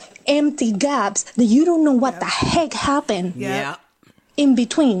with empty gaps that you don't know what the heck happened in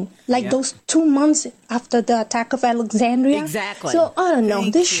between. Like those 2 months after the attack of Alexandria. Exactly. So, I don't know.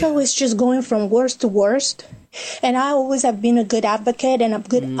 This show is just going from worst to worst. And I always have been a good advocate and a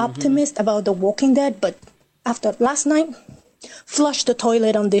good optimist about The Walking Dead. But after last night, flush the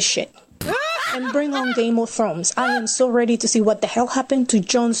toilet on this shit. And bring on Game of Thrones. I am so ready to see what the hell happened to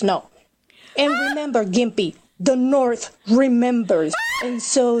Jon Snow. And remember, Gimpy, the North remembers, and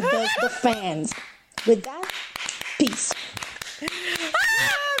so does the fans. With that, peace. The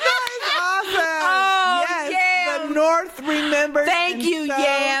North remembers. Thank you, so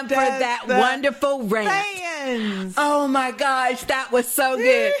Yam, for that wonderful rant. Fans. Oh my gosh, that was so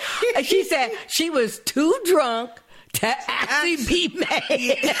good. She said she was too drunk to actually be mad.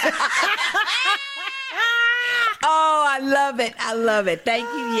 Oh, I love it. I love it. Thank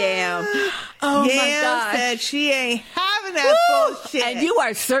you, Yam. Oh Yam my gosh. said she ain't having that bullshit. And you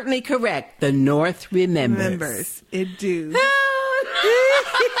are certainly correct. The North remembers. It do.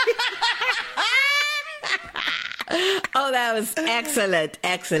 Oh, that was excellent.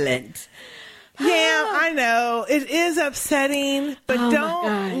 Excellent. Yeah, I know. It is upsetting, but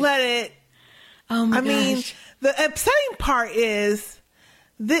don't let it. Oh my gosh. I mean, the upsetting part is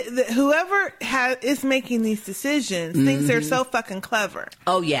whoever is making these decisions thinks they're so fucking clever.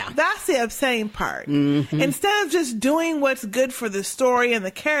 Oh, yeah. That's the upsetting part. Mm-hmm. Instead of just doing what's good for the story and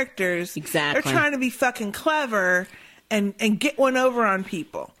the characters, exactly, they're trying to be fucking clever and get one over on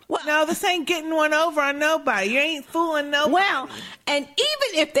people. Well, no, this ain't getting one over on nobody. You ain't fooling nobody. Well, and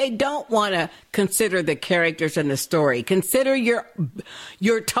even if they don't want to consider the characters in the story, consider your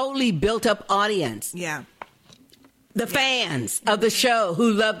totally built up audience. Yeah. The fans of the show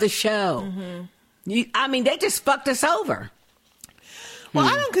who love the show. Mm-hmm. I mean, they just fucked us over. Well,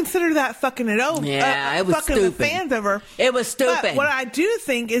 I don't consider that fucking it over. Yeah, it was fucking stupid. The fans over. It was stupid. But what I do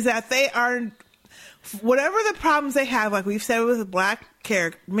think is that they are, whatever the problems they have, like we've said with the black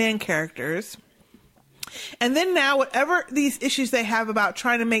men characters, and then now whatever these issues they have about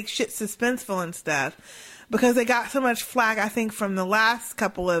trying to make shit suspenseful and stuff, because they got so much flack, I think, from the last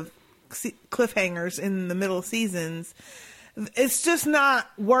couple of cliffhangers in the middle seasons, it's just not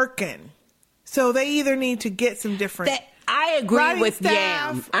working. So they either need to get some different. I agree with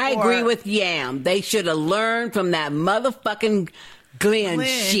Yam. I agree with Yam. They should have learned from that motherfucking Glenn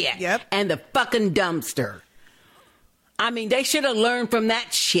shit. Yep. And the fucking dumpster. I mean, they should have learned from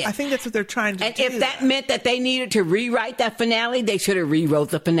that shit. I think that's what they're trying to do. And if that meant that they needed to rewrite that finale, they should have rewrote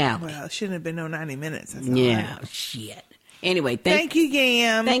the finale. Well, it shouldn't have been no 90 minutes. That's yeah, shit. Anyway, thank you,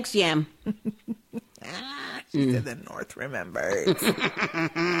 Yam. Thanks, Yam. She said the North remembers.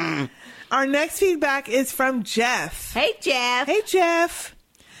 Our next feedback is from Jeff. Hey, Jeff. Hey, Jeff.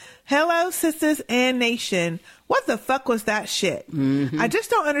 Hello, sisters and nation. What the fuck was that shit? I just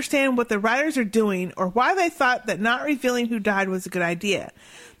don't understand what the writers are doing or why they thought that not revealing who died was a good idea.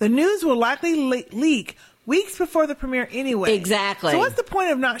 The news will likely leak weeks before the premiere anyway. Exactly. So what's the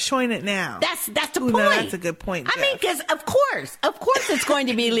point of not showing it now? That's the Ooh, point. No, that's a good point, Jeff. I mean, because of course it's going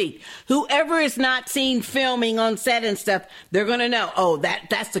to be leaked. Whoever is not seen filming on set and stuff, they're going to know, oh,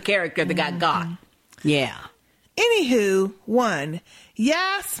 that's the character that got. Yeah. Anywho,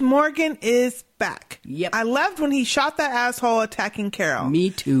 yes, Morgan is back. Yep. I loved when he shot that asshole attacking Carol.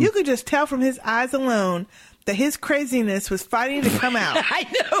 Me too. You could just tell from his eyes alone that his craziness was fighting to come out. I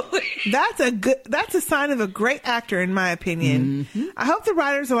know. That's a sign of a great actor, in my opinion. I hope the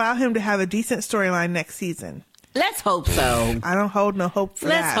writers allow him to have a decent storyline next season. Let's hope so. I don't hold no hope for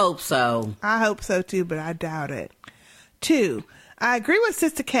that. Let's hope so. I hope so too, but I doubt it. 2, I agree with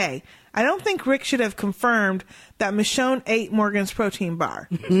Sister K. I don't think Rick should have confirmed that Michonne ate Morgan's protein bar.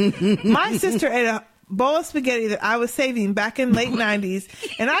 My sister ate a bowl of spaghetti that I was saving back in late 90s,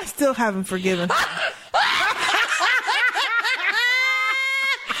 and I still haven't forgiven her.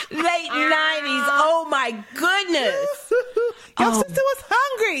 Late 90s. Oh, my goodness. Your sister was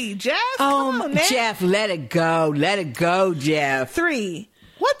hungry, Jeff. Come on, man. Jeff, let it go. Let it go, Jeff. 3,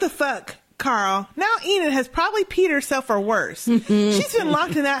 what the fuck, Carl? Now Enid has probably peed herself or worse. She's been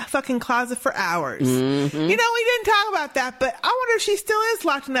locked in that fucking closet for hours. You know, we didn't talk about that, but I wonder if she still is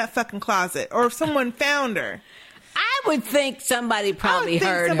locked in that fucking closet or if someone found her. I would think somebody probably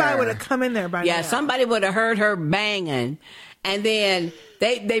heard her. Somebody would have come in there by now. Yeah, somebody would have heard her banging. And then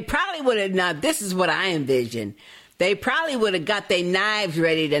they probably would have, now this is what I envision. They probably would have got their knives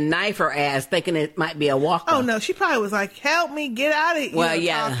ready to knife her ass, thinking it might be a walk-up. Oh, no, she probably was like, help me, get out of here. Well,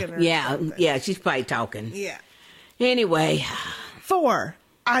 yeah, she's probably talking. Yeah. Anyway. 4,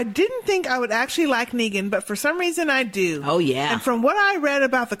 I didn't think I would actually like Negan, but for some reason I do. Oh, yeah. And from what I read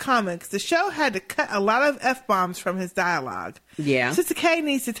about the comics, the show had to cut a lot of F-bombs from his dialogue. Yeah. Sister K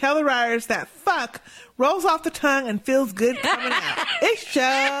needs to tell the writers that fuck rolls off the tongue and feels good coming out. It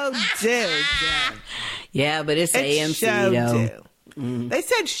sure do. Yeah, but it's AMC, sure though. They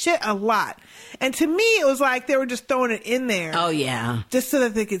said shit a lot. And to me, it was like they were just throwing it in there. Oh, yeah. Just so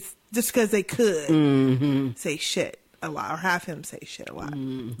that they could, just because they could say shit a lot or have him say shit a lot.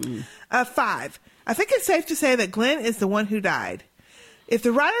 5, I think it's safe to say that Glenn is the one who died. If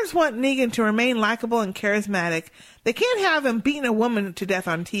the writers want Negan to remain likable and charismatic, they can't have him beating a woman to death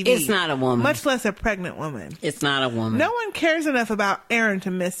on TV. It's not a woman. Much less a pregnant woman. It's not a woman. No one cares enough about Aaron to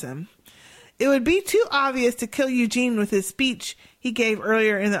miss him. It would be too obvious to kill Eugene with his speech he gave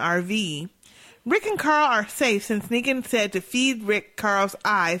earlier in the RV. Rick and Carl are safe since Negan said to feed Rick Carl's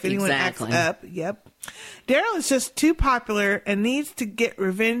eye if anyone acts up. Yep. Daryl is just too popular and needs to get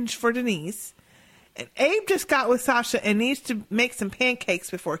revenge for Denise. And Abe just got with Sasha and needs to make some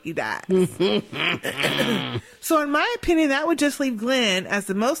pancakes before he dies. So in my opinion, that would just leave Glenn as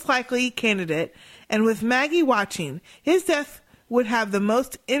the most likely candidate. And with Maggie watching, his death would have the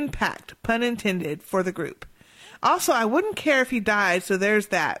most impact, pun intended, for the group. Also, I wouldn't care if he died, so there's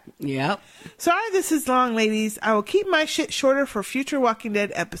that. Yep. Sorry this is long, ladies. I will keep my shit shorter for future Walking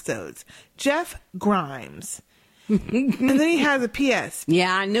Dead episodes. Jeff Grimes. And then he has a P.S.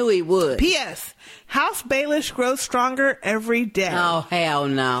 Yeah, I knew he would. P.S. House Baelish grows stronger every day. Oh, hell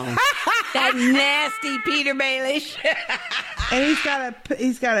no. That nasty Peter Baelish. And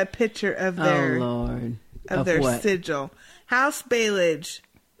he's got a picture of their of their what? sigil. House Baelish.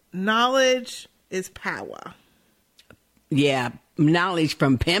 Knowledge is power. Yeah, knowledge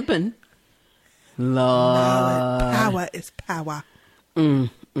from pimping. Lord. Knowledge, power is power.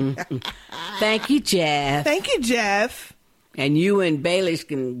 Thank you, Jeff. Thank you, Jeff. And you and Baelish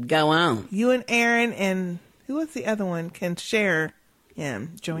can go on. You and Aaron and who was the other one can share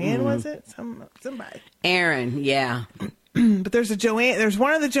him. Joanne, was it? Somebody. Aaron, yeah. But there's a Joanne. There's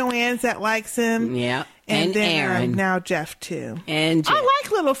one of the Joannes that likes him. Yeah. And then Aaron. now Jeff too. And Jeff. I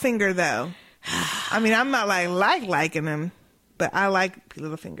like Littlefinger though. I mean, I'm not liking him, but I like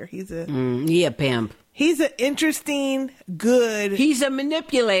Littlefinger. He's a pimp. He's an interesting, good. He's a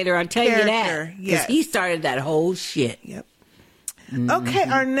manipulator. I'll tell you that. Yes, he started that whole shit. Yep. Okay,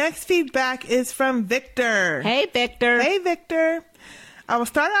 our next feedback is from Victor. Hey, Victor. Hey, Victor. I will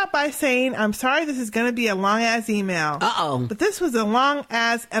start out by saying I'm sorry this is going to be a long-ass email. Uh-oh. But this was a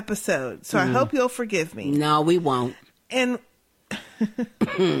long-ass episode, so I hope you'll forgive me. No, we won't. And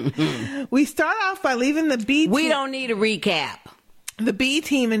we start off by leaving the B team. We don't need a recap. The B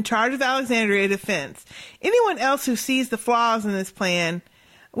team in charge of Alexandria defense. Anyone else who sees the flaws in this plan,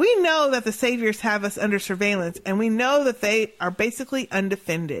 we know that the Saviors have us under surveillance, and we know that they are basically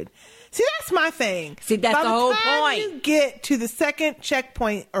undefended. See, that's my thing. See, that's the whole point. By the time you get to the second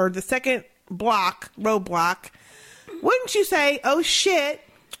checkpoint or the second roadblock, wouldn't you say, oh shit,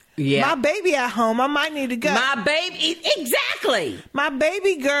 my baby at home, I might need to go. My baby, exactly. My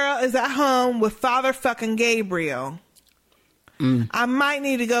baby girl is at home with Father fucking Gabriel. I might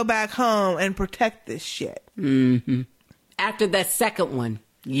need to go back home and protect this shit. Mm-hmm. After that second one,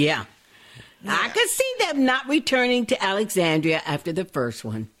 yeah. I could see them not returning to Alexandria after the first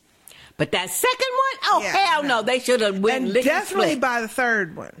one. But that second one? Oh, hell no. They should have went and lickety definitely split. by the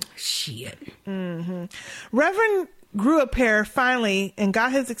third one. Shit. Mm-hmm. Reverend grew a pair finally and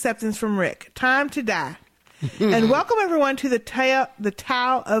got his acceptance from Rick. Time to die. And welcome everyone to the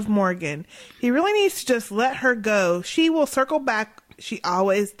Tao of Morgan. He really needs to just let her go. She will circle back. She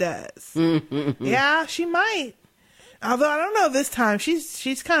always does. Yeah, she might. Although I don't know this time.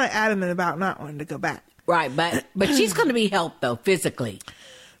 She's kind of adamant about not wanting to go back. Right, but she's going to be helped though, physically.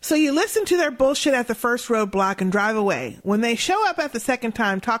 So you listen to their bullshit at the first roadblock and drive away. When they show up at the second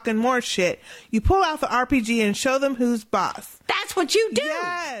time talking more shit, you pull out the RPG and show them who's boss. That's what you do.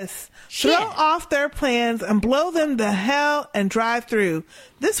 Yes. Shit. Throw off their plans and blow them to hell and drive through.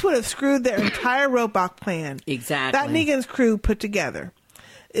 This would have screwed their entire roadblock plan. Exactly. That Negan's crew put together.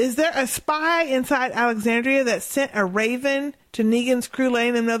 Is there a spy inside Alexandria that sent a raven to Negan's crew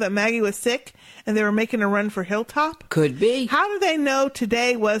letting them know that Maggie was sick and they were making a run for Hilltop? Could be. How do they know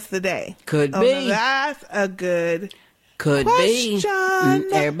today was the day? Could be. Now that's a good question.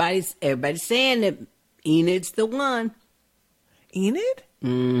 Be. Everybody's saying that Enid's the one. Enid?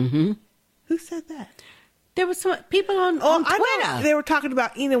 Mm-hmm. Who said that? There was some people on Twitter. I know they were talking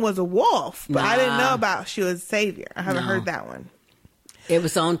about Enid was a wolf, but I didn't know about she was a savior. I haven't heard that one. It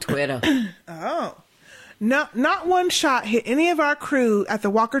was on Twitter. Oh. No, not one shot hit any of our crew at the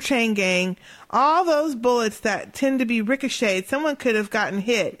Walker Chain Gang. All those bullets that tend to be ricocheted, someone could have gotten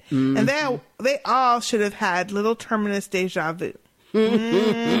hit. Mm-hmm. And they all should have had little terminus deja vu.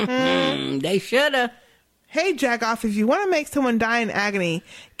 Mm-hmm. They should have. Hey, Jagoff, if you want to make someone die in agony,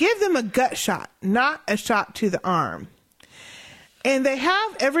 give them a gut shot, not a shot to the arm. And they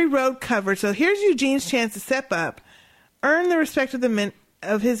have every road covered, so here's Eugene's chance to step up, earn the respect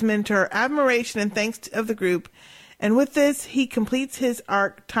of his mentor, admiration and thanks of the group, and with this, he completes his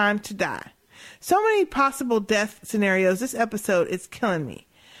arc, Time to Die. So many possible death scenarios. This episode is killing me.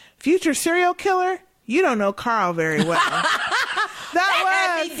 Future serial killer? You don't know Carl very well.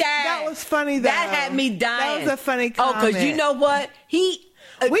 That had me dying. That was funny, though. That had me dying. That was a funny comment. Oh, because you know what? We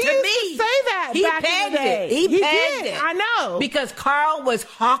used to say that he back in the day. He pegged did. it. I know. Because Carl was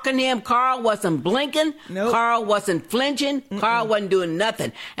hawking him. Carl wasn't blinking. Nope. Carl wasn't flinching. Carl wasn't doing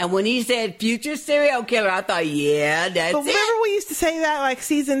nothing. And when he said future serial killer, I thought, yeah, that's But remember we used to say that like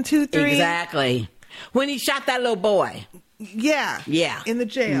season 2, 3? Exactly. When he shot that little boy. Yeah. Yeah. In the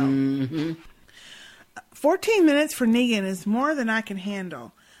jail. Mm-hmm. 14 minutes for Negan is more than I can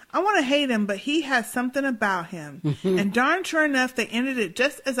handle. I want to hate him, but he has something about him. And darn sure enough, they ended it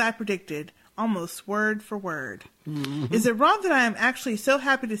just as I predicted, almost word for word. Is it wrong that I am actually so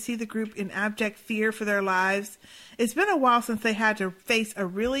happy to see the group in abject fear for their lives? It's been a while since they had to face a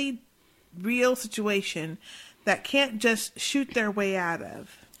really real situation that can't just shoot their way out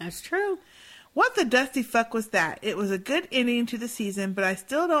of. That's true. What the dusty fuck was that? It was a good ending to the season, but I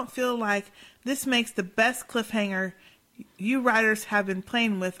still don't feel like this makes the best cliffhanger you writers have been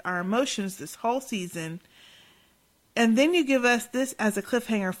playing with our emotions this whole season. And then you give us this as a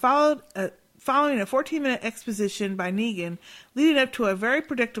cliffhanger following a 14-minute exposition by Negan leading up to a very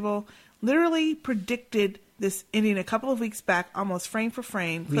predictable, literally predicted this ending a couple of weeks back, almost frame for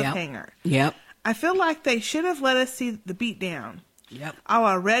frame cliffhanger. Yep. I feel like they should have let us see the beatdown. Yep. A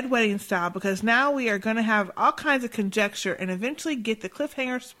la Red Wedding style, because now we are going to have all kinds of conjecture and eventually get the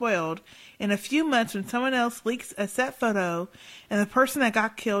cliffhanger spoiled in a few months when someone else leaks a set photo and the person that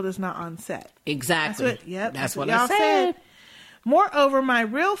got killed is not on set. Exactly. That's what I y'all said. Moreover, my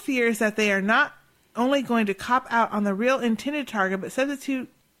real fear is that they are not only going to cop out on the real intended target, but substitute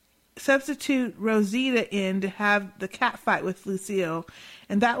Rosita in to have the cat fight with Lucille,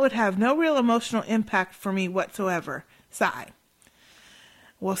 and that would have no real emotional impact for me whatsoever. Sigh.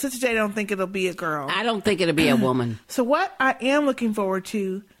 Well, Sister J don't think it'll be a girl. I don't think it'll be a woman. So what I am looking forward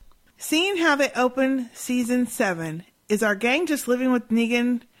to, seeing how they open season 7, is our gang just living with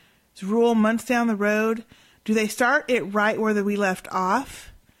Negan's rule months down the road? Do they start it right where we left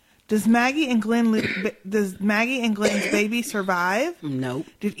off? Does Maggie and Glenn's baby survive? Nope.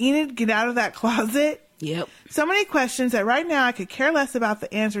 Did Enid get out of that closet? Yep. So many questions that right now I could care less about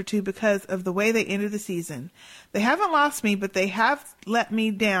the answer to because of the way they ended the season. They haven't lost me, but they have let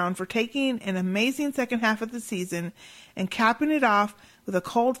me down for taking an amazing second half of the season and capping it off with a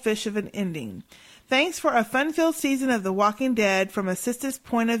cold fish of an ending. Thanks for a fun-filled season of The Walking Dead from a sister's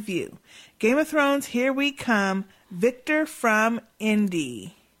point of view. Game of Thrones, here we come. Victor from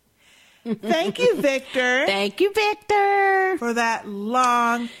Indy. Thank you, Victor. Thank you, Victor. For that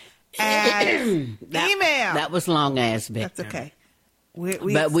long ass email. That was long ass, Victor. That's okay.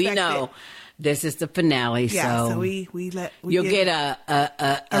 But we know this is the finale, yeah, so you'll get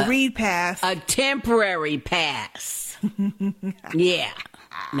a read pass, a temporary pass. Yeah.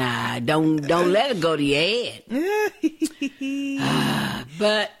 Nah, don't let it go to your head.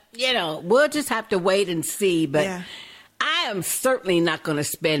 But we'll just have to wait and see. But yeah. I am certainly not going to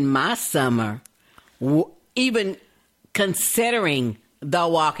spend my summer even considering The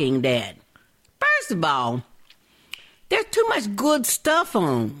Walking Dead. First of all, there's too much good stuff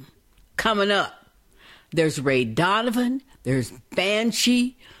on coming up. There's Ray Donovan, there's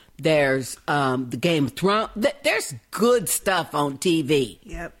Banshee, there's the Game of Thrones. There's good stuff on TV.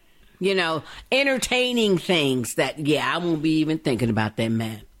 Yep. Entertaining things that, I won't be even thinking about that,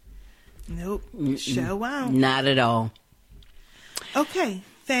 man. Nope. Sure won't. Not at all. Okay,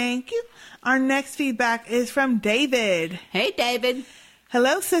 thank you. Our next feedback is from David. Hey, David.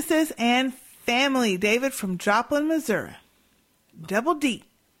 Hello, sisters and family. David from Joplin, Missouri. Double D.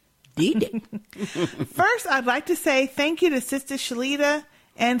 D. First, I'd like to say thank you to Sister Shalita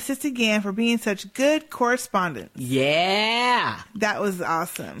and Sister Gann for being such good correspondents. Yeah. That was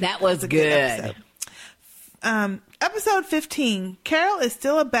awesome. That was good. Episode 15. Carol is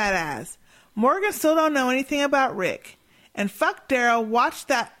still a badass. Morgan still don't know anything about Rick. And fuck Daryl, watch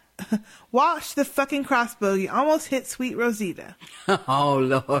the fucking crossbow. You almost hit sweet Rosita. Oh,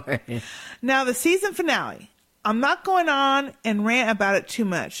 Lord. Now, the season finale. I'm not going on and rant about it too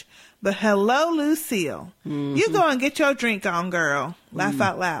much. But hello, Lucille. Mm-hmm. You go and get your drink on, girl. Laugh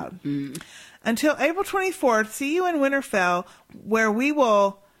out loud. Mm-hmm. Until April 24th, see you in Winterfell, where we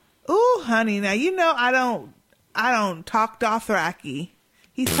will... Ooh, honey, now you know I don't talk Dothraki.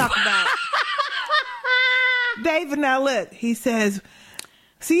 He's talking about... David, now look. He says...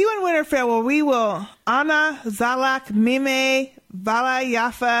 See you in Winterfell, where we will Anna, Zalak, Mime, Vala,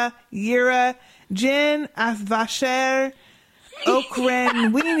 Yafa, Yira, Jin, Asvasher,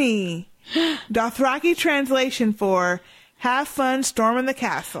 Okrenwini. Dothraki translation for have fun storming the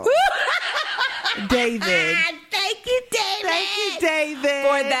castle. David. Thank Thank you, David. Thank you, David.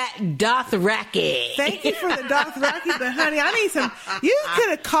 For that Dothraki. Thank you for the Dothraki, but honey, I need some. You could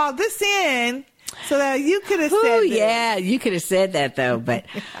have called this in so that you could have said this. Yeah, you could have said that, though. But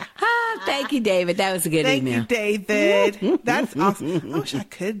thank you, David. That was a good email. Thank you, David. That's awesome. I wish I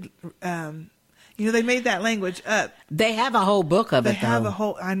could. They made that language up. They have a whole book of it, though. They have a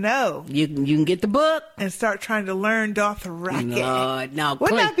whole. I know. You can get the book and start trying to learn Dothraki. No.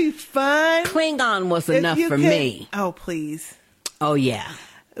 Wouldn't that be fun? Klingon was enough for me. Oh, please. Oh, yeah.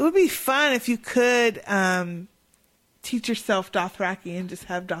 It would be fun if you could teach yourself Dothraki and just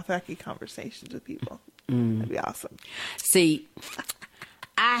have Dothraki conversations with people. That'd be awesome. See,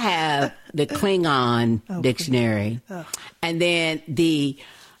 I have the Klingon dictionary, and then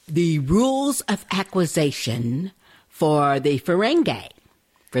the rules of acquisition for the Ferengi.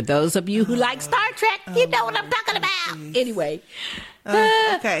 For those of you who like Star Trek, you know what I'm talking about. Please. Anyway.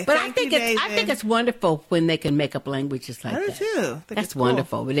 Okay. But I think it's wonderful when they can make up languages like that. I do too. That's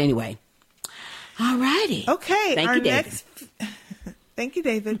wonderful. Cool. But anyway. All righty. Okay. Thank you, David. Thank you,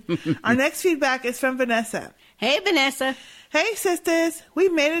 David. Our next feedback is from Vanessa. Hey, Vanessa. Hey, sisters. We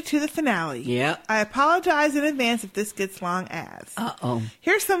made it to the finale. Yep. I apologize in advance if this gets long as. Uh-oh.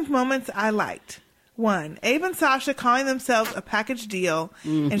 Here's some moments I liked. 1, Abe and Sasha calling themselves a package deal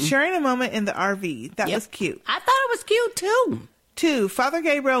and sharing a moment in the RV. That was cute. I thought it was cute, too. 2, Father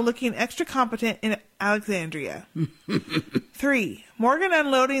Gabriel looking extra competent in Alexandria. 3, Morgan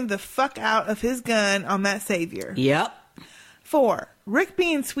unloading the fuck out of his gun on that savior. Yep. 4, Rick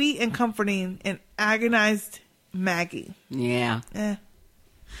being sweet and comforting and agonized Maggie. Yeah. Yeah.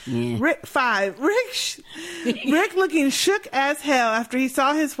 5, Rick looking shook as hell after he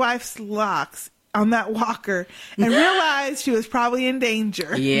saw his wife's locks on that walker and realized she was probably in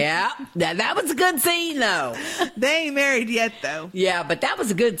danger. Yeah. That was a good scene, though. They ain't married yet, though. Yeah, but that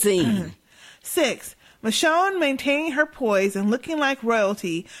was a good scene. 6, Michonne maintaining her poise and looking like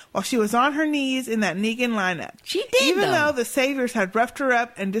royalty while she was on her knees in that Negan lineup. She did, even though the saviors had roughed her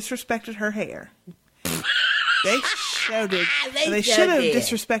up and disrespected her hair. They showed it. They should have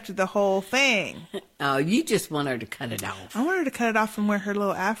disrespected the whole thing. Oh, you just want her to cut it off. I want her to cut it off and wear her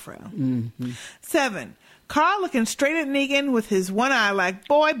little afro. Mm-hmm. 7, Carl looking straight at Negan with his one eye like,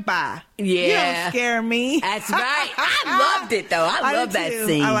 boy, bye. Yeah. You don't scare me. That's right. I loved it, though. I love that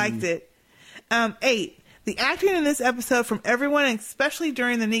scene. I liked it. 8, the acting in this episode from everyone, especially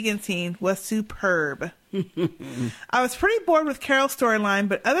during the Negan scene, was superb. I was pretty bored with Carol's storyline,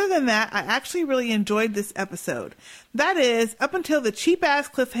 but other than that, I actually really enjoyed this episode. That is, up until the cheap-ass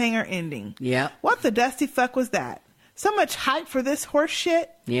cliffhanger ending. Yeah. What the dusty fuck was that? So much hype for this horse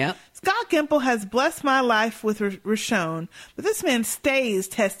shit? Yeah. Scott Gimple has blessed my life with Rashon, but this man stays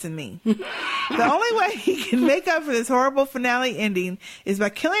testing me. The only way he can make up for this horrible finale ending is by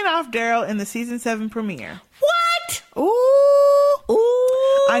killing off Daryl in the season 7 premiere. What? Ooh.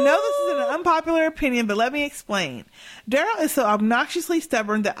 I know this is an unpopular opinion, but let me explain. Daryl is so obnoxiously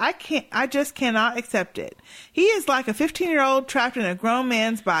stubborn that I just cannot accept it. He is like a 15-year-old trapped in a grown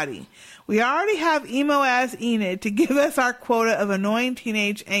man's body. We already have emo-ass Enid to give us our quota of annoying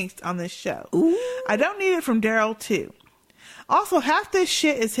teenage angst on this show. Ooh. I don't need it from Daryl, too. Also, half this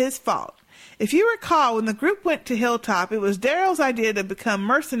shit is his fault. If you recall, when the group went to Hilltop, it was Daryl's idea to become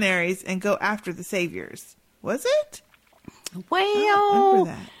mercenaries and go after the saviors. Was it? Well, I don't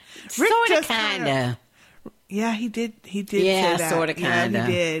remember that. Rick sort of, just kind of. Yeah, he did. He did. Yeah, say that. sort of, kind of. Yeah,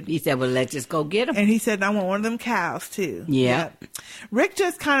 he did. He said, "Well, let's just go get him." And he said, "I want one of them cows too." Yeah. Yep. Rick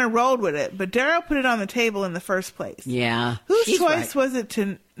just kind of rolled with it, but Daryl put it on the table in the first place. Yeah. Whose She's choice right. was it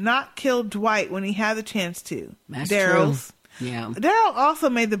to not kill Dwight when he had the chance to? That's Daryl's. true. Yeah. Daryl also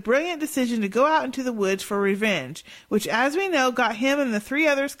made the brilliant decision to go out into the woods for revenge, which, as we know, got him and the 3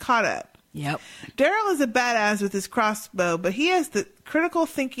 others caught up. Yep. Daryl is a badass with his crossbow, but he has the critical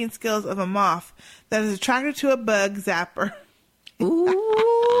thinking skills of a moth that is attracted to a bug zapper.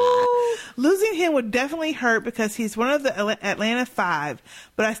 Ooh. Losing him would definitely hurt because he's one of the Atlanta 5,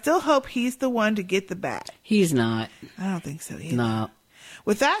 but I still hope he's the one to get the bat. He's not. I don't think so either. No.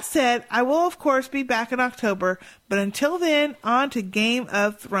 With that said, I will of course be back in October, but until then, on to Game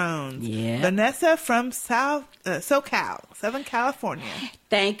of Thrones. Yeah. Vanessa from SoCal, Southern California.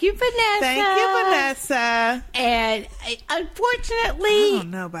 Thank you, Vanessa. Thank you, Vanessa. And unfortunately, I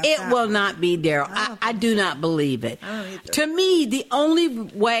don't know about it that will one. not be Daryl. I do not believe it. I don't either. To me, the only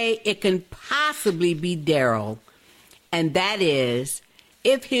way it can possibly be Daryl, and that is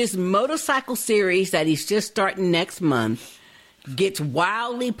if his motorcycle series that he's just starting next month gets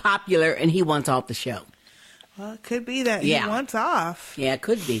wildly popular and he wants off the show. Well, it could be that he wants off. Yeah, it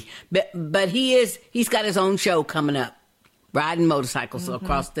could be. But he's got his own show coming up, riding motorcycles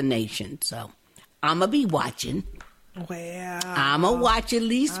across the nation. So I'm going to be watching. Well, I'm going to watch at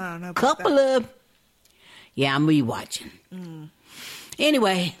least a couple of... Yeah, I'm rewatching.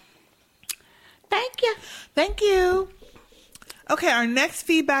 Anyway, thank you. Thank you. Okay, our next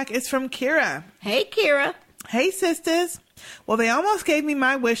feedback is from Kira. Hey, Kira. Hey, sisters. Well, they almost gave me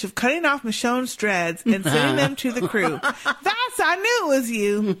my wish of cutting off Michonne's dreads and sending them to the crew. I knew it was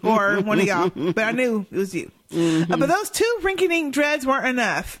you, or one of y'all, but I knew it was you. But those 2 rinky-dink dreads weren't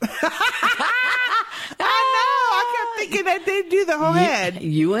enough. I know. I kept thinking that they'd do the whole head.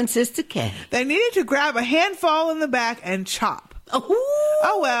 You and Sister K. They needed to grab a handful in the back and chop.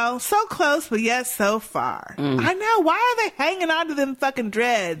 Oh, well, so close, but yet so far. I know. Why are they hanging on to them fucking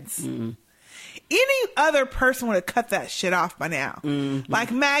dreads? Any other person would have cut that shit off by now.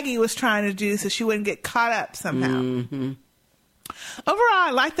 Like Maggie was trying to do so she wouldn't get caught up somehow. Overall,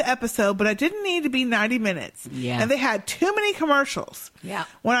 I liked the episode, but it didn't need to be 90 minutes. Yeah. And they had too many commercials. Yeah.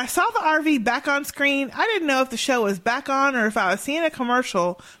 When I saw the RV back on screen, I didn't know if the show was back on or if I was seeing a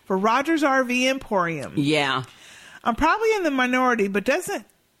commercial for Roger's RV Emporium. Yeah. I'm probably in the minority, but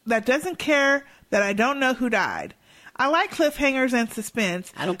that doesn't care that I don't know who died. I like cliffhangers and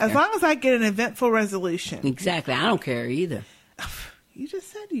suspense. I don't care. As long as I get an eventful resolution. Exactly. I don't care either. You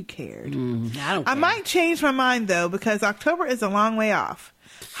just said you cared. I don't care. I might change my mind, though, because October is a long way off.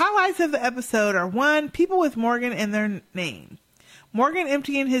 Highlights of the episode are 1, people with Morgan in their name. Morgan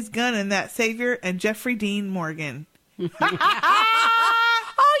emptying his gun in that Savior and Jeffrey Dean Morgan. Oh,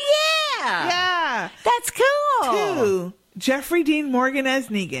 yeah. Yeah. That's cool. 2, Jeffrey Dean Morgan as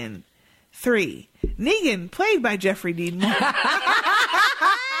Negan. 3, Negan, played by Jeffrey Dean Morgan.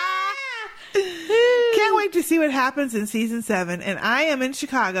 Can't wait to see what happens in season 7. And I am in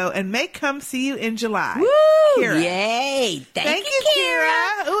Chicago and may come see you in July. Woo! Kira. Yay. Thank you,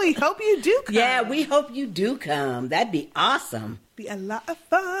 Kira. Ooh, we hope you do come. Yeah, we hope you do come. That'd be awesome. Be a lot of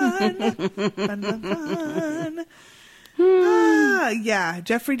fun. Fun. Yeah,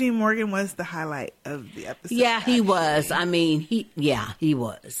 Jeffrey Dean Morgan was the highlight of the episode. Yeah, he was. I mean, he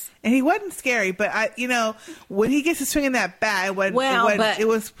was. And he wasn't scary, but when he gets to swinging that bat, it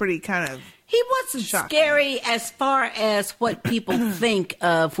was pretty kind of... He wasn't scary as far as what people think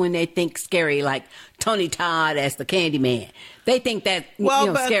of when they think scary, like Tony Todd as the Candyman. They think that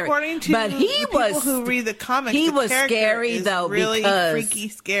but scary. According to people who read the comics, he the was scary is though, really because freaky,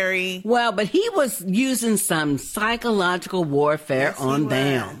 scary. Well, but he was using some psychological warfare on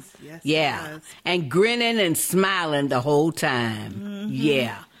them. Yes, yeah, and grinning and smiling the whole time.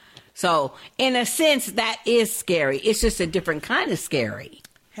 Yeah, so in a sense, that is scary. It's just a different kind of scary.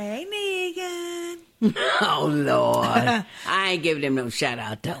 Hey, Negan. Oh, Lord. I ain't giving him no shout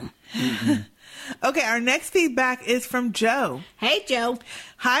out, though. Okay, our next feedback is from Joe. Hey, Joe.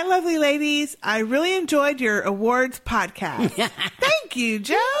 Hi, lovely ladies. I really enjoyed your awards podcast. Thank you,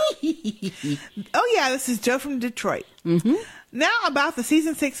 Joe. Oh, yeah, this is Joe from Detroit. Now about the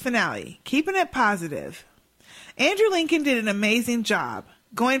season 6 finale. Keeping it positive. Andrew Lincoln did an amazing job.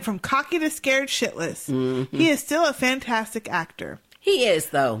 Going from cocky to scared shitless. He is still a fantastic actor. He is,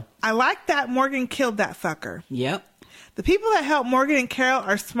 though. I like that Morgan killed that fucker. Yep. The people that help Morgan and Carol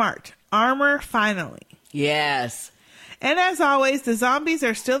are smart. Armor, finally. Yes. And as always, the zombies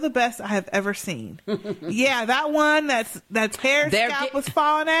are still the best I have ever seen. Yeah, that one that's hair scalp was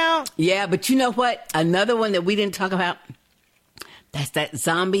falling out. Yeah, but you know what? Another one that we didn't talk about. That's that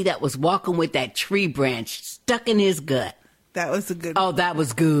zombie that was walking with that tree branch stuck in his gut. That was a good one. Oh, that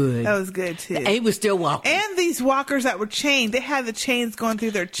was good. That was good, too. He was still walking. And these walkers that were chained, they had the chains going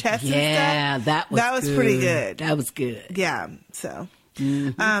through their chest and stuff. Yeah, that was good. Pretty good. That was good. Yeah, so.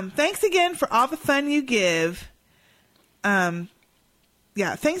 Thanks again for all the fun you give.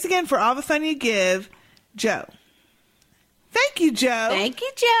 Thanks again for all the fun you give, Joe. Thank you, Joe. Thank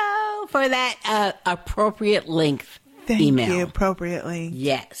you, Joe, for that appropriate length email. Thank you, appropriately.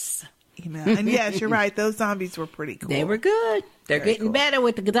 Yes. Email. And yes, you're right. Those zombies were pretty cool. They were good. They're getting better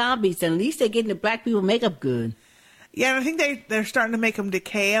with the zombies, and at least they're getting the black people makeup good. Yeah, and I think they're starting to make them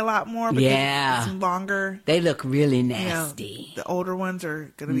decay a lot more. Because it's longer. They look really nasty. The older ones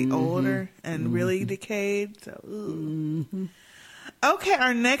are going to be older and really decayed. So, Okay,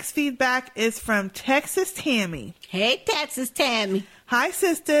 our next feedback is from Texas Tammy. Hey, Texas Tammy. Hi,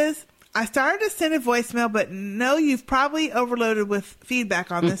 sisters. I started to send a voicemail, but know you've probably overloaded with feedback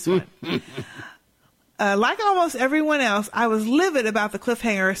on this one. Like almost everyone else, I was livid about the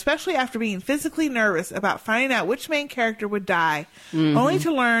cliffhanger, especially after being physically nervous about finding out which main character would die, only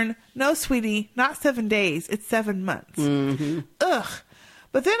to learn, no, sweetie, not 7 days, it's 7 months. Ugh.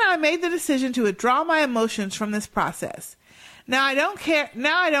 But then I made the decision to withdraw my emotions from this process. Now I don't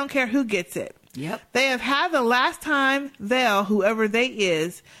care who gets it. Yep. They have had the last time they'll, whoever they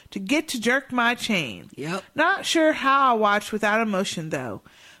is, to get to jerk my chain. Yep. Not sure how I'll watch without emotion, though,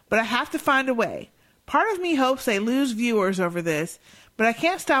 but I have to find a way. Part of me hopes they lose viewers over this, but I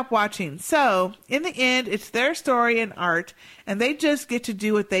can't stop watching. So, in the end, it's their story and art, and they just get to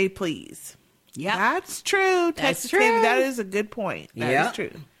do what they please. Yeah, that's true. That's Texas true. Baby, that is a good point. That is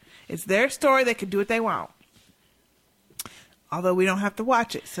true. It's their story. They can do what they want. Although we don't have to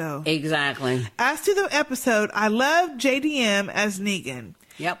watch it, so. Exactly. As to the episode, I loved JDM as Negan.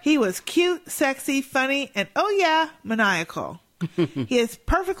 Yep. He was cute, sexy, funny, and oh yeah, maniacal. He is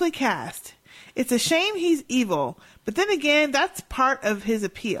perfectly cast. It's a shame he's evil, but then again, that's part of his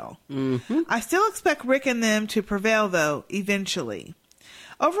appeal. Mm-hmm. I still expect Rick and them to prevail, though, eventually.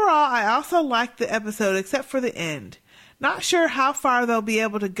 Overall, I also liked the episode except for the end. Not sure how far they'll be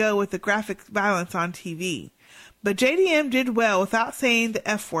able to go with the graphic violence on TV. But JDM did well without saying the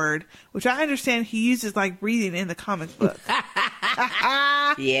F word, which I understand he uses like breathing in the comic book.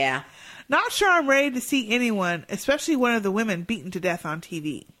 Yeah. Not sure I'm ready to see anyone, especially one of the women, beaten to death on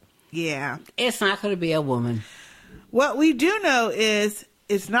TV. Yeah. It's not going to be a woman. What we do know is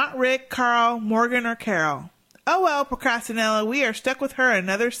it's not Rick, Carl, Morgan, or Carol. Oh well, Procrastinella, we are stuck with her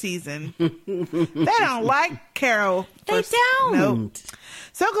another season. They don't like Carol. They don't. Nope.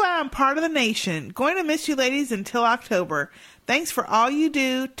 So glad I'm part of the nation. Going to miss you ladies until October. Thanks for all you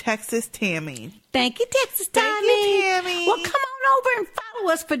do, Texas Tammy. Thank you, Texas Tammy. Thank you, Tammy. Well, come on over and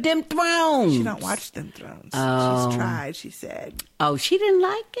follow us for Them Thrones. She don't watch Them Thrones. Oh. She's tried, she said. Oh, she didn't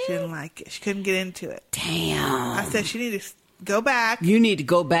like it? She didn't like it. She couldn't get into it. Damn. I said she needed to go back. You need to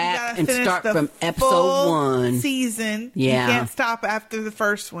go back and start from episode full 1. Season. Yeah. You can't stop after the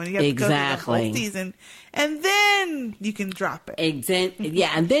first one. You have to go through the whole season. And then you can drop it.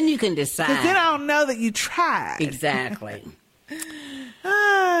 Yeah, and then you can decide. Because then I'll know that you tried. Exactly.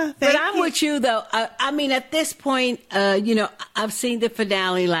 But I'm with you, though. I mean, at this point, I've seen the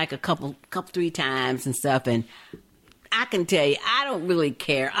finale like a couple, 3 times and stuff, and I can tell you, I don't really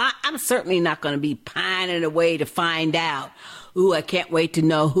care. I'm certainly not going to be pining away to find out. Ooh, I can't wait to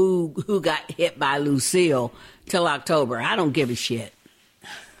know who got hit by Lucille till October. I don't give a shit.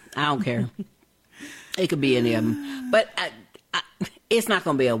 I don't care. It could be any of them. But it's not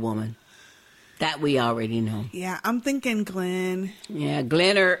going to be a woman. That we already know. Yeah, I'm thinking Glenn. Yeah,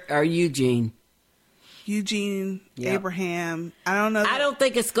 Glenn or Eugene. Eugene, yep. Abraham. I don't know. I don't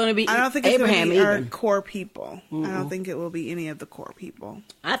think it's going to be I don't think it's Abraham going to be either. our core people. Mm-mm. I don't think it will be any of the core people.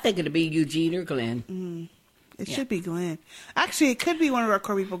 I think it'll be Eugene or Glenn. It should be Glenn. Actually, it could be one of our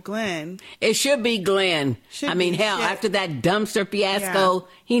core people, Glenn. It should be Glenn. Hell, after that dumpster fiasco,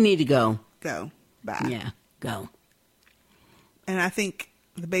 he need to go. Go. Bye. Yeah, go. And I think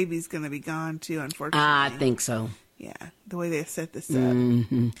the baby's going to be gone too, unfortunately. I think so. Yeah, the way they set this up.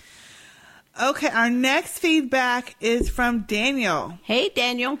 Mm-hmm. Okay, our next feedback is from Daniel. Hey,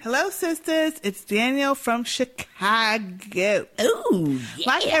 Daniel. Hello, sisters. It's Daniel from Chicago. Ooh, yeah.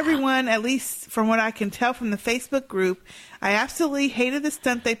 Like everyone, at least from what I can tell from the Facebook group, I absolutely hated the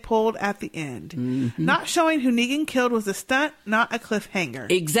stunt they pulled at the end. Mm-hmm. Not showing who Negan killed was a stunt, not a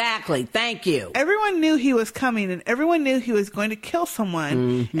cliffhanger. Exactly. Thank you. Everyone knew he was coming, and everyone knew he was going to kill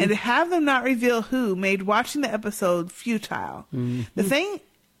someone, and to have them not reveal who made watching the episode futile. The thing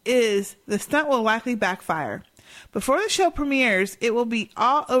is, the stunt will likely backfire. Before the show premieres, it will be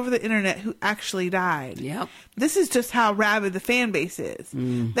all over the internet who actually died. Yep. This is just how rabid the fan base is.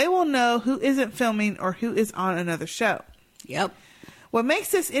 They will know who isn't filming or who is on another show. Yep. What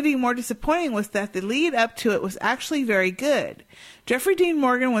makes this ending more disappointing was that the lead up to it was actually very good. Jeffrey Dean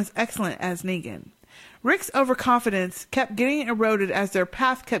Morgan was excellent as Negan. Rick's overconfidence kept getting eroded as their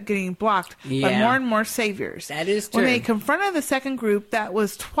path kept getting blocked by more and more saviors. That is true. When they confronted the second group that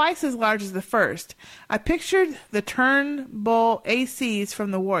was twice as large as the first, I pictured the Turnbull ACs from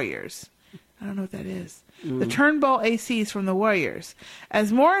the Warriors. I don't know what that is. The Turnbull ACs from the Warriors.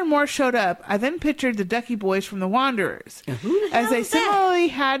 As more and more showed up, I then pictured the Ducky Boys from the Wanderers. As they similarly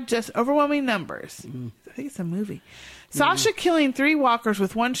had just overwhelming numbers. I think it's a movie. Sasha killing 3 walkers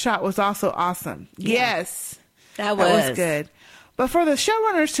with one shot was also awesome. Yeah. Yes. That was good. But for the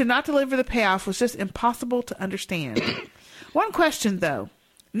showrunners to not deliver the payoff was just impossible to understand. One question, though.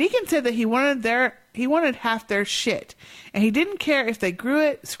 Negan said that he wanted half their shit, and he didn't care if they grew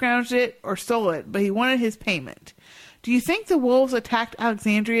it, scrounged it, or stole it, but he wanted his payment. Do you think the wolves attacked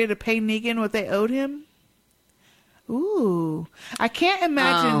Alexandria to pay Negan what they owed him? Ooh. I can't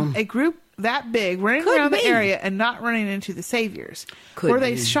imagine a group that big running around the area and not running into the saviors. Were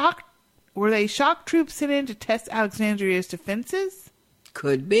they shock troops sent in to test Alexandria's defenses?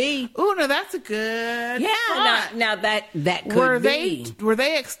 Could be. Ooh, no, that's a good. Yeah, now that could be. Were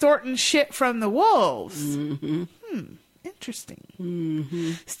they extorting shit from the wolves? Mm-hmm. Interesting.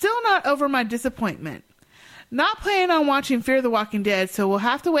 Mm-hmm. Still not over my disappointment. Not planning on watching Fear the Walking Dead, so we'll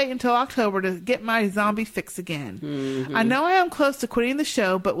have to wait until October to get my zombie fix again. Mm-hmm. I know I am close to quitting the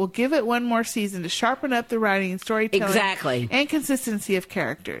show, but we'll give it one more season to sharpen up the writing and storytelling. Exactly. And consistency of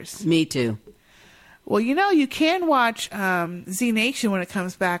characters. Me too. Well, you can watch Z Nation when it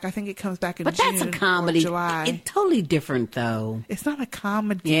comes back. I think it comes back in June. But that's a comedy. Or July. It's totally different, though. It's not a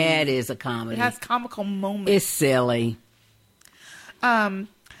comedy. Yeah, it is a comedy. It has comical moments. It's silly.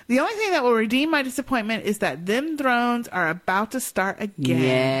 The only thing that will redeem my disappointment is that them thrones are about to start again.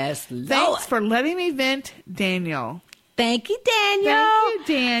 Yes, Thanks for letting me vent, Daniel. Thank you, Daniel. Thank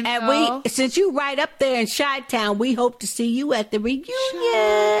you, Daniel. And since you right up there in Chi-Town, we hope to see you at the reunion.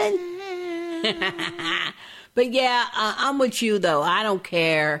 But yeah, I'm with you though. I don't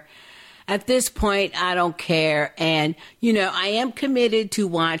care. At this point, I don't care. And, I am committed to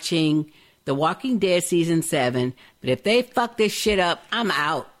watching The Walking Dead Season 7. But if they fuck this shit up, I'm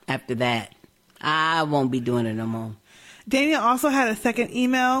out after that. I won't be doing it no more. Daniel also had a second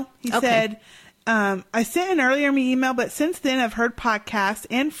email. He said, I sent an earlier email, but since then I've heard podcasts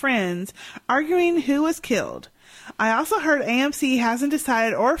and friends arguing who was killed. I also heard AMC hasn't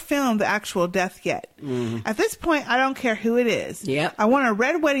decided or filmed the actual death yet. At this point, I don't care who it is. Yep. I want a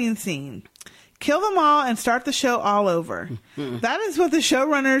red wedding scene. Kill them all and start the show all over. That is what the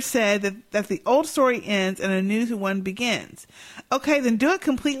showrunners said, that the old story ends and a new one begins. Okay, then do it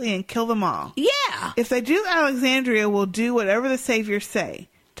completely and kill them all. Yeah. If they do Alexandria, we'll do whatever the saviors say.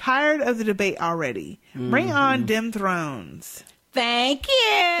 Tired of the debate already. Bring on Dim Thrones. Thank you.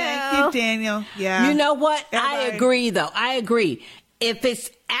 Thank you, Daniel. Yeah. You know what? Everybody. I agree, though. I agree. If it's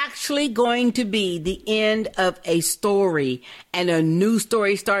actually going to be the end of a story and a new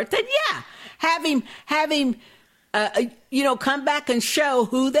story starts, then yeah, have him, come back and show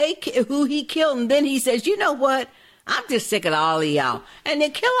who he killed, and then he says, you know what? I'm just sick of all of y'all, and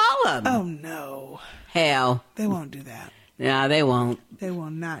then kill all of them. Oh no! Hell, they won't do that. No, they won't. They will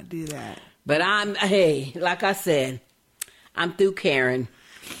not do that. But like I said, I'm through caring.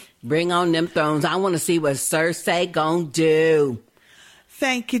 Bring on them thrones. I want to see what Cersei gonna do.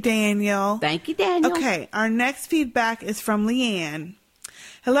 Thank you, Daniel. Thank you, Daniel. Okay, our next feedback is from Leanne.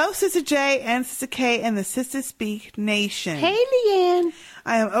 Hello, Sister J and Sister K and the Sister Speak Nation. Hey, Leanne.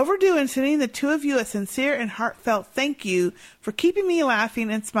 I am overdue in sending the two of you a sincere and heartfelt thank you for keeping me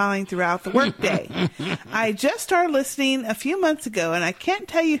laughing and smiling throughout the workday. I just started listening a few months ago, and I can't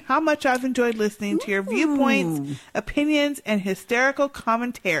tell you how much I've enjoyed listening to your viewpoints, opinions, and hysterical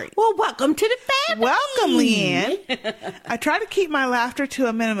commentary. Well, welcome to the family. Welcome, Leanne. I try to keep my laughter to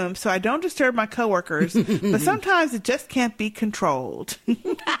a minimum so I don't disturb my coworkers, but sometimes it just can't be controlled.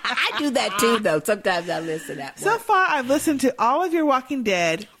 I do that too, though. Sometimes I listen at work. So far, I've listened to all of your Walking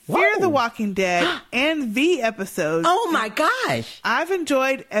Dead, Fear the Walking Dead, and V episodes. Oh my gosh. I've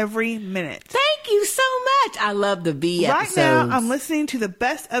enjoyed every minute. Thank you so much. I love the V episodes. Right now, I'm listening to the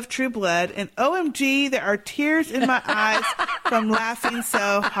best of True Blood, and OMG, there are tears in my eyes from laughing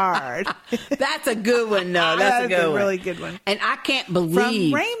so hard. That's a good one, though. That's a good one. Really good one. And I can't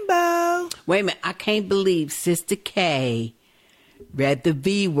believe. From Rainbow. Wait a minute. I can't believe Sister K read the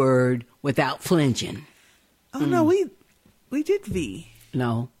V word without flinching. Oh, no, we did V.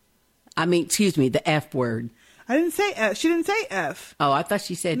 No. I mean, excuse me, the F word. I didn't say F. She didn't say F. Oh, I thought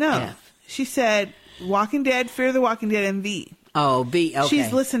she said no. F. She said Walking Dead, Fear the Walking Dead, and V. Oh, V, okay.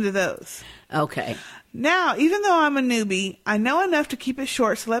 She's listened to those. Okay. Now, even though I'm a newbie, I know enough to keep it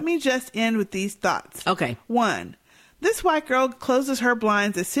short, so let me just end with these thoughts. Okay. 1. This white girl closes her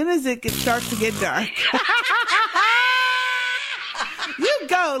blinds as soon as it starts to get dark. You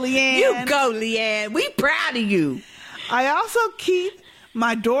go, Leanne. You go, Leanne. We proud of you. I also keep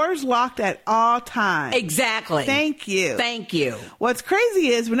my doors locked at all times. Exactly. Thank you. Thank you. What's crazy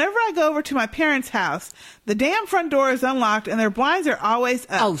is whenever I go over to my parents' house, the damn front door is unlocked and their blinds are always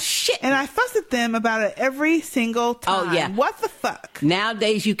up. Oh, shit. And I fuss at them about it every single time. Oh, yeah. What the fuck?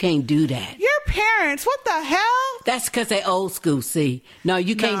 Nowadays, you can't do that. Your parents, what the hell? That's because they old school, see. No,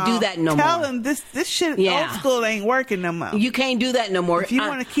 you can't do that no more. Tell them this shit old school ain't working no more. You can't do that no more. If you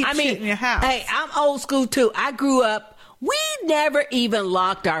want to keep shit in your house. Hey, I'm old school, too. I grew up. We never even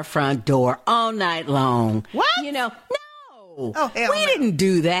locked our front door all night long. What? No. Oh, hell we didn't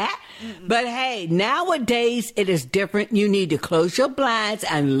do that. Mm-mm. But hey, nowadays it is different. You need to close your blinds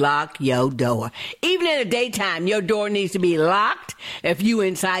and lock your door. Even in the daytime, your door needs to be locked if you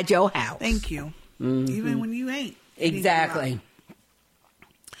inside your house. Thank you. Mm-hmm. Even when you ain't. Exactly.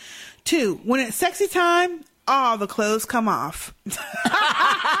 2, when it's sexy time, all the clothes come off.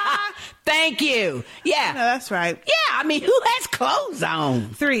 Thank you. Yeah. No, that's right. Yeah, I mean, who has clothes on?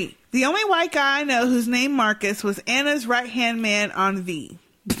 3. The only white guy I know whose name Marcus was Anna's right-hand man on V.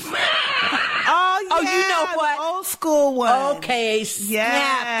 Oh, yeah. Oh, you know what? The old school one. Okay, snap.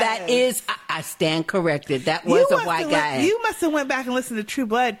 Yes. That is, I stand corrected. That was a white guy. You must have went back and listened to True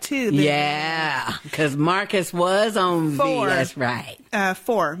Blood, too. Yeah, because Marcus was on 4. V. That's right.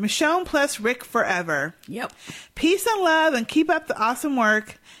 4. Michonne plus Rick forever. Yep. Peace and love and keep up the awesome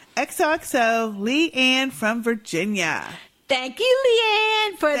work. XOXO, Lee Ann from Virginia. Thank you,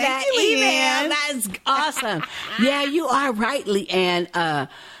 Leanne, for that email. Leanne. That's awesome. Yeah, you are right, Leanne.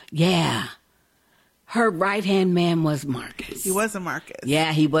 Yeah. Her right-hand man was Marcus. He was a Marcus.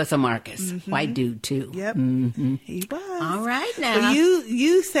 Yeah, he was a Marcus. White dude, too. Yep. He was. All right, now. But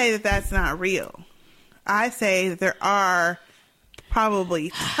you say that that's not real. I say that there are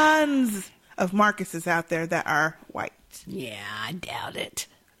probably tons of Marcuses out there that are white. Yeah, I doubt it.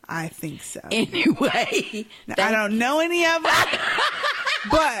 I think so. Anyway. Now, I don't know any of them,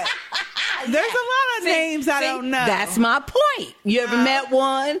 but there's a lot of names I don't know. That's my point. You ever met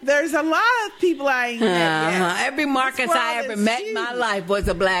one? There's a lot of people I ain't met yet. Every Marcus I ever met in my life was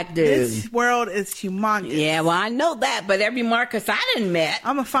a black dude. This world is humongous. Yeah, well, I know that, but every Marcus I didn't met.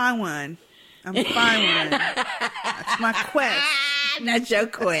 I'm going to find one. That's my quest. That's your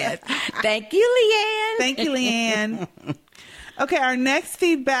quest. Thank you, Leanne. Thank you, Leanne. Okay, our next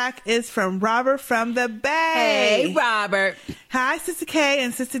feedback is from Robert from the Bay. Hey, Robert. Hi, Sister K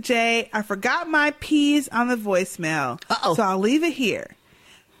and Sister J. I forgot my P's on the voicemail, so I'll leave it here.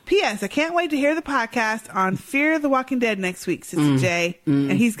 P.S. I can't wait to hear the podcast on Fear the Walking Dead next week, Sister J.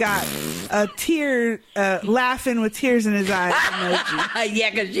 And he's got a tear, laughing with tears in his eyes emoji. Yeah,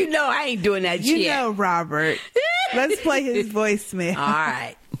 because you know I ain't doing that shit. You know, Robert. Let's play his voicemail. All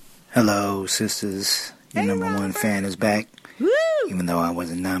right. Hello, sisters. Your number one fan is back. Woo! Even though I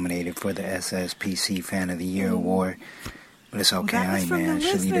wasn't nominated for the SSPC Fan of the Year award. But it's okay, I ain't mad.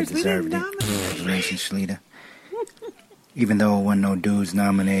 Shalita deserved it. Congratulations, Shalita. Even though it wasn't no dudes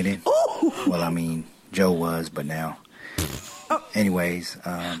nominated. Well, I mean, Joe was, but now. Anyways,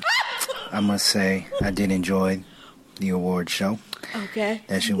 I must say, I did enjoy the award show. Okay.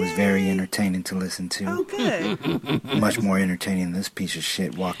 That shit was very entertaining to listen to. Oh, good. Much more entertaining than this piece of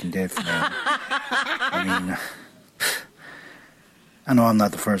shit Walking Dead finale. I mean, I know I'm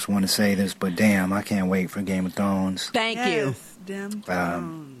not the first one to say this, but damn, I can't wait for Game of Thrones. Thank you. Damn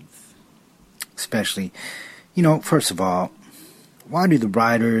Thrones. Especially, first of all, why do the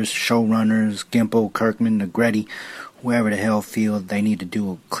writers, showrunners, Gimpo, Kirkman, Negretti, whoever the hell feel they need to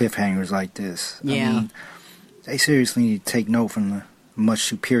do cliffhangers like this? Yeah. I mean, they seriously need to take note from the much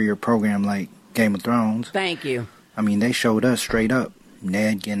superior program like Game of Thrones. Thank you. I mean, they showed us straight up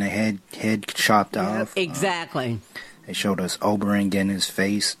Ned getting a head chopped off. Exactly. They showed us Oberyn getting his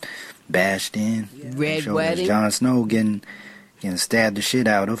face bashed in. Red Wedding. Jon Snow getting stabbed the shit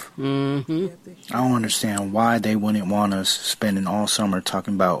out of. Mm-hmm. I don't understand why they wouldn't want us spending all summer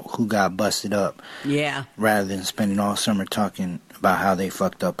talking about who got busted up. Yeah. Rather than spending all summer talking about how they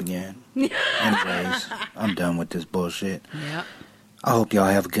fucked up again. Anyways, I'm done with this bullshit. Yep. I hope y'all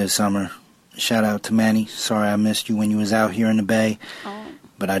have a good summer. Shout out to Manny. Sorry I missed you when you was out here in the Bay.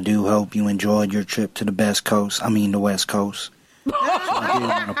 But I do hope you enjoyed your trip to the the West Coast. So I did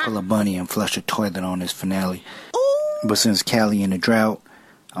want to pull a bunny and flush a toilet on this finale. But since Callie in a drought,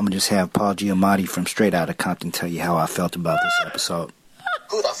 I'm going to just have Paul Giamatti from Straight Outta Compton tell you how I felt about this episode.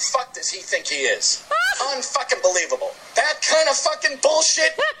 Who the fuck does he think he is? Unfucking believable. That kind of fucking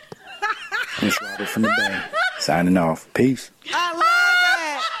bullshit? This Robert from the Bay, signing off. Peace. I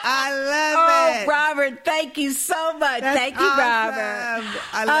love it. Robert, thank you so much. Thank you, awesome. Robert.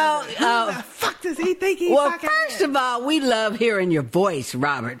 I love it. Who the fuck does he think he's Well, fucking first of all, we love hearing your voice,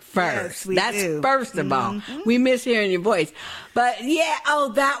 Robert, first. Yes, we That's do. first of all. We miss hearing your voice. But yeah,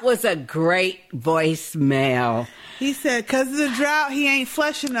 that was a great voicemail. He said, because of the drought, he ain't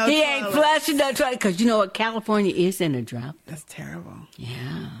flushing no He toilet. ain't flushing no toilet. Because you know what? California is in a drought. That's terrible.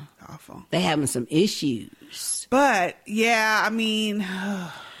 Yeah. Awful. They having some issues. But, yeah, I mean...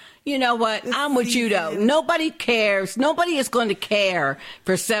 You know what? I'm with you, though. Nobody cares. Nobody is going to care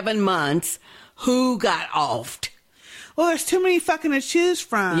for 7 months who got offed. Well, there's too many fucking to choose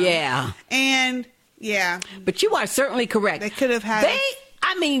from. Yeah. And, yeah. But you are certainly correct. They could have had...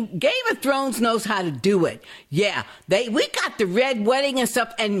 Game of Thrones knows how to do it. Yeah. We got the Red Wedding and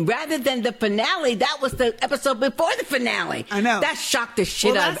stuff, and rather than the finale, that was the episode before the finale. I know. That shocked the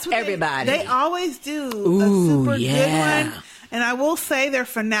shit out of everybody. They always do Ooh, a super yeah. good one. And I will say their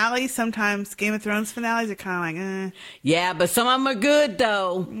finales, sometimes Game of Thrones finales are kind of like, Yeah, but some of them are good,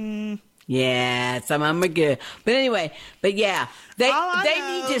 though. Yeah, some of them are good. But anyway, they need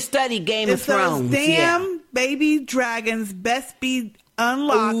to study Game of Thrones. Those damn baby dragons best be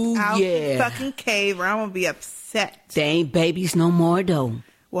unlocked out the fucking cave or I'm going to be upset. They ain't babies no more, though.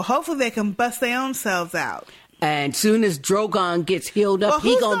 Well, hopefully they can bust their own selves out. And soon as Drogon gets healed up,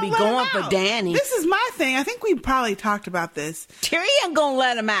 he going to be going for Dany. This is my thing. I think we probably talked about this. Tyrion going to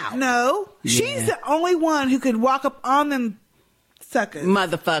let him out. No. Yeah. She's the only one who could walk up on them suckers.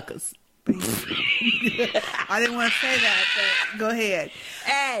 Motherfuckers. I didn't want to say that, but go ahead.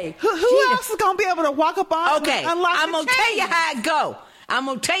 Hey. Who else is going to be able to walk up on them and unlock I'm going to tell you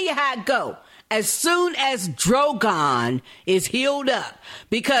how it go. As soon as Drogon is healed up,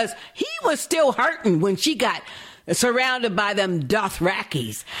 because he was still hurting when she got surrounded by them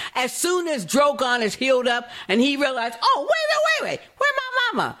Dothrakis. As soon as Drogon is healed up and he realized, oh, wait, where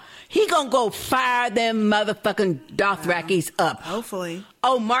my mama? He gonna go fire them motherfucking Dothrakis up. Hopefully.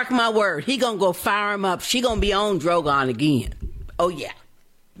 Oh, mark my word. He gonna go fire him up. She gonna be on Drogon again. Oh, yeah.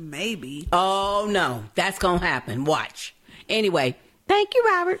 Maybe. Oh, no. That's gonna happen. Watch. Anyway, thank you,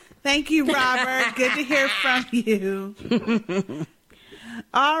 Robert. Thank you, Robert. Good to hear from you.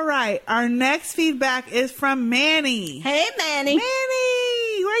 All right. Our next feedback is from Manny. Hey, Manny.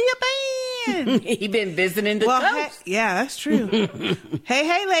 Manny, where you been? He been visiting the coast. Yeah, that's true.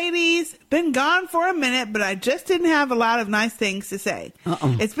 Hey, ladies. Been gone for a minute, but I just didn't have a lot of nice things to say.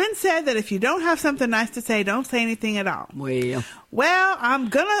 It's been said that if you don't have something nice to say, don't say anything at all. Well, I'm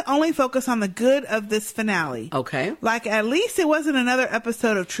going to only focus on the good of this finale. Okay. Like, at least it wasn't another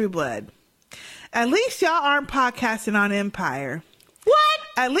episode of True Blood. At least y'all aren't podcasting on Empire. What?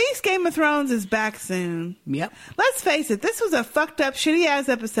 At least Game of Thrones is back soon. Yep. Let's face it, this was a fucked up, shitty ass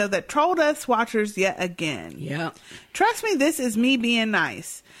episode that trolled us watchers yet again. Yeah. Trust me, this is me being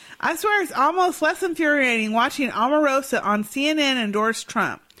nice. I swear it's almost less infuriating watching Omarosa on CNN endorse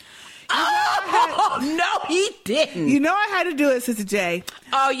Trump. No, he didn't. You know I had to do it, Sister J.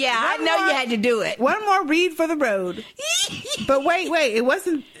 Oh, yeah, I know you had to do it. One more read for the road. But wait, it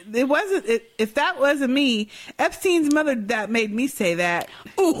wasn't, if that wasn't me, Epstein's mother that made me say that.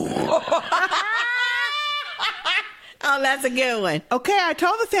 Ooh. Oh, that's a good one. Okay, I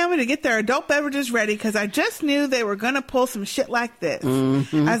told the family to get their adult beverages ready because I just knew they were going to pull some shit like this.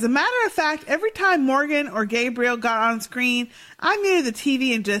 Mm-hmm. As a matter of fact, every time Morgan or Gabriel got on screen, I muted the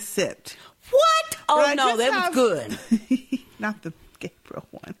TV and just sipped. What? Oh, no, that was good. Not the Gabriel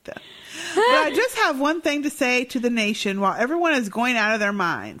one, though. But I just have one thing to say to the nation while everyone is going out of their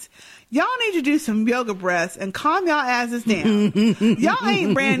minds. Y'all need to do some yoga breaths and calm y'all asses down. Y'all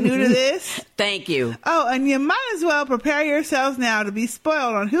ain't brand new to this. Thank you. Oh, and you might as well prepare yourselves now to be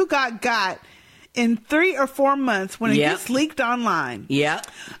spoiled on who got in 3 or 4 months when it gets leaked online. Yep.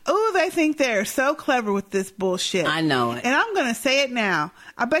 Oh, they think they're so clever with this bullshit. I know it. And I'm going to say it now.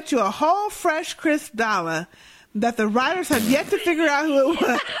 I bet you a whole fresh, crisp dollar that the writers have yet to figure out who it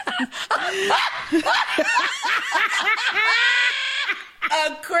was.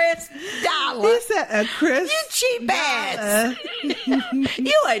 A crisp dollar. He said a crisp You cheap ass.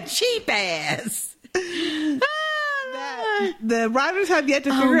 You a cheap ass. The writers have yet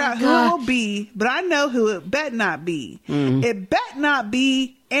to figure out who it will be, but I know who it bet not be. It bet not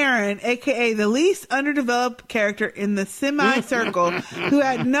be Aaron, a.k.a. the least underdeveloped character in the semi-circle who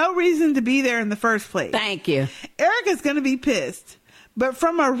had no reason to be there in the first place. Thank you. Eric is going to be pissed. But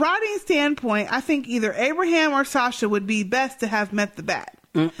from a writing standpoint, I think either Abraham or Sasha would be best to have met the bat.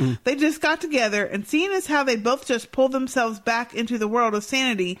 They just got together, and seeing as how they both just pulled themselves back into the world of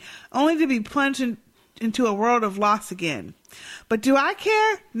sanity, only to be plunged into a world of loss again. But do I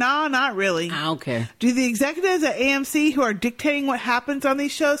care? No, not really. I don't care. Do the executives at AMC who are dictating what happens on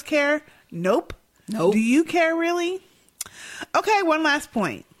these shows care? Nope. Do you care, really? Okay, one last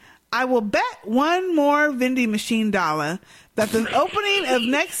point. I will bet one more vending machine dollar that the opening of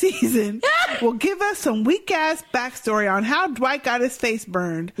next season will give us some weak-ass backstory on how Dwight got his face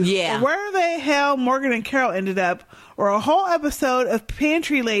burned. Yeah. Or where the hell Morgan and Carol ended up. Or a whole episode of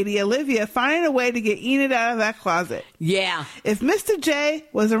Pantry Lady Olivia finding a way to get Enid out of that closet. Yeah. If Mr. J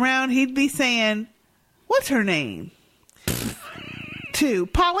was around, he'd be saying, what's her name? To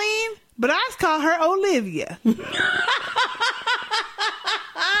Pauline, but I call her Olivia.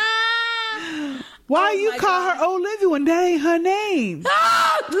 Why you call her Olivia when that ain't her name?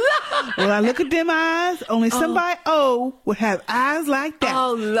 Well, I look at them eyes. Only somebody would have eyes like that.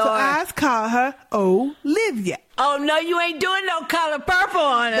 Oh, Lord. So I call her Olivia. Oh, no, you ain't doing no color purple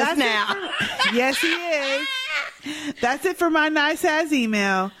on us now. Yes, he is. That's it for my nice ass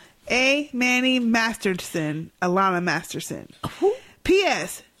email. A. Manny Masterson, Alana Masterson.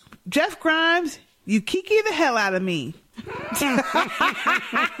 P.S. Jeff Grimes, You kiki the hell out of me.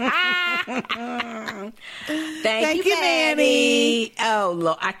 Thank you, Manny. Oh,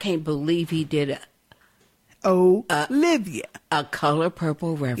 Lord, I can't believe he did Olivia. A Color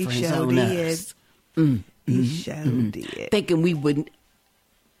Purple reference on us. He sure did. Thinking we wouldn't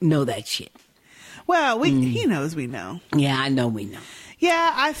know that shit. Well, he knows we know. Yeah, I know we know.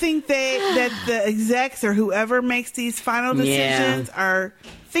 Yeah, I think that the execs or whoever makes these final decisions are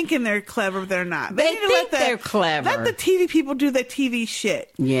thinking they're clever, but they're not. They think they're clever. Let the TV people do their TV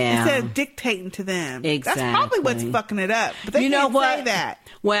shit. Yeah. Instead of dictating to them. Exactly. That's probably what's fucking it up. But they can't say that.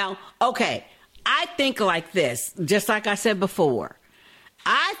 Well, okay. I think like this, just like I said before.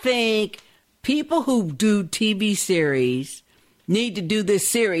 I think people who do TV series need to do this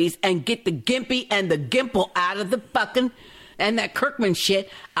series and get the Gimpy and the Gimple out of the fucking, and that Kirkman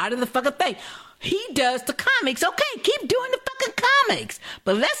shit out of the fucking thing. He does the comics. Okay, keep doing the fucking comics.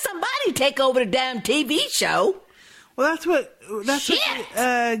 But let somebody take over the damn TV show. Well, that's what Scott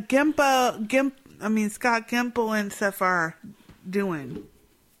Gimple and stuff are doing.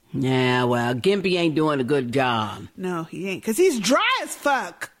 Yeah, well, Gimpy ain't doing a good job. No, he ain't. Because he's dry as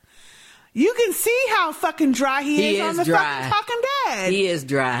fuck. You can see how fucking dry he is on the fucking Talking Dead. He is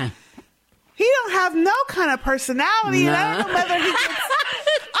dry. He don't have no kind of personality, and I don't know whether he gets...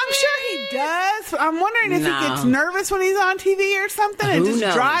 I'm sure he does. I'm wondering if he gets nervous when he's on TV or something and just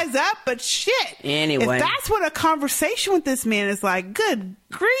dries up, but shit. Anyway. If that's what a conversation with this man is like, good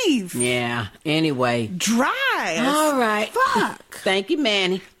grief. Yeah, anyway. Dry. All right. Fuck. Thank you,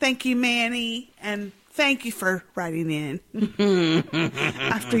 Manny. Thank you, Manny, and thank you for writing in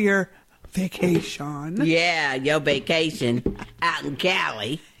after your vacation. Yeah, your vacation out in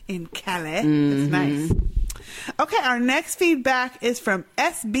Cali. In Cali. That's nice. Okay, our next feedback is from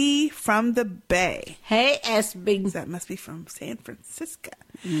SB from the Bay. Hey, SB. That must be from San Francisco.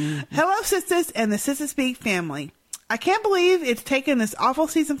 Hello, sisters and the Sister Speak family. I can't believe it's taken this awful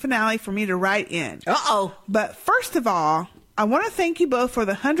season finale for me to write in. Uh-oh. But first of all, I want to thank you both for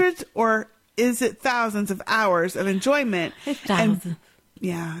the hundreds, or is it thousands of hours of enjoyment. It's thousands.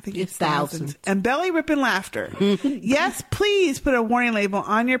 Yeah, I think it's thousands. And belly ripping laughter. Yes, please put a warning label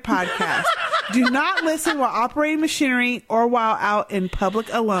on your podcast. Do not listen while operating machinery or while out in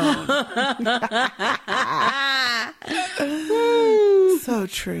public alone. So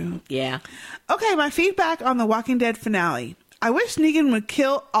true. Yeah. Okay, my feedback on the Walking Dead finale. I wish Negan would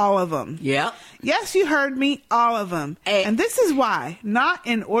kill all of them. Yeah. Yes, you heard me, all of them. And this is why, not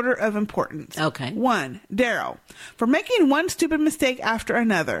in order of importance. Okay. 1, Daryl, for making one stupid mistake after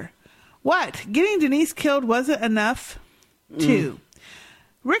another. What? Getting Denise killed wasn't enough? 2,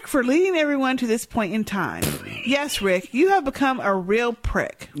 Rick, for leading everyone to this point in time. Yes, Rick, you have become a real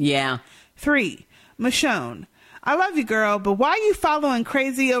prick. Yeah. 3, Michonne, I love you, girl, but why are you following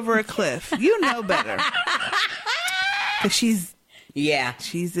crazy over a cliff? You know better. Because she's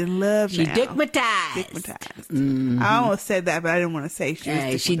in love now. She dickmatized. I almost said that, but I didn't want to say she was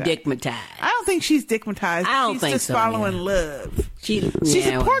dickmatized. She dickmatized. I don't think she's dickmatized. I don't she's think just so, following love. She's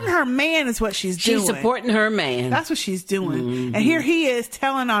supporting her man is what she's doing. She's supporting her man. That's what she's doing. And here he is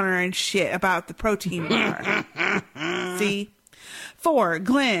telling on her and shit about the protein bar. See? 4,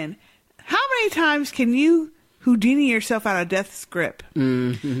 Glenn, how many times can you Houdini yourself out of death's grip?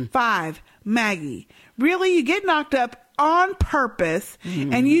 5, Maggie, really? You get knocked up on purpose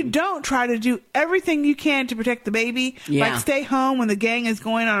and you don't try to do everything you can to protect the baby, like stay home when the gang is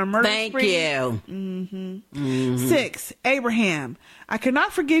going on a murder spree. Thank you. 6, Abraham, I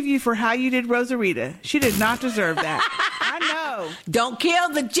cannot forgive you for how you did Rosarita. She did not deserve that. I know. Don't kill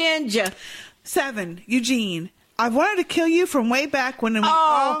the ginger. 7, Eugene, I've wanted to kill you from way back when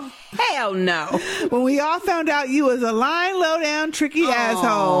hell no. When we all found out you was a lying, low-down, tricky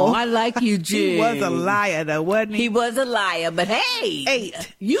asshole. I like you, Jim. He was a liar, though, wasn't he? He was a liar, but hey.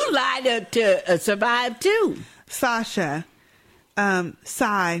 8. You lied to survive, too. Sasha.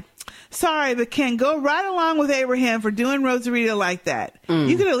 Sigh. Sorry, but can go right along with Abraham for doing Rosarita like that.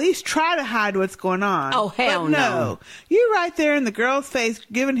 You could at least try to hide what's going on. Oh, hell no. You're right there in the girl's face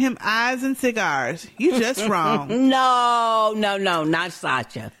giving him eyes and cigars. You just wrong. No, not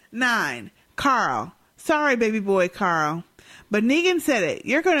Sasha. 9, Carl. Sorry, baby boy Carl. But Negan said it.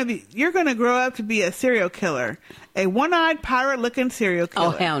 You're gonna grow up to be a serial killer. A one-eyed pirate-looking serial killer. Oh,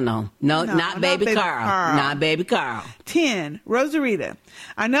 hell no. No, not baby Carl. Not baby Carl. 10, Rosarita.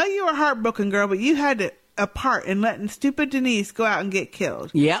 I know you were heartbroken, girl, but you had a part in letting stupid Denise go out and get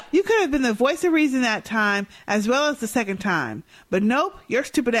killed. Yep. You could have been the voice of reason that time, as well as the second time. But nope, your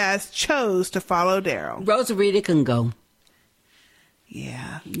stupid ass chose to follow Daryl. Rosarita can go.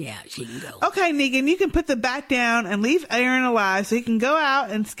 Yeah. Yeah, she can go. Okay, Negan, you can put the bat down and leave Aaron alive so he can go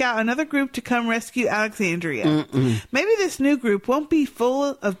out and scout another group to come rescue Alexandria. Maybe this new group won't be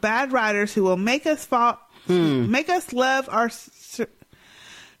full of bad riders who will make us love our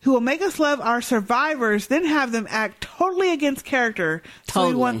survivors, then have them act totally against character. So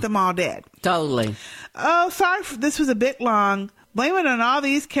we want them all dead. Totally. Oh, sorry, this was a bit long. Blame it on all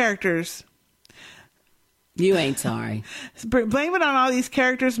these characters. You ain't sorry. Blame it on all these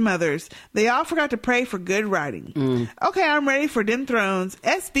characters' mothers. They all forgot to pray for good writing. Okay, I'm ready for Dim Thrones.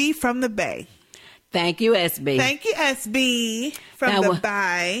 SB from the Bay. Thank you, SB. Thank you, SB from the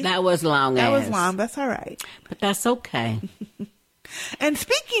Bay. That was long. That was long. That's all right. But that's okay. And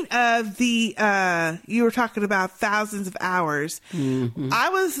speaking of you were talking about thousands of hours. I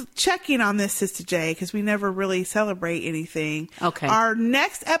was checking on this, Sister J, because we never really celebrate anything. Okay. Our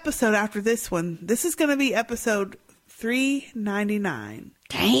next episode after this one, this is going to be episode 399.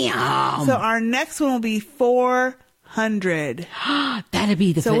 Damn. So our next one will be 400. That'd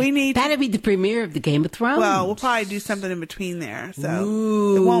be the premiere of the Game of Thrones. Well, we'll probably do something in between there,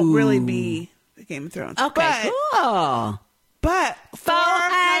 so it won't really be the Game of Thrones. Okay, cool. But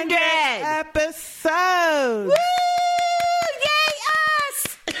 400 episodes. Woo! Yay,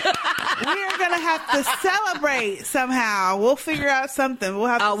 us! We are going to have to celebrate somehow. We'll figure out something. We'll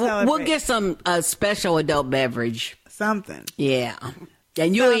have to celebrate. We'll get some special adult beverage. Something. Yeah.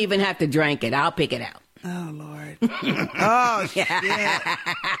 And you'll even have to drink it. I'll pick it out. Oh, Lord. Oh, shit. I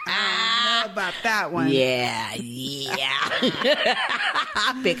don't know about that one. Yeah.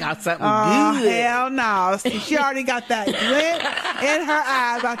 I'll pick out something good. good. Hell no. She already got that glint in her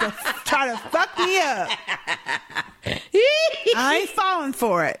eye about to try to fuck me up. I ain't falling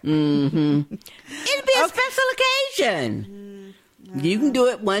for it. It'll be a special occasion. You can do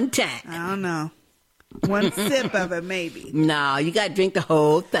it one time. I don't know. One sip of it, maybe. No, you got to drink the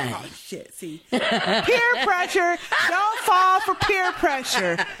whole thing. Oh, shit. See? Peer pressure. Don't fall for peer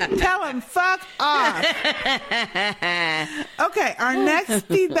pressure. Tell them fuck off. Okay, our next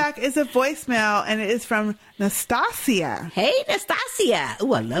feedback is a voicemail, and it is from Nastasia. Hey, Nastasia.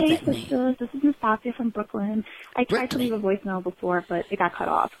 Oh, I love that name. Sisters. This is Nastasia from Brooklyn. I tried to leave a voicemail before, but it got cut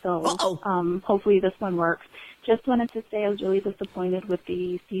off. So hopefully this one works. Just wanted to say I was really disappointed with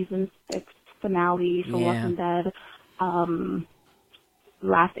the season 6 finale for Walking Dead,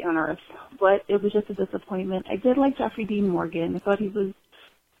 Last Day on Earth, but it was just a disappointment. I did like Jeffrey Dean Morgan. I thought he was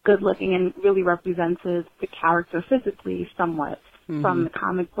good looking and really represented the character physically somewhat from the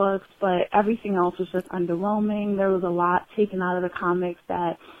comic books, but everything else was just underwhelming. There was a lot taken out of the comics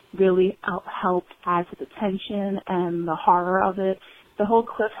that really helped add to the tension and the horror of it. The whole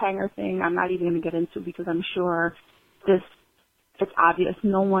cliffhanger thing I'm not even going to get into because I'm sure it's obvious.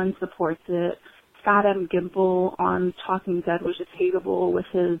 No one supports it. Scott M. Gimple on Talking Dead was just hateable with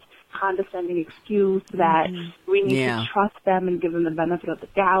his condescending excuse that we need to trust them and give them the benefit of the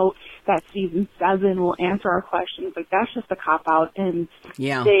doubt, that season 7 will answer our questions. Like, that's just a cop-out. And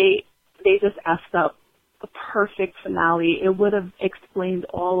they just effed up a perfect finale. It would have explained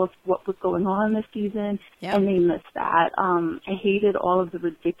all of what was going on this season, and they missed that. I hated all of the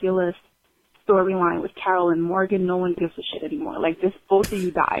ridiculous storyline with Carol and Morgan. No one gives a shit anymore. Like, both of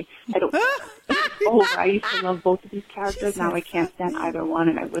you die. I don't. It's over. I used to love both of these characters. Now I can't stand either one,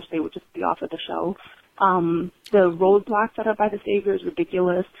 and I wish they would just be off of the show. The roadblocks set up by the Savior is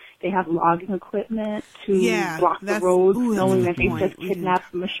ridiculous. They have logging equipment to block the roads, knowing that they just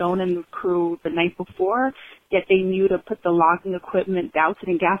kidnapped Michonne and the crew the night before, yet they knew to put the logging equipment doused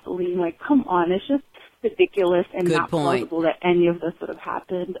in gasoline. Like, come on, it's just ridiculous and not plausible that any of this would have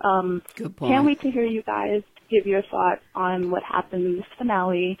happened. Can't wait to hear you guys give your thoughts on what happened in this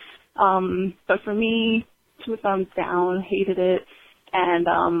finale. But for me, 2 thumbs down, hated it,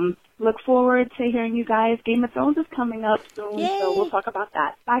 and look forward to hearing you guys. Game of Thrones is coming up soon, so we'll talk about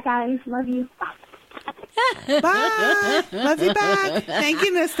that. Bye, guys. Love you. Bye. Bye. Love you back. Thank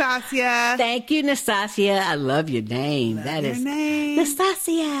you, Nastasia. Thank you, Nastasia. I love your name. That is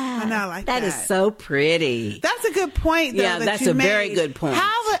Nastasia. I know, I like that. That is so pretty. That's a good point, though. Yeah, that's a very good point.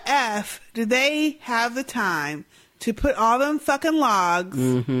 How the F do they have the time to put all them fucking logs,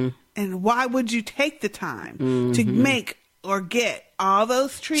 and why would you take the time to make or get all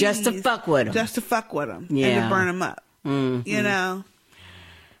those trees just to fuck with them? Just to fuck with them and to burn them up. You know?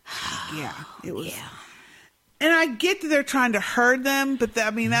 Yeah, it was. Yeah. And I get that they're trying to herd them, but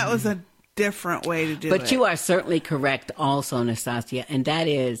that was a different way to do it. But you are certainly correct also, Nastasia, and that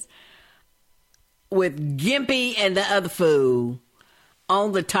is with Gimpy and the other fool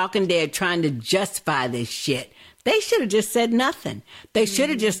on the Talking Dead trying to justify this shit. They should have just said nothing. They should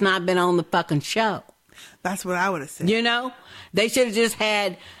have just not been on the fucking show. That's what I would have said. You know, they should have just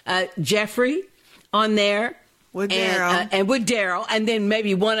had Jeffrey on there. With Daryl. And with Daryl, and then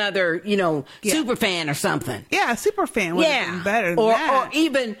maybe one other, super fan or something. Yeah, a super fan would have been better than that. Or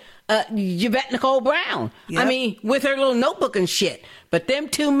even Yvette Nicole Brown. Yep. I mean, with her little notebook and shit. But them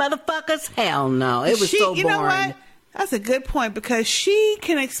two motherfuckers, hell no. It was so boring. You know what? That's a good point, because she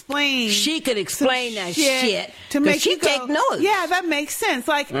can explain. She could explain that shit to make she you take notes. Yeah, that makes sense.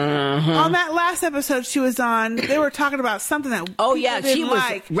 Like on that last episode she was on, they were talking about something that she was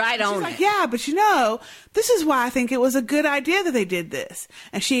like. right on. She's like, yeah, but this is why I think it was a good idea that they did this.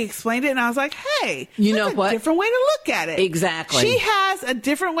 And she explained it, and I was like, hey, that's a different way to look at it. Exactly. She has a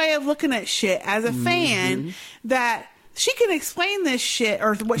different way of looking at shit as a fan that. She can explain this shit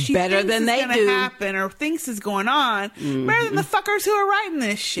or what she better thinks than is they going to happen or thinks is going on better than the fuckers who are writing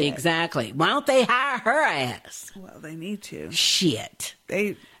this shit. Exactly. Why don't they hire her ass? Well, they need to. Shit.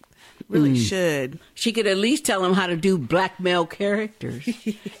 They really should. She could at least tell them how to do black male characters.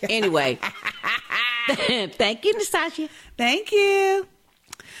 Anyway. Thank you, Nastasia. Thank you.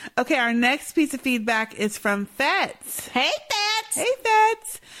 Okay, our next piece of feedback is from Fetz. Hey, Fetz. Hey,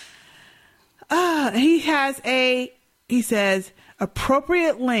 Fetz. He says,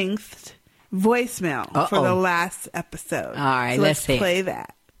 appropriate length voicemail for the last episode. All right, so let's play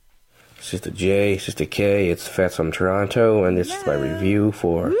that. Sister J, Sister K, it's Fats from Toronto, and this is my review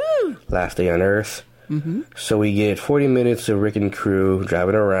for Last Day on Earth. Mm-hmm. So we get 40 minutes of Rick and crew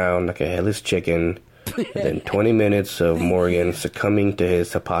driving around like a headless chicken, and then 20 minutes of Morgan succumbing to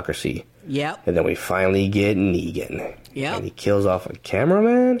his hypocrisy. Yep. And then we finally get Negan. Yep. And he kills off a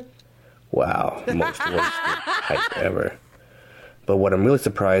cameraman? Wow, most wasted hype ever. But what I'm really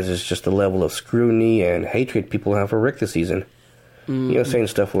surprised is just the level of scrutiny and hatred people have for Rick this season. You know, saying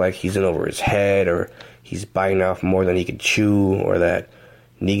stuff like he's in over his head, or he's biting off more than he could chew, or that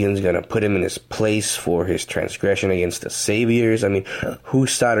Negan's gonna put him in his place for his transgression against the saviors. I mean,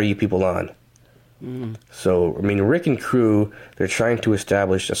 whose side are you people on? So, I mean, Rick and crew, they're trying to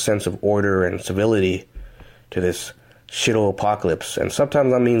establish a sense of order and civility to this shithole apocalypse, and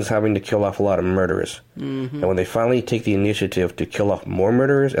sometimes that means having to kill off a lot of murderers. And when they finally take the initiative to kill off more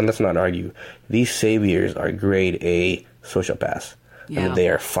murderers, and let's not argue, these saviors are grade A sociopaths. I mean, they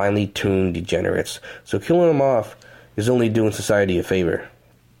are finely tuned degenerates. So killing them off is only doing society a favor.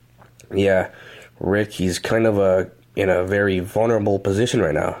 Yeah, Rick, he's kind of in a very vulnerable position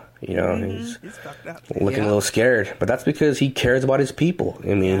right now. You know, he's fucked up. Looking a little scared. But that's because he cares about his people.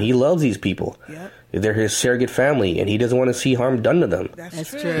 I mean, he loves these people. They're his surrogate family, and he doesn't want to see harm done to them.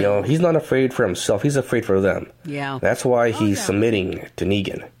 That's true. You know, he's not afraid for himself. He's afraid for them. Yeah. That's why he's submitting to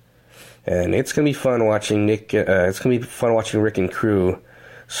Negan. And it's going to be fun watching Rick and crew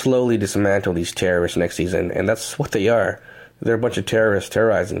slowly dismantle these terrorists next season. And that's what they are. They're a bunch of terrorists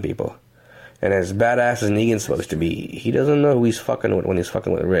terrorizing people. And as badass as Negan's supposed to be, he doesn't know who he's fucking with when he's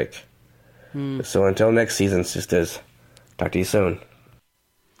fucking with Rick. So until next season, sisters, talk to you soon.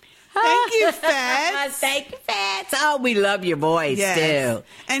 Thank you, Fats. Thank you, Fats. Oh, we love your voice, too.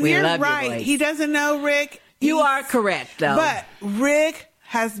 And we you're love right. Your voice. He doesn't know Rick. You are correct, though. But Rick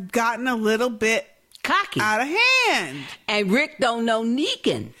has gotten a little bit cocky, out of hand. And Rick don't know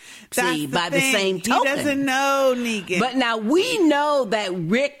Negan. See, by the same token. He doesn't know Negan. But now we know that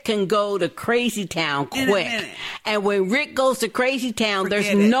Rick can go to Crazy Town quick. And when Rick goes to Crazy Town,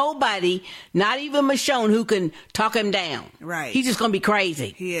 there's nobody, not even Michonne, who can talk him down. Right. He's just going to be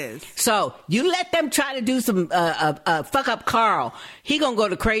crazy. He is. So you let them try to do some fuck up Carl. He going to go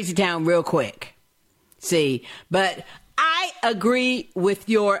to Crazy Town real quick. See, but I agree with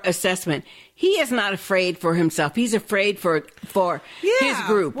your assessment. He is not afraid for himself. He's afraid for his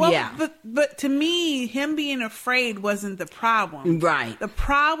group. Well, but to me, him being afraid wasn't the problem. Right. The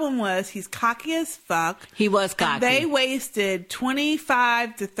problem was he's cocky as fuck. He was cocky. And they wasted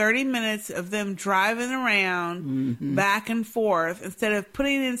 25 to 30 minutes of them driving around back and forth instead of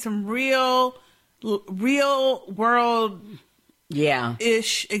putting in some real world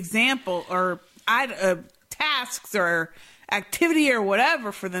ish example or tasks or activity or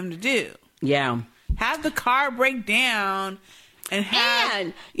whatever for them to do. Yeah. Have the car break down and have...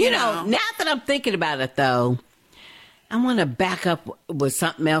 And, you know, now that I'm thinking about it, though, I want to back up with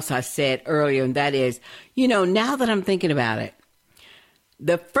something else I said earlier, and that is, you know, now that I'm thinking about it,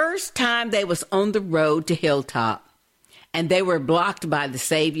 the first time they was on the road to Hilltop and they were blocked by the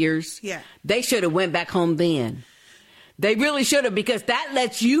saviors, they should have went back home then. They really should have, because that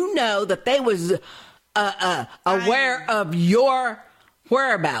lets you know that they was aware of your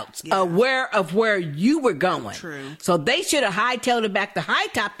whereabouts, aware of where you were going. True. So they should have hightailed it back to High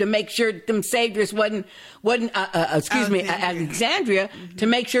Top to make sure them saviors wasn't Alexandria, to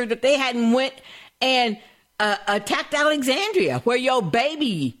make sure that they hadn't went and attacked Alexandria, where your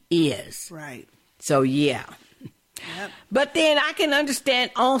baby is. Right. So, yeah. Yep. But then I can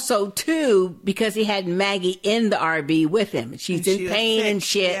understand also, too, because he had Maggie in the RV with him. She's in pain and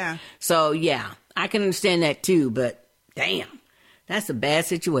shit. Yeah. So, yeah, I can understand that, too. But, damn, that's a bad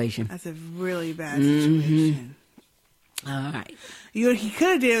situation. That's a really bad situation. All right. He could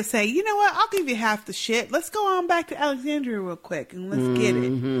have did say, you know what, I'll give you half the shit. Let's go on back to Alexandria real quick and let's get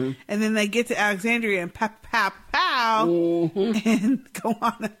it. And then they get to Alexandria and pow, and go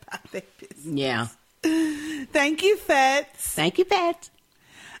on about their business. Yeah. Thank you, Fets. Thank you, Fets.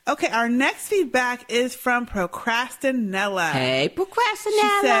 Okay, our next feedback is from Procrastinella. Hey,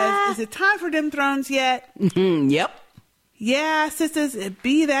 Procrastinella. She says, is it time for them thrones yet? Yep. Yeah, sisters, it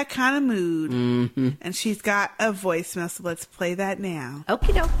be that kind of mood. And she's got a voicemail, so let's play that now.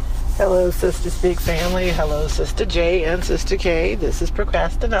 Okay, doke. Hello, Sister Speak family. Hello, Sister J and Sister K. This is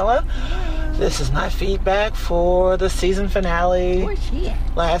Procrastinella. This is my feedback for the season finale. Where's she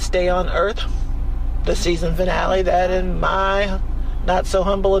at? Last Day on Earth. The season finale that, in my not so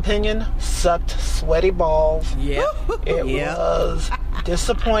humble opinion, sucked sweaty balls. Yeah. It was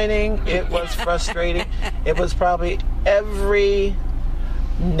disappointing. It was frustrating. It was probably every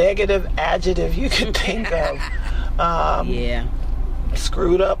negative adjective you could think of.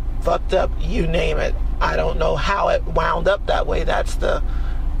 Screwed up, fucked up, you name it. I don't know how it wound up that way. That's the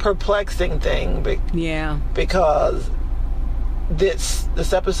perplexing thing. Because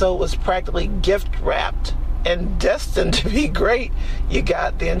this episode was practically gift wrapped and destined to be great. You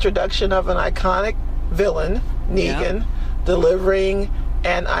got the introduction of an iconic villain, Negan, delivering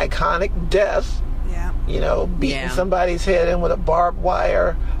an iconic death. You know, beating somebody's head in with a barbed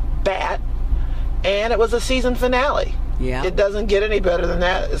wire bat. And it was a season finale. It doesn't get any better than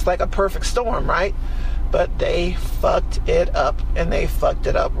that. It's like a perfect storm, right? But they fucked it up, and they fucked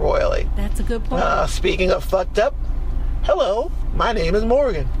it up royally. That's a good point. Speaking of fucked up, hello, my name is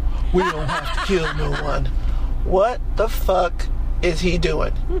Morgan. We don't have to kill no one. What the fuck is he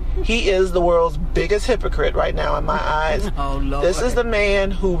doing? He is the world's biggest hypocrite right now in my eyes. Oh, Lord. This is the man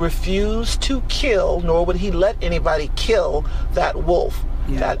who refused to kill, nor would he let anybody kill that wolf.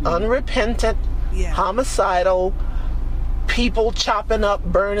 That unrepentant, homicidal, people chopping up,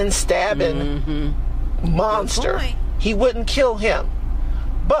 burning, stabbing monster. He wouldn't kill him.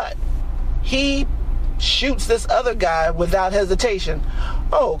 But he shoots this other guy without hesitation.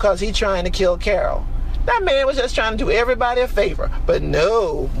 Oh, because he's trying to kill Carol. That man was just trying to do everybody a favor. But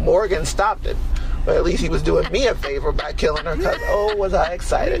no, Morgan stopped it. Or at least he was doing me a favor by killing her, because oh, was I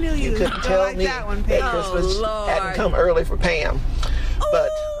excited. You couldn't tell me that Christmas hadn't come early for Pam. But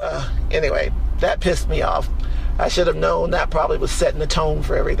anyway, that pissed me off. I should have known that probably was setting the tone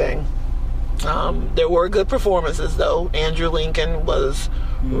for everything. There were good performances, though. Andrew Lincoln was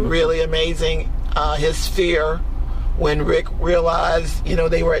really amazing. His fear when Rick realized,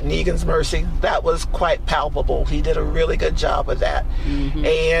 they were at Negan's mercy, that was quite palpable. He did a really good job with that.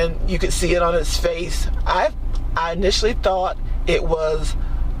 And you could see it on his face. I initially thought it was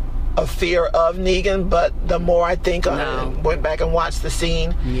a fear of Negan, but the more I think on it and went back and watched the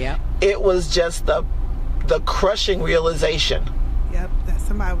scene, it was just the crushing realization. That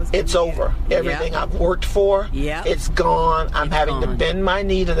somebody was. It's over. Everything I've worked for, it's gone. I'm having to bend my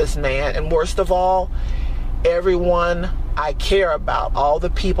knee to this man, and worst of all, everyone I care about, all the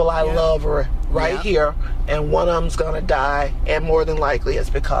people I love are right here, and one of them's gonna die, and more than likely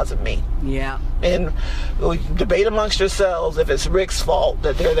it's because of me. And we debate amongst yourselves if it's Rick's fault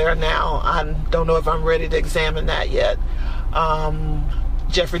that they're there now. I don't know if I'm ready to examine that yet.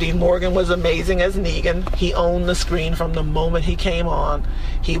 Jeffrey Dean Morgan was amazing as Negan. He owned the screen from the moment he came on.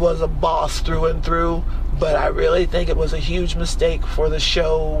 He was a boss through and through, but I really think it was a huge mistake for the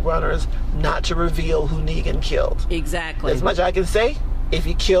showrunners not to reveal who Negan killed. Exactly. As much I can say, if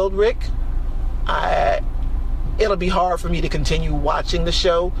he killed Rick, it'll be hard for me to continue watching the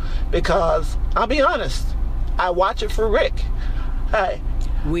show, because I'll be honest, I watch it for Rick. Hey,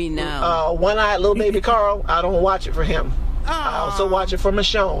 we know. One-eyed little baby Carl, I don't watch it for him. I also watch it for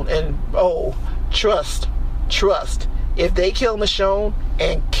Michonne, and trust. If they kill Michonne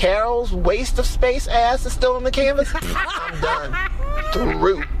and Carol's waste of space ass is still on the canvas, I'm done.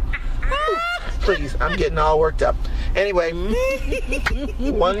 Through. Please, I'm getting all worked up. Anyway,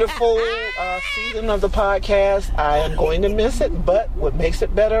 wonderful season of the podcast. I am going to miss it, but what makes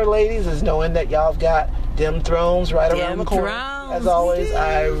it better, ladies, is knowing that y'all have got them thrones right around the corner. As always,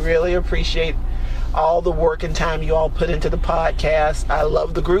 I really appreciate all the work and time you all put into the podcast. I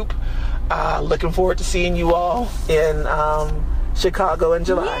love the group. Looking forward to seeing you all in Chicago in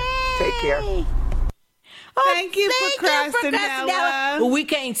July. Yay! Take care. Thank you, Procrastinella. Well, we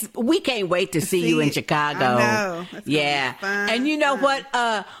can't wait to see you in Chicago. I know. That's yeah. fun. And you know what?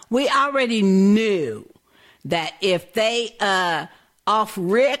 We already knew that if they off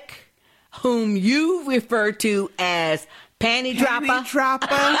Rick, whom you refer to as Panty Dropper.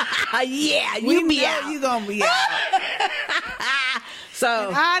 Yeah, you be out. You gonna be out. So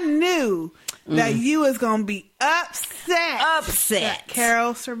and I knew that you was gonna be upset that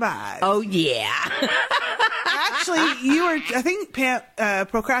Carol survived. Oh yeah. Actually, I think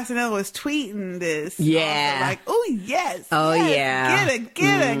Procrastinella was tweeting this. Yeah. Also, like, oh yes. Oh yes, yeah.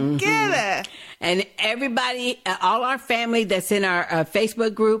 Get her. And everybody, all our family that's in our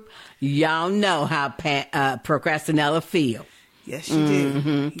Facebook group, y'all know how Procrastinella feel. Yes, you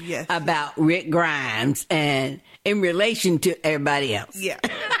do. Yes. About Rick Grimes and in relation to everybody else. Yeah.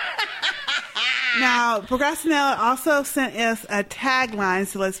 Now, Procrastinella also sent us a tagline,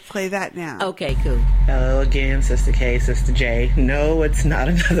 so let's play that now. Okay, cool. Hello again, Sister K, Sister J. No, it's not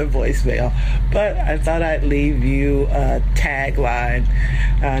another voicemail, but I thought I'd leave you a tagline.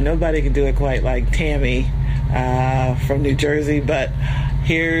 Nobody can do it quite like Tammy from New Jersey, but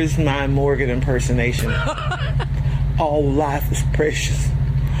here's my Morgan impersonation. All life is precious.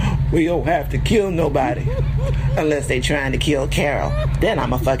 We don't have to kill nobody unless they trying to kill Carol. Then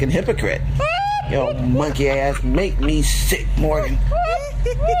I'm a fucking hypocrite. Yo, monkey ass, make me sick, Morgan.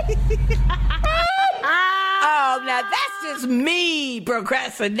 Oh, now that's just me,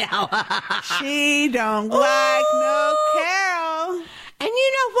 Procrastinella. She don't like no Carol. And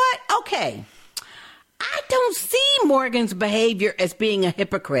you know what? Okay. I don't see Morgan's behavior as being a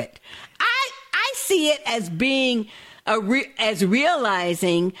hypocrite. I see it as being as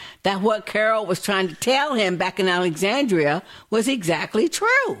realizing that what Carol was trying to tell him back in Alexandria was exactly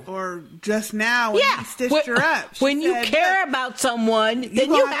true. Or just now when he stitched her up. When you care about someone,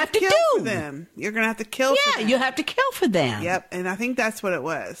 then you have to kill do for them. You're going to have to kill for them. Yeah, you have to kill for them. Yep, and I think that's what it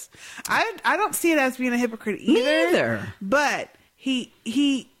was. I don't see it as being a hypocrite either. Me either. But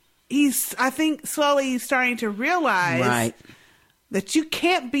he's I think slowly starting to realize that you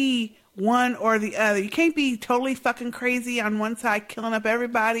can't be one or the other. You can't be totally fucking crazy on one side, killing up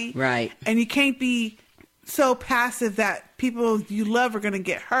everybody. Right. And you can't be so passive that people you love are going to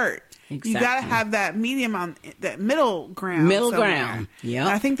get hurt. Exactly. You got to have that medium on that middle ground. Yeah.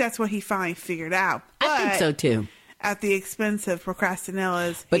 I think that's what he finally figured out. But I think so too. At the expense of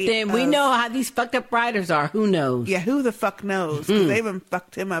Procrastinella's. But then we know how these fucked up writers are. Who knows? Yeah, who the fuck knows? Because they even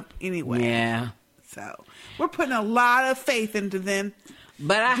fucked him up anyway. Yeah. So we're putting a lot of faith into them.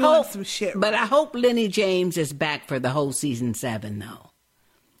 But I hope Lenny James is back for the whole season 7 though.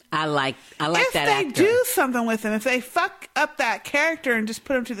 I like that actor. If they do something with him, if they fuck up that character and just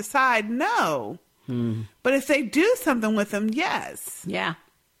put him to the side, no. But if they do something with him, yes. Yeah.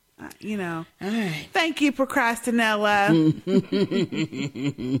 You know. All right. Thank you, Procrastinella.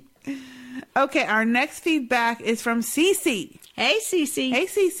 Okay, our next feedback is from Cece. Hey, Cece. Hey,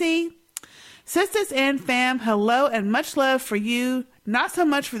 Cece. Sisters and fam, hello and much love for you. Not so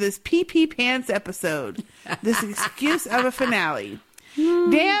much for this pee-pee pants episode. This excuse of a finale.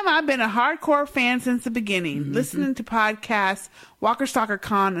 Damn, I've been a hardcore fan since the beginning, listening to podcasts, Walker Stalker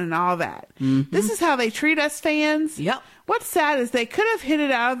Con, and all that. This is how they treat us fans? Yep. What's sad is they could have hit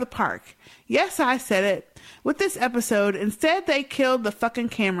it out of the park. Yes, I said it. With this episode, instead they killed the fucking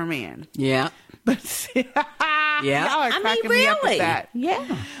cameraman. Yeah. But yeah, y'all are cracking me up with that.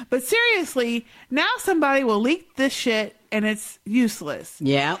 Yeah. But seriously, now somebody will leak this shit and it's useless.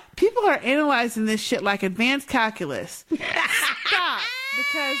 Yeah. People are analyzing this shit like advanced calculus. Stop.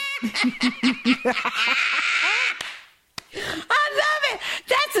 Because I love it.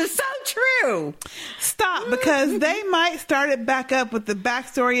 That's so true. Stop, because they might start it back up with the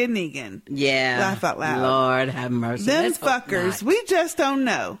backstory of Negan. Yeah. Laugh out loud. Lord have mercy. Them fuckers. We just don't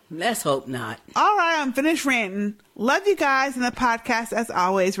know. Let's hope not. All right, I'm finished ranting. Love you guys in the podcast as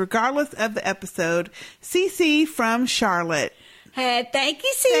always, regardless of the episode. CC from Charlotte. Hey, thank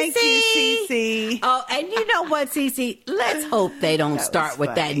you, Cece. Thank you, Cece. Oh, and you know what, Cece? Let's hope they don't start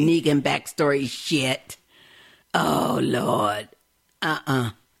with that Negan backstory shit. Oh, Lord.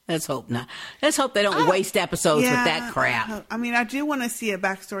 Let's hope not. Let's hope they don't waste episodes with that crap. I mean, I do want to see a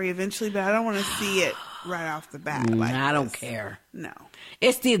backstory eventually, but I don't want to see it right off the bat. I don't care. No.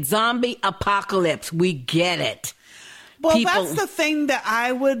 It's the zombie apocalypse. We get it. Well, that's the thing that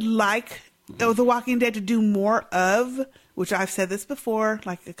I would like The Walking Dead to do more of, which I've said this before,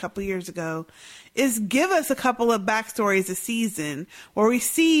 like a couple years ago, is give us a couple of backstories a season where we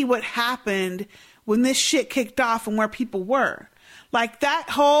see what happened when this shit kicked off and where people were. Like that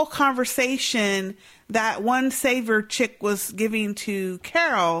whole conversation that one savior chick was giving to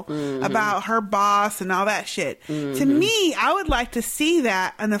Carol about her boss and all that shit. To me, I would like to see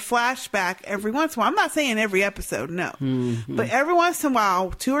that in a flashback every once in a while. I'm not saying every episode, no. But every once in a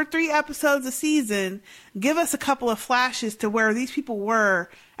while, 2 or 3 episodes a season, give us a couple of flashes to where these people were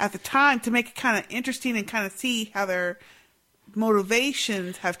at the time to make it kind of interesting and kind of see how their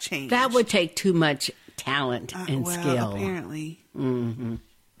motivations have changed. That would take too much talent and skill. Apparently.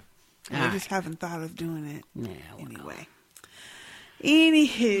 I just haven't thought of doing it. Anyway.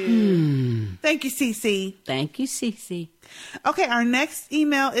 Anywho. Thank you, Cece. Thank you, Cece. Okay, our next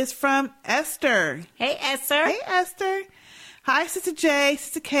email is from Esther. Hey, Esther. Hey, Esther. Hi, Sister J,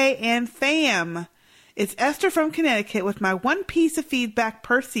 Sister K, and fam. It's Esther from Connecticut with my one piece of feedback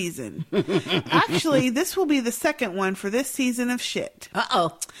per season. Actually, this will be the second one for this season of shit.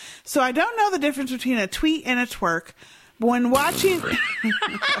 Uh-oh. So I don't know the difference between a tweet and a twerk, but when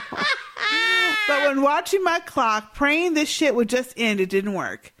watching my clock, praying this shit would just end, it didn't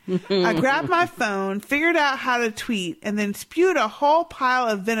work. I grabbed my phone, figured out how to tweet, and then spewed a whole pile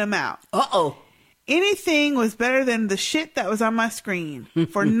of venom out. Uh-oh. Anything was better than the shit that was on my screen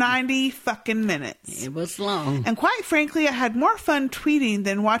for 90 fucking minutes. It was long. And quite frankly, I had more fun tweeting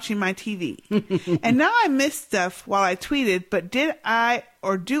than watching my TV. And now I miss stuff while I tweeted, but did I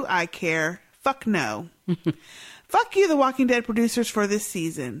or do I care? Fuck no. Fuck you, The Walking Dead producers, for this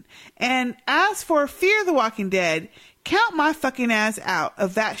season. And as for Fear the Walking Dead, count my fucking ass out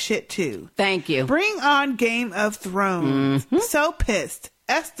of that shit too. Thank you. Bring on Game of Thrones. So pissed.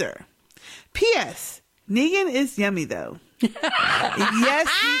 Esther. P.S. Negan is yummy, though. Yes,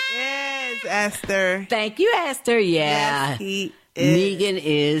 he is, Esther. Thank you, Esther. Yeah. Yes, he is. Negan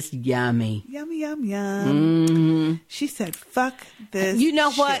is yummy. Yummy, yum, yum. She said, fuck this You know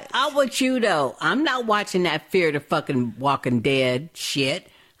what? shit. I want you, though. I'm not watching that Fear the fucking Walking Dead shit.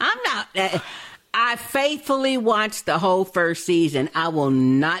 I'm not. I faithfully watched the whole first season. I will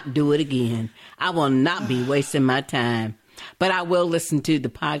not do it again. I will not be wasting my time. But I will listen to the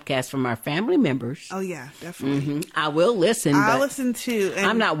podcast from our family members. Oh, yeah, definitely. I will listen. I but listen too. And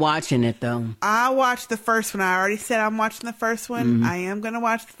I'm not watching it, though. I watched the first one. I already said I'm watching the first one. I am going to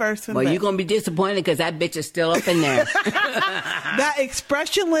watch the first one. Well, but you're going to be disappointed because that bitch is still up in there. that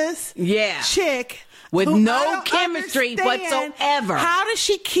expressionless chick with who no chemistry understand whatsoever. How does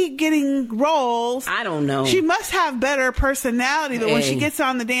she keep getting roles? I don't know. She must have better personality, but when she Hey. gets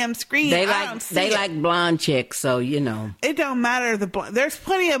on the damn screen, They I don't see it. like blonde chicks, so you know. It don't matter. There's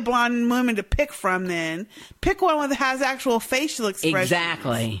plenty of blonde women to pick from. Then pick one that has actual facial expression.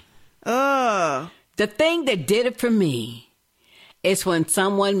 Exactly. Ugh. The thing that did it for me is when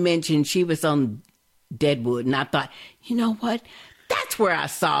someone mentioned she was on Deadwood, and I thought, you know what? That's where I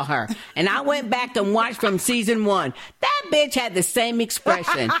saw her. And I went back and watched from season 1. That bitch had the same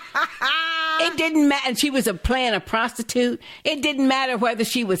expression. It didn't matter. And she was playing a prostitute. It didn't matter whether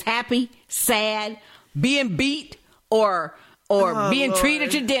she was happy, sad, being beat, or being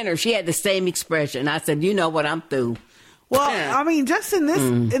treated to dinner. She had the same expression. I said, you know what? I'm through. Well, I mean, just in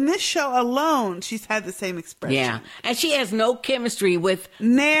this show alone, she's had the same expression. Yeah, and she has no chemistry with the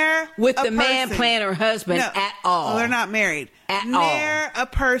man playing her husband at all. Oh, they're not married at all. Near a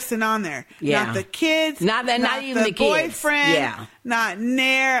person on there. Yeah. Not the kids. Not even the kids. Boyfriend. Yeah. Not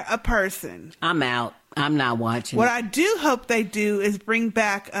near a person. I'm out. I'm not watching. What I do hope they do is bring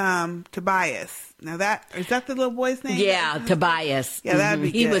back Tobias. Now is that the little boy's name? Yeah, Tobias. Yeah, that'd be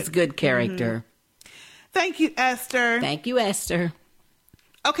He good. was a good character. Thank you, Esther. Thank you, Esther.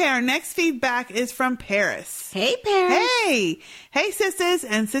 Okay, our next feedback is from Paris. Hey, Paris. Hey, sisters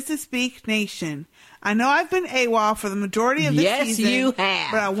and Sister Speak Nation. I know I've been AWOL for the majority of the season. Yes, you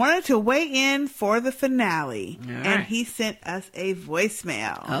have. But I wanted to weigh in for the finale. All and right. he sent us a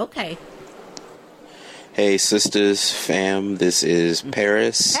voicemail. Okay. Hey, sisters, fam, this is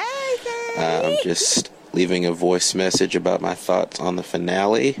Paris. Hey, I'm just leaving a voice message about my thoughts on the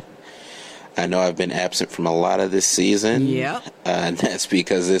finale. I know I've been absent from a lot of this season. Yep. And that's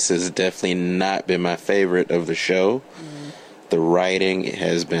because this has definitely not been my favorite of the show. The writing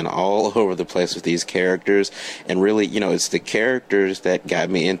has been all over the place with these characters. And really, it's the characters that got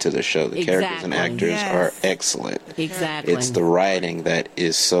me into the show. The characters and actors are excellent. Exactly. It's the writing that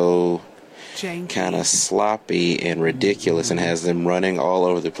is so kind of sloppy and ridiculous and has them running all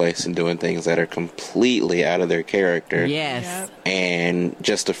over the place and doing things that are completely out of their character. Yes. And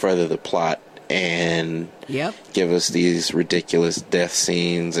just to further the plot and give us these ridiculous death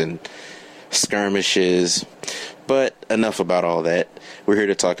scenes and skirmishes. But enough about all that. We're here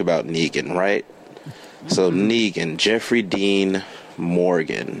to talk about Negan, right? So Negan, Jeffrey Dean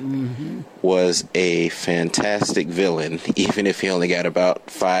Morgan was a fantastic villain, even if he only got about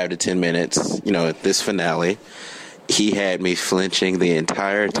 5 to 10 minutes, at this finale. He had me flinching the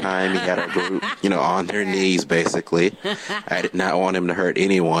entire time. He had our group, on their knees, basically. I did not want him to hurt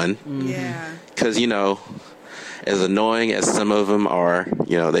anyone. Yeah. Because, as annoying as some of them are,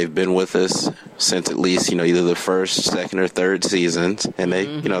 they've been with us since at least, either the first, second, or third seasons. And they,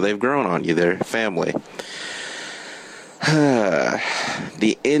 they've grown on you. They're family.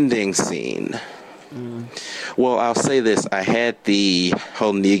 The ending scene. Well, I'll say this. I had the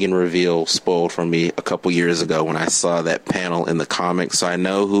whole Negan reveal spoiled for me a couple years ago when I saw that panel in the comics, so I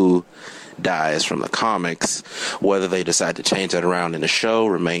know who dies from the comics. Whether they decide to change that around in the show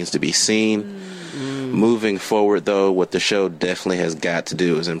remains to be seen. Moving forward, though, what the show definitely has got to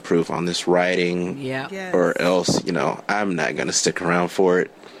do is improve on this writing, or else, I'm not going to stick around for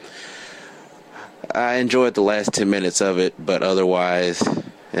it. I enjoyed the last 10 minutes of it, but otherwise,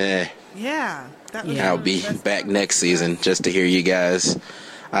 Yeah. I'll be back next season just to hear you guys.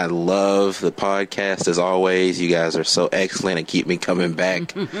 I love the podcast as always. You guys are so excellent and keep me coming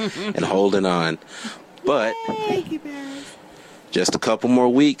back and holding on. But just a couple more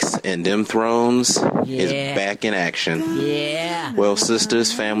weeks and Them Thrones is back in action. Yeah. Well,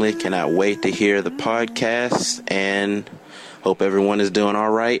 sisters, family, cannot wait to hear the podcast and hope everyone is doing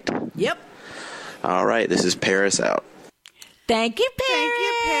all right. Yep. All right, this is Paris out. Thank you,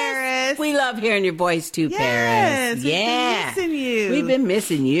 Paris. We love hearing your voice too, Paris. We've been missing you. We've been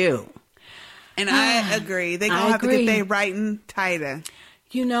missing you. And I agree. They're going to have to get their writing tighter.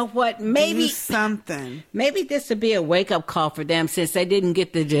 You know what? Maybe do something. Maybe this would be a wake-up call for them since they didn't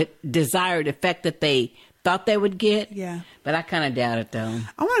get the desired effect that they thought they would get. Yeah. But I kind of doubt it, though.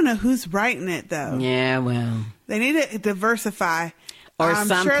 I want to know who's writing it, though. Yeah, well. They need to diversify. Or I'm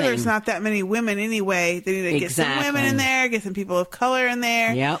something. sure there's not that many women anyway. They need to get some women in there, get some people of color in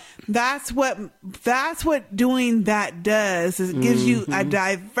there. Yep. That's what doing that does. Is it gives you a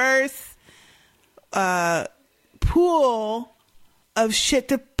diverse pool of shit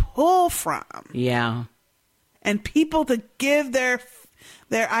to pull from. Yeah. And people to give their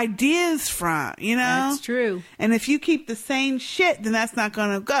ideas from, That's true. And if you keep the same shit, then that's not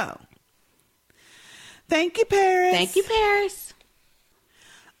going to go. Thank you, Paris. Thank you, Paris.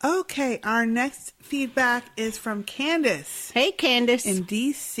 Okay, our next feedback is from Candace. Hey, Candace. In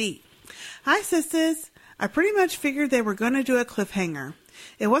D.C. Hi, sisters. I pretty much figured they were going to do a cliffhanger.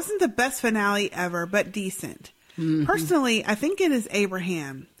 It wasn't the best finale ever, but decent. Personally, I think it is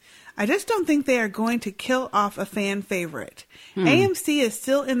Abraham. I just don't think they are going to kill off a fan favorite. AMC is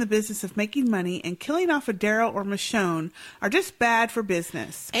still in the business of making money, and killing off a Daryl or Michonne are just bad for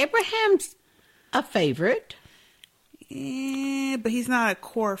business. Abraham's a favorite. But he's not a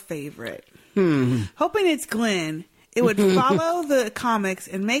core favorite. Hoping it's Glenn. It would follow the comics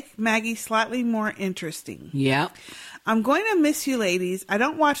and make Maggie slightly more interesting. Yeah. I'm going to miss you ladies. I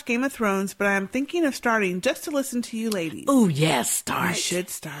don't watch Game of Thrones, but I'm thinking of starting just to listen to you ladies. Oh, yes, start. You should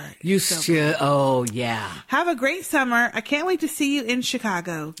start. You should. Oh, yeah. Have a great summer. I can't wait to see you in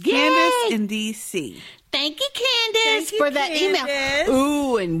Chicago. Yay! Candace in D.C. Thank you, Candace, for that email.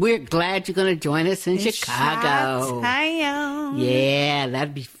 Ooh, and we're glad you're going to join us in Chicago. Yeah,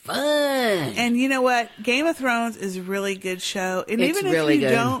 that'd be fun. And you know what? Game of Thrones is a really good show. And It's even really if you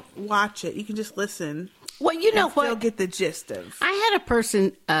good. don't watch it, you can just listen. Well, you know what? You'll get the gist of. I had a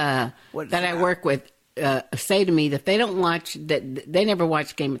person that I work with say to me that they don't watch, that they never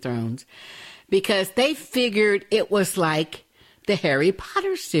watched Game of Thrones because they figured it was like the Harry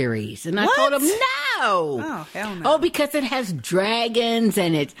Potter series. And I told them, no. Oh, hell no. Oh, because it has dragons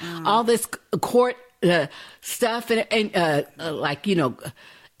and it's all this court stuff and like,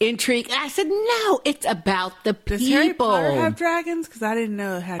 intrigue. I said, no, it's about the people. Does Harry Potter have dragons? Because I didn't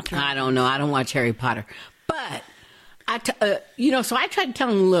know it had dragons. I don't know. I don't watch Harry Potter. But, so I tried to tell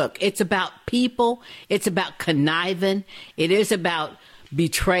them, look, it's about people. It's about conniving. It is about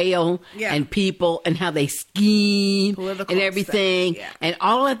betrayal and people and how they scheme Political and everything. Stuff. Yeah. And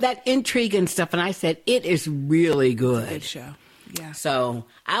all of that intrigue and stuff. And I said, it is really good. Good show. Yeah. So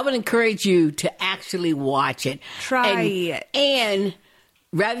I would encourage you to actually watch it. Try it. And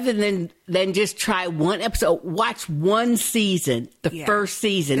rather than just try one episode, watch one season, the first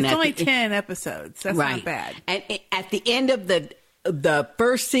season. It's only 10 episodes. That's not bad. And at the end of the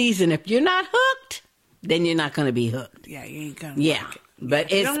first season, if you're not hooked, then you're not going to be hooked. Yeah, you ain't going to like it. But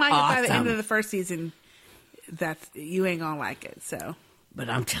if you it's don't like awesome. it by the end of the first season, you ain't going to like it. So, but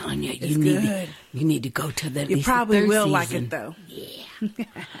I'm telling you, it's you need to go to the. You probably will season. like it though. Yeah.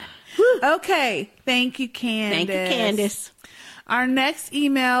 Okay. Thank you, Candace. Thank you, Candace. Our next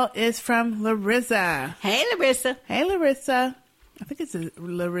email is from Larissa. Hey, Larissa. Hey, Larissa. I think it's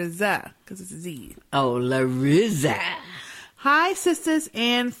Larissa, because it's a Z. Oh, Larissa. Hi, sisters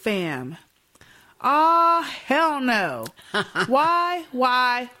and fam. Oh, hell no. Why? All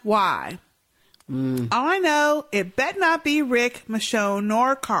I know, it bet not be Rick, Michonne,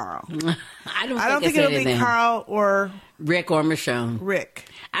 nor Carl. I don't think it'll be Carl or Rick or Michonne. Rick.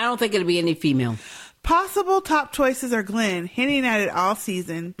 I don't think it'll be any female. Possible top choices are Glenn, hinting at it all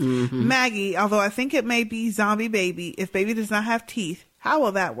season. Mm-hmm. Maggie, although I think it may be Zombie Baby. If Baby does not have teeth, how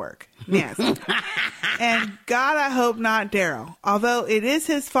will that work? Nasty. And God, I hope not Daryl. Although it is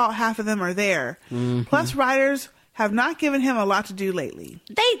his fault half of them are there. Mm-hmm. Plus, writers have not given him a lot to do lately.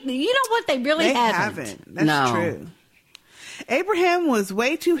 You know what? They really haven't. That's true. Abraham was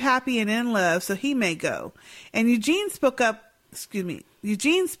way too happy and in love, so he may go. And Eugene spoke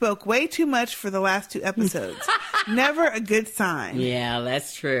way too much for the last 2 episodes. Never a good sign. Yeah,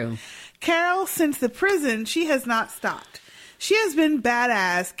 that's true. Carol, since the prison, she has not stopped. She has been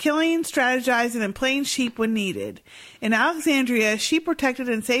badass, killing, strategizing, and playing sheep when needed. In Alexandria, she protected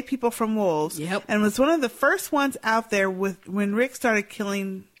and saved people from wolves, and was one of the first ones out there when Rick started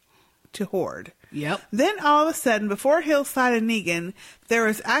killing to hoard. Yep. Then all of a sudden, before Hillside and Negan, there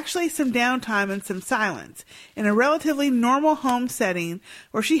was actually some downtime and some silence in a relatively normal home setting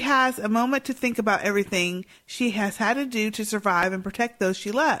where she has a moment to think about everything she has had to do to survive and protect those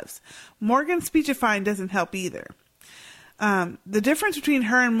she loves. Morgan's speechifying doesn't help either. The difference between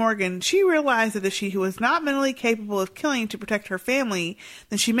her and Morgan, she realized that if she was not mentally capable of killing to protect her family,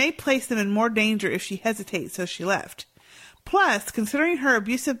 then she may place them in more danger if she hesitates, so she left. Plus, considering her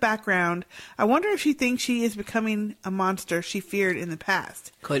abusive background, I wonder if she thinks she is becoming a monster she feared in the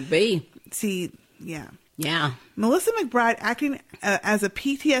past. Could be. See, yeah. Yeah. Melissa McBride acting as a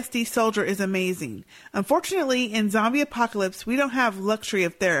PTSD soldier is amazing. Unfortunately, in Zombie Apocalypse, we don't have luxury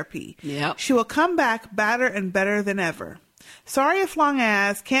of therapy. Yep. She will come back badder and better than ever. Sorry if long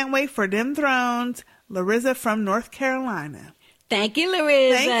ass. Can't wait for them thrones. Larissa from North Carolina. Thank you,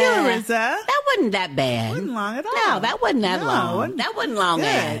 Larissa. Thank you, Larissa. That wasn't that bad. Wasn't long at all. No, that wasn't that long. That wasn't long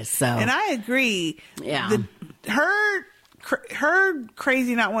ass. So. And I agree. Yeah. Her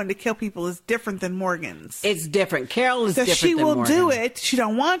crazy not wanting to kill people is different than Morgan's. It's different. Carol is so different she than will Morgan. do it. She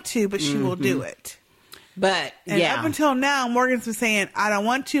don't want to, but she will do it. But, and up until now, Morgan's been saying, I don't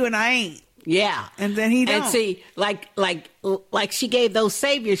want to, and I ain't. Yeah. And then he don't. And see, like she gave those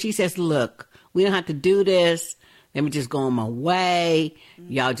saviors, she says, look, we don't have to do this. Let me just go on my way.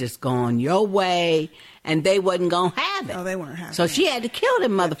 Y'all just go on your way. And they wasn't going to have it. Oh, they weren't having it. So she had to kill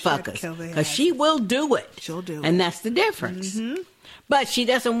them motherfuckers. Because she will do it. She'll do it. And that's the difference. Mm-hmm. But she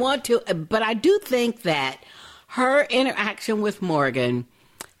doesn't want to. But I do think that her interaction with Morgan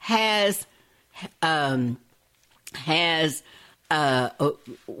has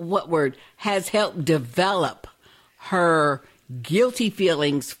helped develop her guilty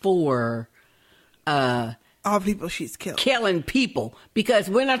feelings for all people she's killed. Killing people. Because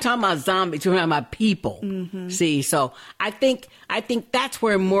we're not talking about zombies, we're talking about people. Mm-hmm. See, so I think that's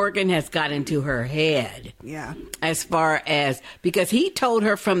where Morgan has got into her head. Yeah. As far as, because he told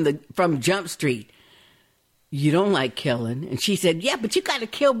her from Jump Street, you don't like killing. And she said, yeah, but you got to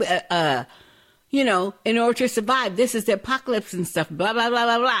kill, in order to survive. This is the apocalypse and stuff, blah, blah, blah,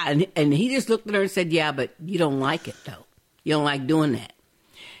 blah, blah. And he just looked at her and said, yeah, but you don't like it, though. You don't like doing that.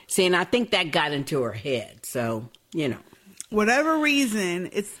 See, and I think that got into her head. So, whatever reason,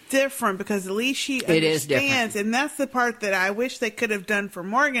 it's different because at least she understands. It is different. And that's the part that I wish they could have done for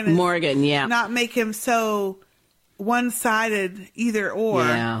Morgan. Morgan, yeah. Not make him so one-sided either or.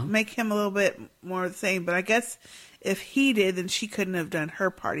 Yeah. Make him a little bit more the same. But I guess if he did, then she couldn't have done her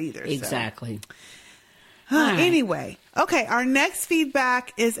part either. Exactly. So. Anyway. Okay, our next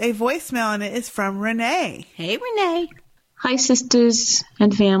feedback is a voicemail, and it is from Renee. Hey, Renee. Hi, sisters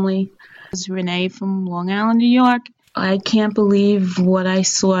and family. This is Renee from Long Island, New York. I can't believe what I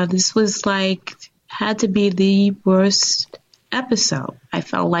saw. This was had to be the worst episode. I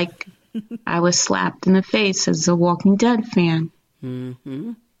felt like I was slapped in the face as a Walking Dead fan.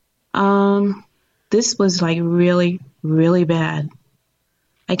 Mm-hmm. This was really, really bad.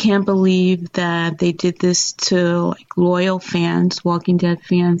 I can't believe that they did this to loyal fans, Walking Dead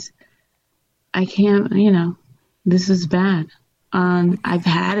fans. I can't, this is bad. I've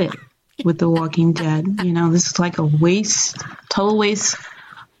had it with The Walking Dead. This is a total waste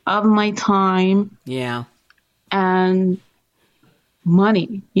of my time. Yeah. And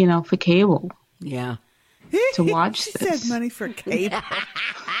money, for cable. Yeah. To watch she this. said money for cable.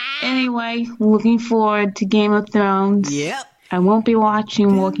 Anyway, looking forward to Game of Thrones. Yep. I won't be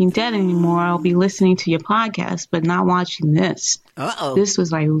watching Walking Dead anymore. I'll be listening to your podcast, but not watching this. Uh-oh. This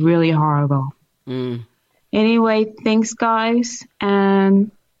was really horrible. Mm. Anyway, thanks, guys.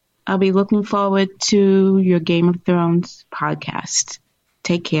 And I'll be looking forward to your Game of Thrones podcast.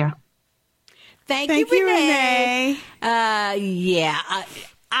 Take care. Thank you, Renee.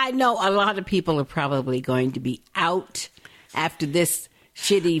 I know a lot of people are probably going to be out after this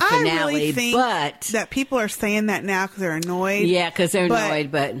shitty finale, I really think that people are saying that now because they're annoyed. Yeah, because they're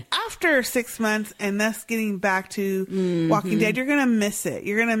annoyed. But after 6 months and us getting back to Walking Dead, you're gonna miss it.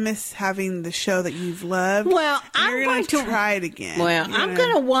 You're gonna miss having the show that you've loved. Well, you're gonna try it again. Well, I'm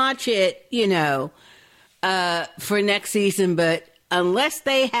gonna watch it, for next season. But unless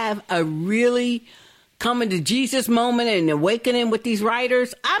they have a really coming to Jesus moment and awakening with these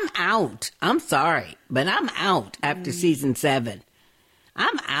writers, I'm out. I'm sorry, but I'm out after season 7.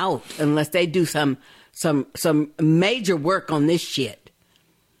 I'm out unless they do some major work on this shit.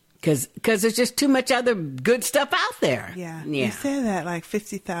 Because there's just too much other good stuff out there. Yeah. You said that like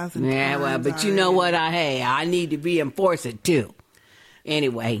 50,000 times. Yeah, well, but you know what? I need to reinforce it too.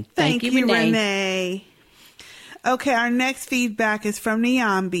 Anyway, thank you, Renee. Okay, our next feedback is from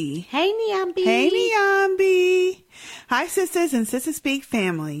Niambi. Hey, Niambi. Hey, Niambi. Hi, sisters and Sister Speak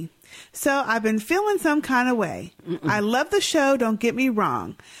family. So I've been feeling some kind of way. I love the show, don't get me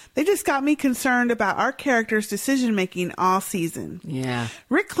wrong. They just got me concerned about our characters' decision-making all season. Yeah.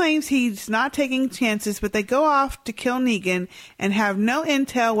 Rick claims he's not taking chances, but they go off to kill Negan and have no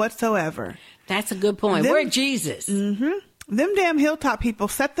intel whatsoever. That's a good point. We're Jesus. Mm-hmm. Them damn Hilltop people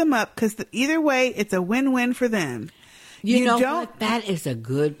set them up because either way, it's a win-win for them. You know what? That is a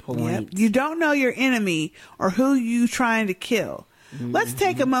good point. Yep, you don't know your enemy or who you trying to kill. Let's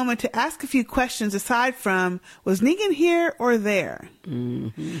take a moment to ask a few questions aside from, was Negan here or there?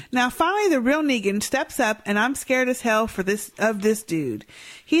 Now, finally, the real Negan steps up, and I'm scared as hell of this dude.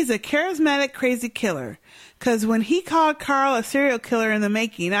 He's a charismatic, crazy killer. Because when he called Carl a serial killer in the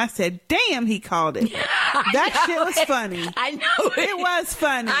making, I said, damn, he called it. That shit was funny. I know it. It was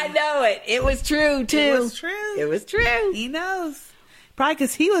funny. I know it. It was true, too. It was true. It was true. He knows. Probably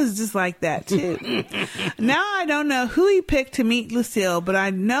because he was just like that, too. Now I don't know who he picked to meet Lucille, but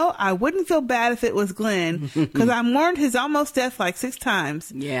I know I wouldn't feel bad if it was Glenn, because I mourned his almost death like 6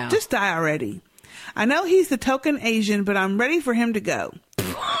 times. Yeah. Just die already. I know he's the token Asian, but I'm ready for him to go.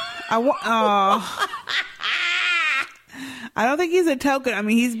 I don't think he's a token. I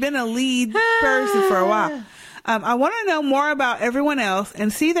mean, he's been a lead person for a while. I want to know more about everyone else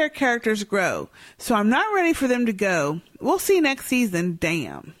and see their characters grow. So I'm not ready for them to go. We'll see next season.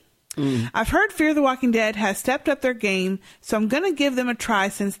 Damn. I've heard Fear the Walking Dead has stepped up their game, so I'm going to give them a try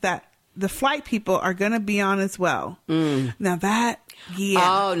since the flight people are going to be on as well. Now that,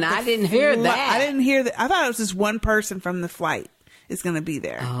 Oh, no, I didn't hear that. I didn't hear that. I thought it was just one person from the flight is going to be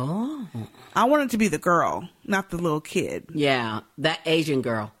there. Oh. I want it to be the girl, not the little kid. Yeah, that Asian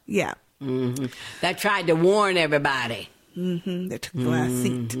girl. Yeah. That tried to warn everybody. That took the last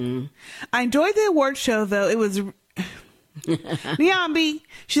seat. I enjoyed the award show, though. It was... Niambi,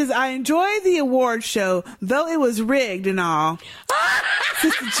 she says, I enjoyed the award show, though it was rigged and all.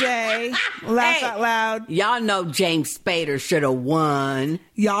 Sister J, laugh out loud. Y'all know James Spader should have won.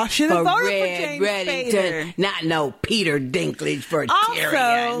 Y'all should have voted for James Spader. Not no Peter Dinklage for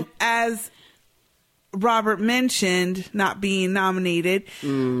Tyrion. Also, as Robert mentioned, not being nominated,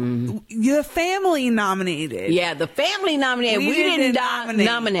 the family nominated. Yeah, the family nominated. We didn't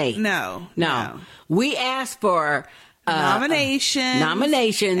nominate. No. We asked for nominations,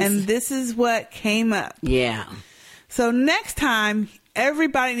 and this is what came up. Yeah. So next time,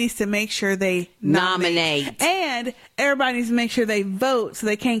 everybody needs to make sure they nominate. And everybody needs to make sure they vote so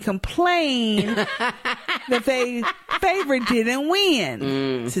they can't complain that they favorite didn't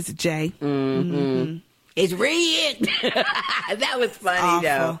win. Sister J. It's rigged. That was funny,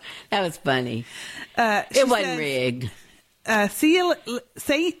 though. That was funny. It wasn't rigged.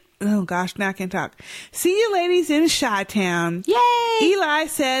 Oh gosh, now I can't talk. See you ladies in Chi-Town. Yay! Eli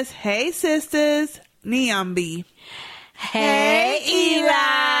says, hey sisters, Niambi. Hey,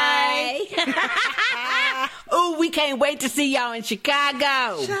 Eli. Oh, we can't wait to see y'all in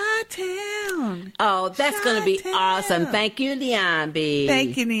Chicago. Chi-Town. Oh, that's going to be awesome. Thank you, Niambi.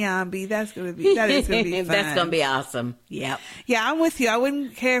 Thank you, Niambi. That is going to be fun. That's going to be awesome. Yep. Yeah, I'm with you. I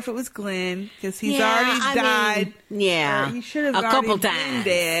wouldn't care if it was Glenn because he's already died. Yeah. He should have a couple times been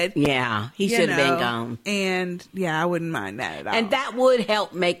dead. Yeah, he should have been gone. And yeah, I wouldn't mind that at all. And that would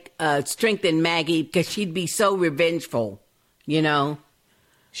help make strengthen Maggie because she'd be so revengeful, you know.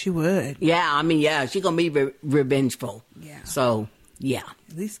 She would. Yeah, I mean, yeah, she's going to be revengeful. Yeah. So, yeah.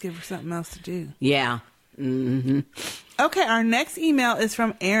 At least give her something else to do. Yeah. Okay, our next email is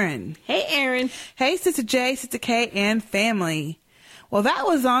from Aaron. Hey, Aaron. Hey, Sister J, Sister K, and family. Well, that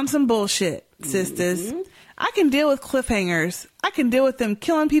was on some bullshit, sisters. I can deal with cliffhangers. I can deal with them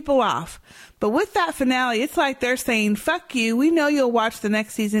killing people off. But with that finale, it's like they're saying, fuck you, we know you'll watch the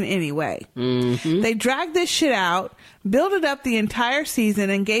next season anyway. Mm-hmm. They dragged this shit out, built it up the entire season,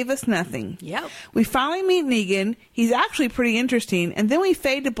 and gave us nothing. Yep. We finally meet Negan. He's actually pretty interesting. And then we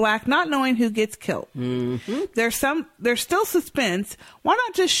fade to black, not knowing who gets killed. Mm-hmm. There's still suspense. Why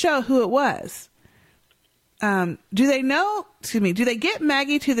not just show who it was? Do they get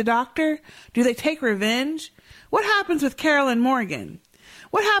Maggie to the doctor? Do they take revenge? What happens with Carol and Morgan?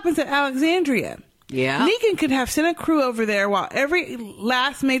 What happens at Alexandria? Yeah. Negan could have sent a crew over there while every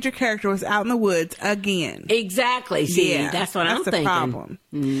last major character was out in the woods again. Exactly. See, that's what I'm thinking. That's the problem.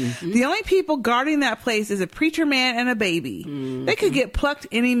 Mm-hmm. The only people guarding that place is a preacher man and a baby. Mm-hmm. They could get plucked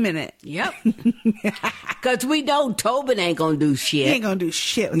any minute. Yep. Because we know Tobin ain't going to do shit. He ain't going to do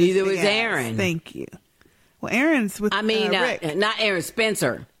shit. With Neither his was big ass. Aaron. Thanch you. Well, Aaron's with Rick. Not Aaron,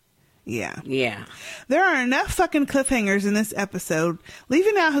 Spencer. Yeah. Yeah. There are enough fucking cliffhangers in this episode.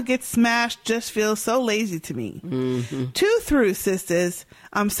 Leaving out who gets smashed just feels so lazy to me. Mm-hmm. 2 through, sisters.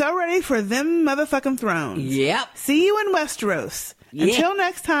 I'm so ready for them motherfucking thrones. Yep. See you in Westeros. Yeah. Until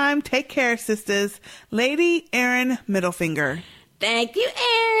next time, take care, sisters. Lady Erin Middlefinger. Thank you,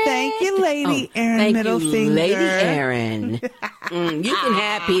 Erin. Thank you, Lady Erin Middlefinger. You, Lady Erin. You can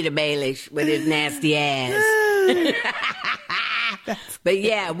have Peter Baelish with his nasty ass. But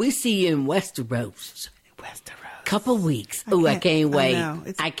yeah, we see you in Westeros. Couple weeks. Oh, I can't wait.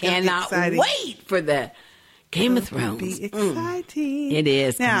 I cannot wait for the Game of Thrones. Be exciting. It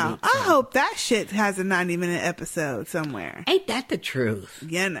is. Now, I hope that shit has a 90-minute episode somewhere. Ain't that the truth?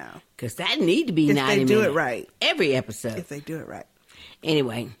 You know. Because that need to be 90 minutes. If they do it right. Every episode. If they do it right.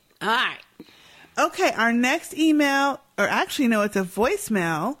 Anyway. All right. Okay, our next email, or actually, no, it's a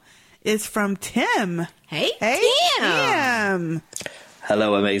voicemail, is from Tim. Hey, Tim.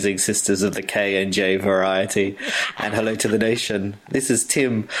 Hello, amazing sisters of the K and J variety, and hello to the nation. This is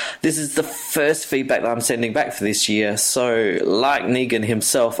Tim. This is the first feedback that I'm sending back for this year, so like Negan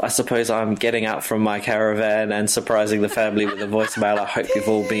himself, I suppose I'm getting out from my caravan and surprising the family with a voicemail. I hope you've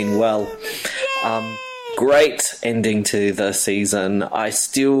all been well. Great ending to the season. I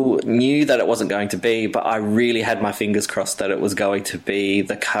still knew that it wasn't going to be, but I really had my fingers crossed that it was going to be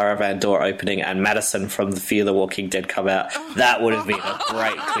the caravan door opening and Madison from the Fear the Walking Dead come out. That would have been a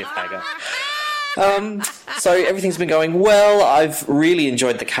great cliffhanger. So everything's been going well. I've really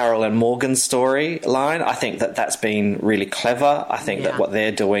enjoyed the Carol and Morgan storyline. I think that that's been really clever. I think that what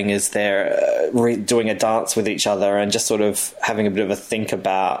they're doing is they're doing a dance with each other and just sort of having a bit of a think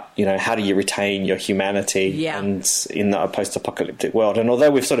about, you know, how do you retain your humanity and in a post-apocalyptic world. And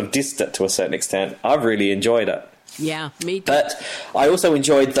although we've sort of dissed it to a certain extent, I've really enjoyed it. Yeah, me too. But I also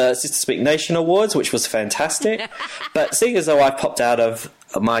enjoyed the Sister Speak Nation Awards, which was fantastic. But seeing as though I popped out of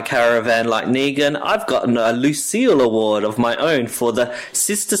my caravan like Negan, I've gotten a Lucille Award of my own for the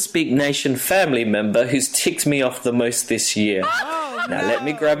Sister Speak Nation family member who's ticked me off the most this year. Now let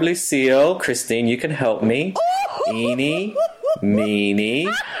me grab Lucille. Christine, you can help me. Eeny, meeny,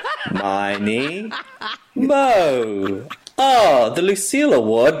 miny, mo. Oh, the Lucille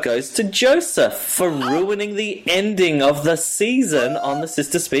Award goes to Joseph for ruining the ending of the season on the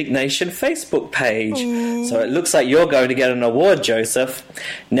Sister Speak Nation Facebook page. So it looks like you're going to get an award, Joseph.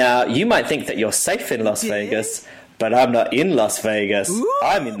 Now, you might think that you're safe in Las Vegas, but I'm not in Las Vegas.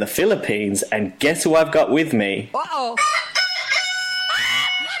 I'm in the Philippines, and guess who I've got with me? Uh-oh.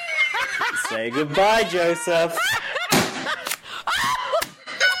 Say goodbye, Joseph.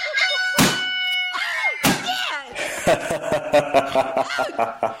 Damn!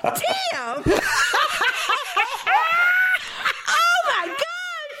 Oh my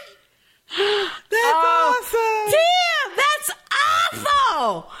gosh! That's awesome! Damn, that's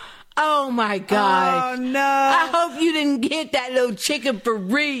awful! Oh my gosh! Oh no! I hope you didn't get that little chicken for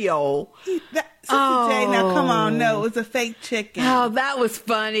real. Sister J, now come on, no, it was a fake chicken. Oh, that was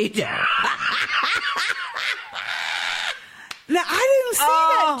funny. Now, I didn't see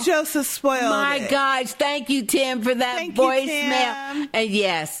that Joseph spoiled my it. gosh, thank you, Tim, for that voicemail. And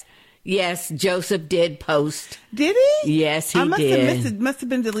yes, Joseph did post. Did he? Yes, he I must did. have missed it. Must have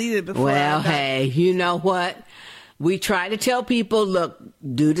been deleted before. Well, hey, you know what? We try to tell people, look,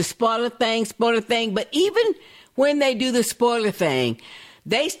 do the spoiler thing. But even when they do the spoiler thing,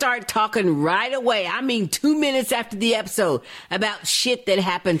 they start talking right away. I mean, 2 minutes after the episode about shit that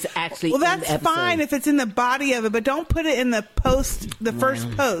happens actually. Well, that's fine if it's in the body of it, but don't put it in the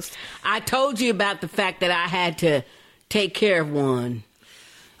first post. I told you about the fact that I had to take care of one.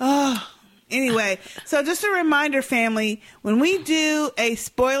 Oh, anyway, so just a reminder, family, when we do a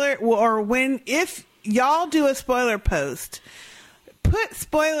spoiler, or if y'all do a spoiler post, put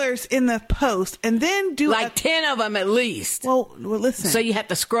spoilers in the post and then do like 10 of them at least. Well, listen. So you have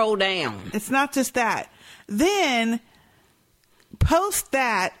to scroll down. It's not just that. Then post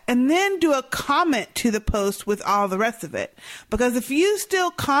that and then do a comment to the post with all the rest of it. Because if you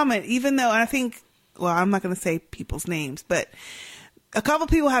still comment, even though, and I think, well, I'm not going to say people's names, but a couple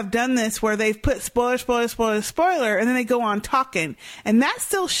people have done this where they've put spoiler, and then they go on talking. And that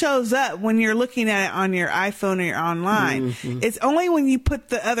still shows up when you're looking at it on your iPhone or you're online. Mm-hmm. It's only when you put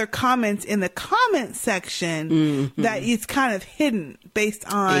the other comments in the comment section that it's kind of hidden based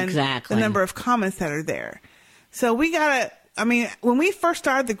on the number of comments that are there. So we gotta, I mean, when we first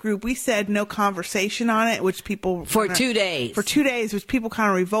started the group, we said no conversation on it, which people... For 2 days. For 2 days, which people kind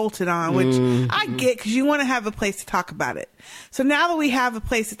of revolted on, which I get because you want to have a place to talk about it. So now that we have a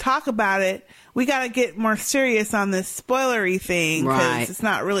place to talk about it, we got to get more serious on this spoilery thing because it's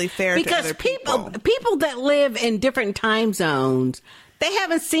not really fair to other people. Because people that live in different time zones, they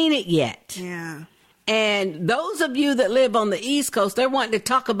haven't seen it yet. Yeah. And those of you that live on the East Coast, they're wanting to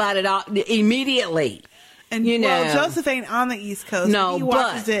talk about it all immediately. And well, Joseph ain't on the East Coast. No, he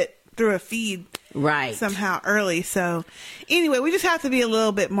watches it through a feed somehow early. So anyway, we just have to be a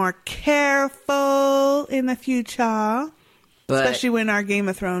little bit more careful in the future, especially when our Game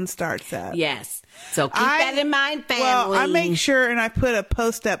of Thrones starts up. Yes. So keep that in mind, family. Well, I make sure, and I put a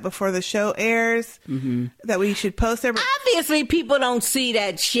post up before the show airs that we should post every. Obviously, people don't see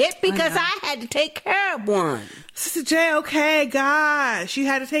that shit because I had to take care of one. Sister J, okay, gosh, you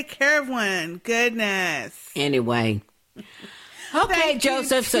had to take care of one. Goodness. Anyway. Okay, Thank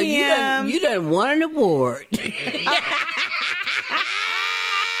Joseph, so you done won an award. You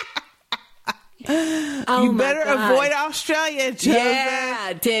better avoid Australia, Joseph.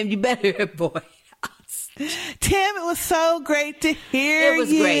 Yeah, Tim, you better avoid us. Tim, it was so great to hear you. It was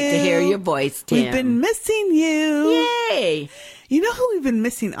great to hear your voice, Tim. We've been missing you. Yay. You know who we've been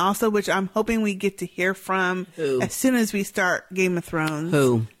missing also, which I'm hoping we get to hear from as soon as we start Game of Thrones?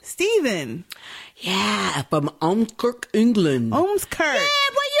 Who? Steven. Yeah, from Ormskirk, England. Ormskirk. Yeah, where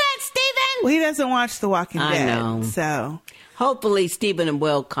you at, Steven? Well, he doesn't watch The Walking Dead. I know. So hopefully Steven and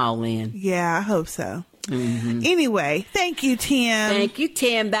Will call in. Yeah, I hope so. Anyway, thank you, Tim. Thank you,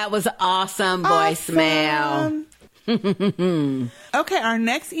 Tim. That was awesome voicemail. Okay, our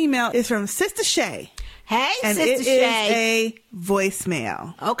next email is from Sistah Shay. Hey, and Sister it Shay. is a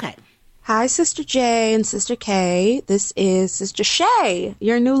voicemail. Okay. Hi, Sister J and Sister K. This is Sister Shay,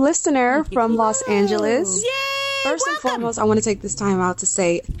 your new listener from Los Angeles. Yay! First and foremost, I want to take this time out to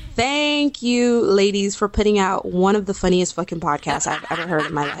say thank you, ladies, for putting out one of the funniest fucking podcasts I've ever heard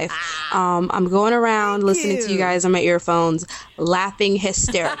in my life. I'm going around listening to you guys on my earphones, laughing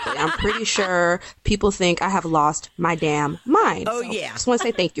hysterically. I'm pretty sure people think I have lost my damn mind. Oh, yeah. Just want to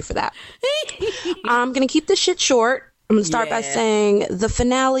say thank you for that. I'm going to keep this shit short. I'm going to start by saying the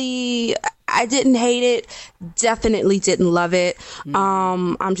finale, I didn't hate it. Definitely didn't love it.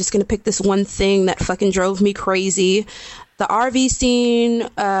 I'm just going to pick this one thing that fucking drove me crazy. The RV scene,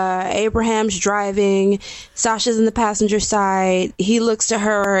 Abraham's driving, Sasha's in the passenger side. He looks to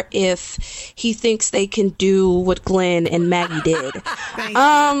her if he thinks they can do what Glenn and Maggie did.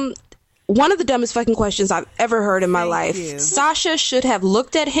 One of the dumbest fucking questions I've ever heard in my life. Sasha should have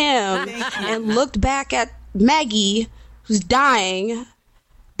looked at him and looked back at Maggie, who's dying.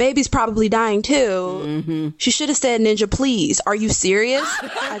 Baby's probably dying too. She should have said, "Ninja, please. Are you serious?"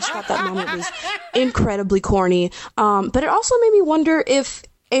 I just thought that moment was incredibly corny. But it also made me wonder if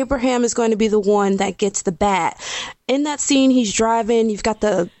Abraham is going to be the one that gets the bat. In that scene, he's driving. You've got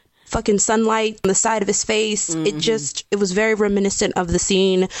the fucking sunlight on the side of his face. It was very reminiscent of the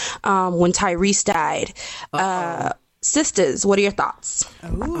scene when Tyrese died. Sisters, what are your thoughts?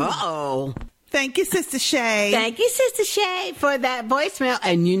 Uh-oh. Thank you, Sister Shay. Thank you, Sister Shay, for that voicemail.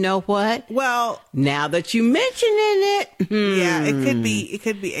 And you know what? Well, now that you mentioning it, yeah, it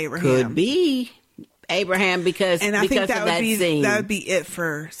could be Abraham. Could be Abraham because and I think that would be it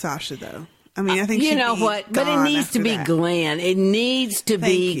for Sasha, though. I mean, I think you know what, but it needs to be Glenn. It needs to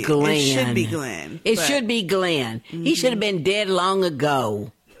be Glenn. It should be Glenn. It should be Glenn. He should have been dead long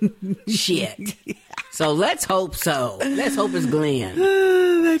ago. Shit. So let's hope so. Let's hope it's Glenn.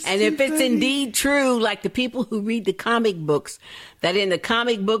 And if it's indeed true, like the people who read the comic books, that in the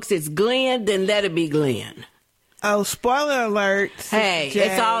comic books it's Glenn, then let it be Glenn. Oh, spoiler alert. Hey,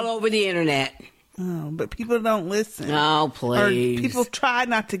 it's all over the internet. Oh, but people don't listen. Oh, please. Or people try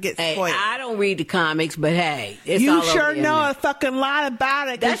not to get spoiled. Hey, I don't read the comics, but hey, it's you all over the sure internet. know a fucking lot about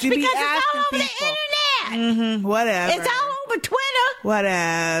it. That's you because be asking it's all over people. the internet. Whatever. It's all over Twitter.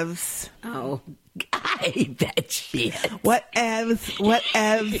 Whatevs. Oh, God. hate that shit. What evs?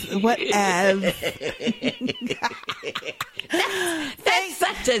 That's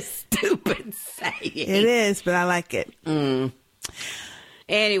such a stupid saying. It is, but I like it.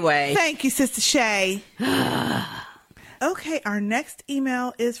 Anyway. Thank you, Sister Shay. Okay, our next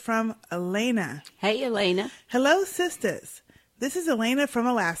email is from Elena. Hey, Elena. Hello, sisters. This is Elena from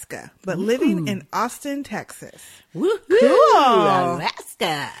Alaska, but living in Austin, Texas. Woohoo! Cool.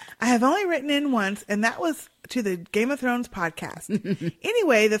 Alaska. I have only written in once, and that was to the Game of Thrones podcast.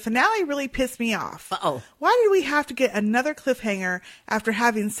 Anyway, the finale really pissed me off. Uh-oh. Why did we have to get another cliffhanger after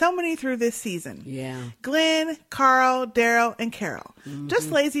having so many through this season? Yeah. Glenn, Carl, Daryl, and Carol. Just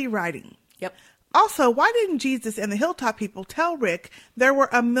lazy writing. Yep. Also, why didn't Jesus and the Hilltop people tell Rick there were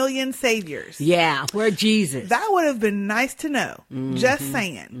a million saviors? Yeah, we're Jesus. That would have been nice to know. Just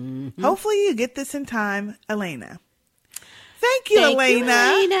saying. Hopefully you get this in time, Elena. Thank you,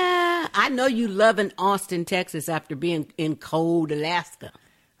 Elena. I know you love in Austin, Texas after being in cold Alaska.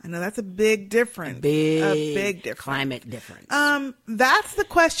 I know that's a big difference. A big difference. Climate difference. That's the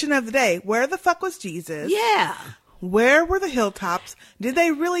question of the day. Where the fuck was Jesus? Yeah. Where were the Hilltops? Did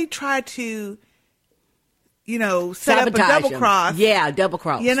they really try to, set up a double cross? Yeah, double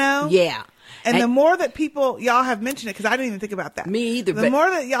cross. Yeah. And the more that y'all have mentioned it, because I didn't even think about that. Me either. The more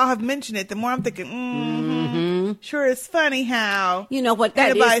that y'all have mentioned it, the more I'm thinking, sure it's funny how. You know what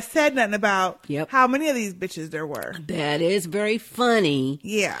that nobody is? said nothing about how many of these bitches there were. That is very funny.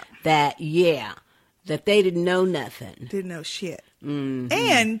 Yeah. That they didn't know nothing. Didn't know shit.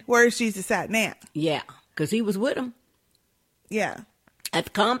 And where's Jesus at now? Yeah, because he was with them. Yeah. At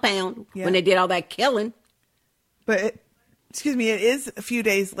the compound when they did all that killing. But it is a few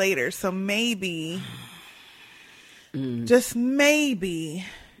days later, so maybe, just maybe,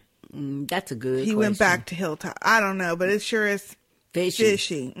 that's a good he went back to Hilltop. I don't know, but it sure is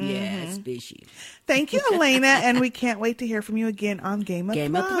fishy. Yeah, it's fishy. Thank you, Elena, and we can't wait to hear from you again on Game of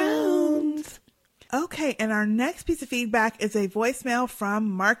Thrones. Okay, and our next piece of feedback is a voicemail from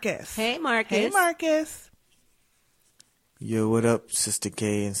Marcus. Hey, Marcus. Hey, Marcus. Yo, what up, Sister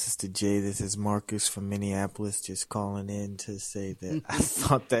K and Sister J? This is Marcus from Minneapolis, just calling in to say that I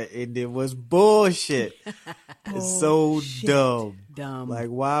thought that ending was bullshit. It's so dumb. Like,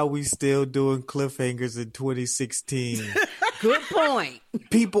 why are we still doing cliffhangers in 2016? Good point.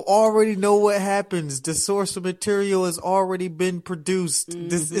 People already know what happens. The source of material has already been produced.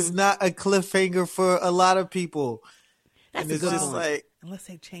 This is not a cliffhanger for a lot of people. That's and a it's good just point. Like, unless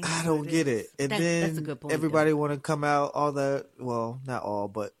they change I don't get it. And that's a then good point, everybody want to come out, not all,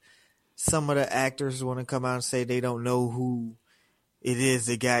 but some of the actors want to come out and say they don't know who it is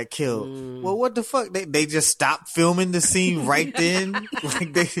that got killed. Well, what the fuck? They just stopped filming the scene right then?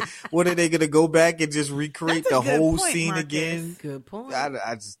 What are they going to go back and just recreate the whole scene again? Good point.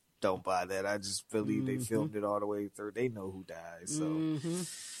 I just don't buy that. I just believe they filmed it all the way through. They know who died. So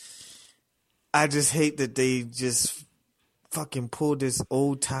I just hate that they just fucking pulled this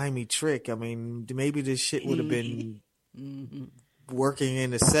old timey trick. I mean, maybe this shit would have been working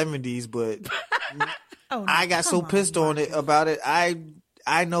in the 70s, but I got so pissed about it. I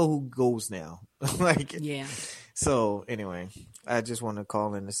know who goes now. So anyway, I just want to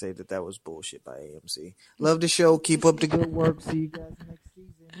call in to say that was bullshit by AMC. Love the show. Keep up the good work. See you guys next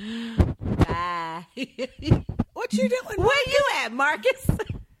season. Bye. What you doing? Where you at, Marcus?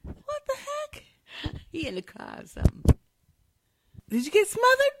 What the heck? He in the car or something. Did you get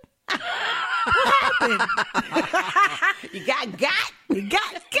smothered? What happened? You got. You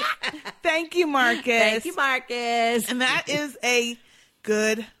got. Thank you, Marcus. Thank you, Marcus. And that is a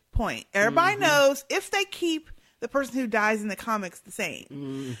good point. Everybody knows if they keep the person who dies in the comics the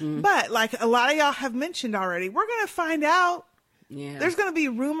same. But like a lot of y'all have mentioned already, we're going to find out. Yeah. There's going to be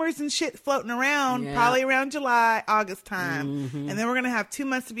rumors and shit floating around probably around July, August time. And then we're going to have 2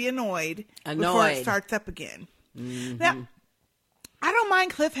 months to be annoyed before it starts up again. Now, I don't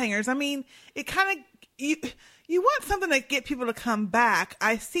mind cliffhangers. I mean, it kind of, you want something to get people to come back.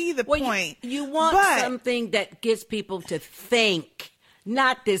 I see the point. You want something that gets people to think,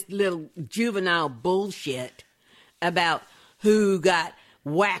 not this little juvenile bullshit about who got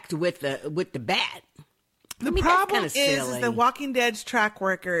whacked with the bat. The problem is the Walking Dead's track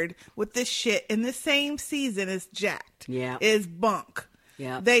record with this shit in the same season is jacked. Yeah. Is bunk.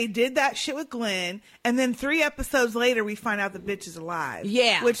 Yeah. They did that shit with Glenn, and then 3 episodes later, we find out the bitch is alive.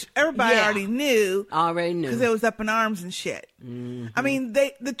 Yeah. Which everybody already knew. Because it was up in arms and shit. I mean,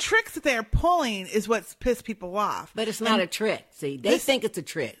 the tricks that they're pulling is what's pissed people off. But it's not a trick. See, they think it's a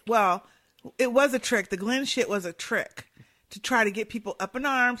trick. Well, it was a trick. The Glenn shit was a trick to try to get people up in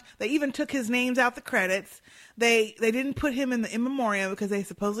arms. They even took his names out the credits. They didn't put him in the in memoriam because they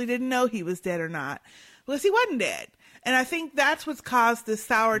supposedly didn't know he was dead or not, because he wasn't dead. And I think that's what's caused this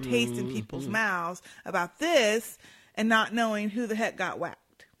sour taste in people's mouths about this and not knowing who the heck got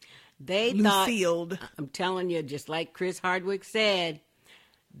whacked. They Lucilled. thought, I'm telling you, just like Chris Hardwick said,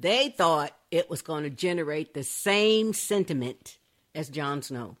 they thought it was going to generate the same sentiment as Jon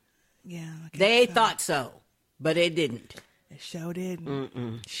Snow. Yeah. They thought so, but it didn't. It sure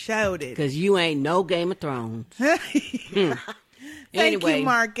didn't. Showed it. Because you ain't no Game of Thrones. Thank Anyway. you,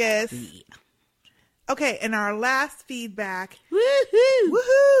 Marcus. Yeah. Okay, and our last feedback,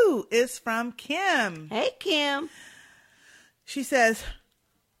 Woohoo! is from Kim. Hey, Kim. She says,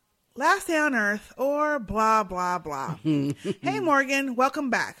 Last Day on Earth, or blah, blah, blah. Hey, Morgan, welcome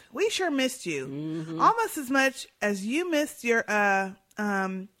back. We sure missed you. Almost as much as you missed your, how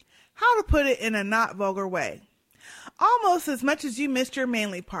to put it in a not vulgar way. Almost as much as you missed your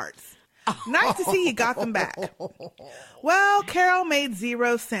manly parts. Nice to see you got them back. Well, Carol made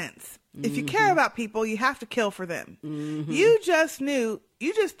 0 sense. If you care about people, you have to kill for them. You just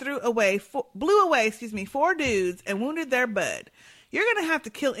blew away 4 dudes and wounded their bud. You're going to have to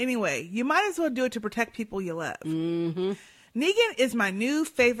kill anyway. You might as well do it to protect people you love. Negan is my new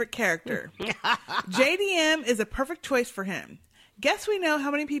favorite character. JDM is a perfect choice for him. Guess we know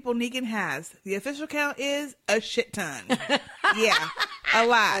how many people Negan has. The official count is a shit ton. Yeah, a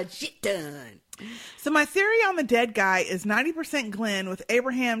lot. A shit ton. So my theory on the dead guy is 90% Glenn with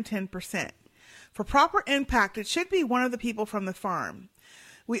Abraham 10%. For proper impact, it should be one of the people from the farm.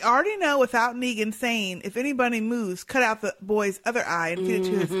 We already know without Negan saying, if anybody moves, cut out the boy's other eye and feed it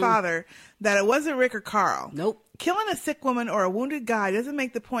to his father, that it wasn't Rick or Carl. Nope. Killing a sick woman or a wounded guy doesn't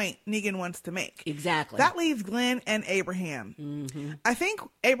make the point Negan wants to make. Exactly. That leaves Glenn and Abraham. I think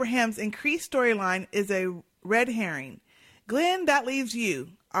Abraham's increased storyline is a red herring. Glenn, that leaves you.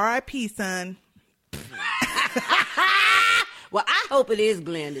 R.I.P., son. Well, I hope it is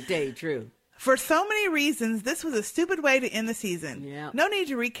Glenn, to tell you the truth. For so many reasons, this was a stupid way to end the season. Yep. No need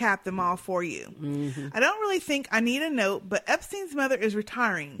to recap them all for you. I don't really think I need a note, but Epstein's mother is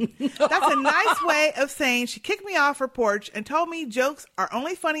retiring. That's a nice way of saying she kicked me off her porch and told me jokes are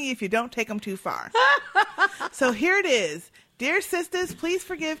only funny if you don't take them too far. So here it is. Dear sisters, please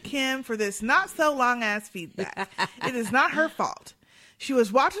forgive Kim for this not so long ass feedback. It is not her fault. She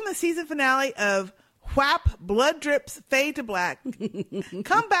was watching the season finale of Whap, blood drips, fade to black.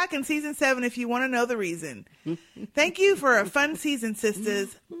 Come back in season 7 if you want to know the reason. Thank you for a fun season,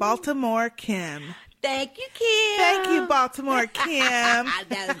 sisters. Baltimore Kim. Thank you, Kim. Thank you, Baltimore Kim.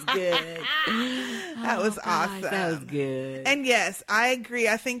 That was good. That was awesome. That was good. And yes, I agree.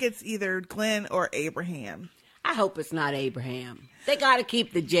 I think it's either Glenn or Abraham. I hope it's not Abraham. They got to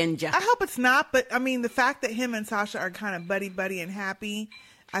keep the ginger. I hope it's not, but I mean, the fact that him and Sasha are kind of buddy-buddy and happy,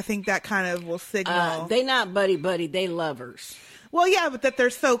 I think that kind of will signal. They not buddy-buddy, they lovers. Well, yeah, but that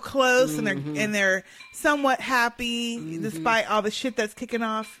they're so close and they're somewhat happy despite all the shit that's kicking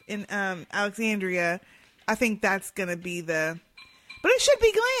off in Alexandria. I think that's going to be the... But it should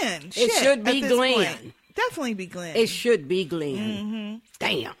be Glenn. It should be Glenn. Definitely be Glenn. It should be Glenn.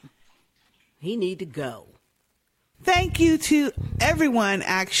 Damn. He need to go. Thank you to everyone,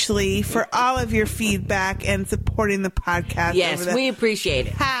 actually, for all of your feedback and supporting the podcast. Yes, we appreciate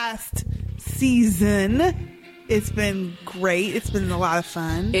it. Past season. It's been great. It's been a lot of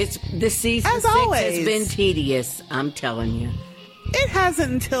fun. The season As 6 always. has been tedious, I'm telling you. It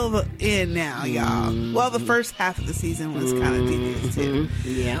hasn't until the end now, y'all. Well, the first half of the season was kind of tedious, too.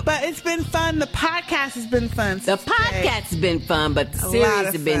 Yeah. But it's been fun. The podcast has been fun. The podcast has been fun, but the series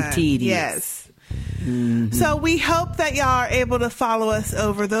has been tedious. Yes. So we hope that y'all are able to follow us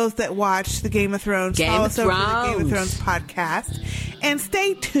over, those that watch the Game of Thrones. Follow us over the Game of Thrones podcast. And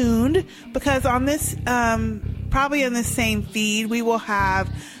stay tuned, because on this, probably in the same feed, we will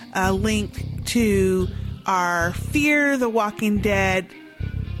have a link to our Fear the Walking Dead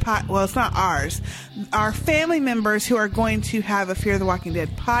well, it's not ours. Our family members who are going to have a Fear the Walking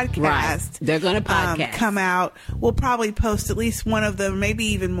Dead podcast. Right. They're going to podcast. Come out. We'll probably post at least one of them, maybe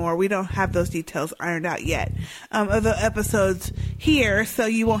even more. We don't have those details ironed out yet. Of the episodes here, so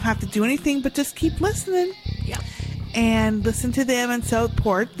you won't have to do anything but just keep listening. Yeah. And listen to them and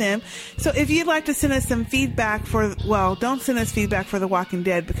support them. So if you'd like to send us some feedback don't send us feedback for The Walking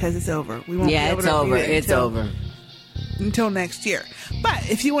Dead because it's over. We won't be able to do it It's over. Until next year.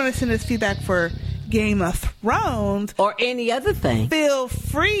 But if you want to send us feedback for Game of Thrones or any other thing, feel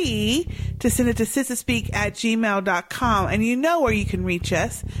free to send it to sistahspeak@gmail.com. And you know where you can reach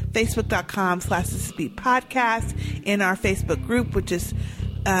us. Facebook.com/sistahspeakpodcast, in our Facebook group, which is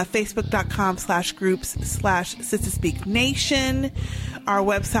Facebook.com/groups/SistaSpeakNation. Our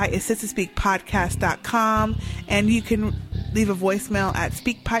website is SistaSpeakPodcast.com, and you can leave a voicemail at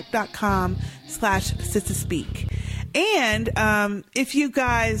SpeakPipe.com/SistaSpeak. And if you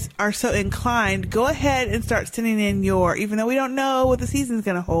guys are so inclined, go ahead and start sending in your, even though we don't know what the season's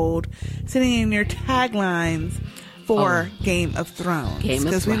going to hold, sending in your taglines for Game of Thrones.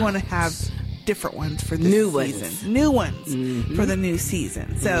 Because we want to have different ones for this season. New ones for the new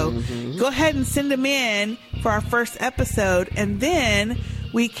season. So go ahead and send them in for our first episode, and then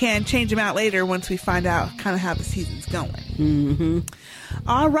we can change them out later once we find out kind of how the season's going.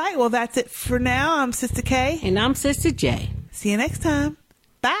 All right, well, that's it for now. I'm Sister K. And I'm Sister J. See you next time.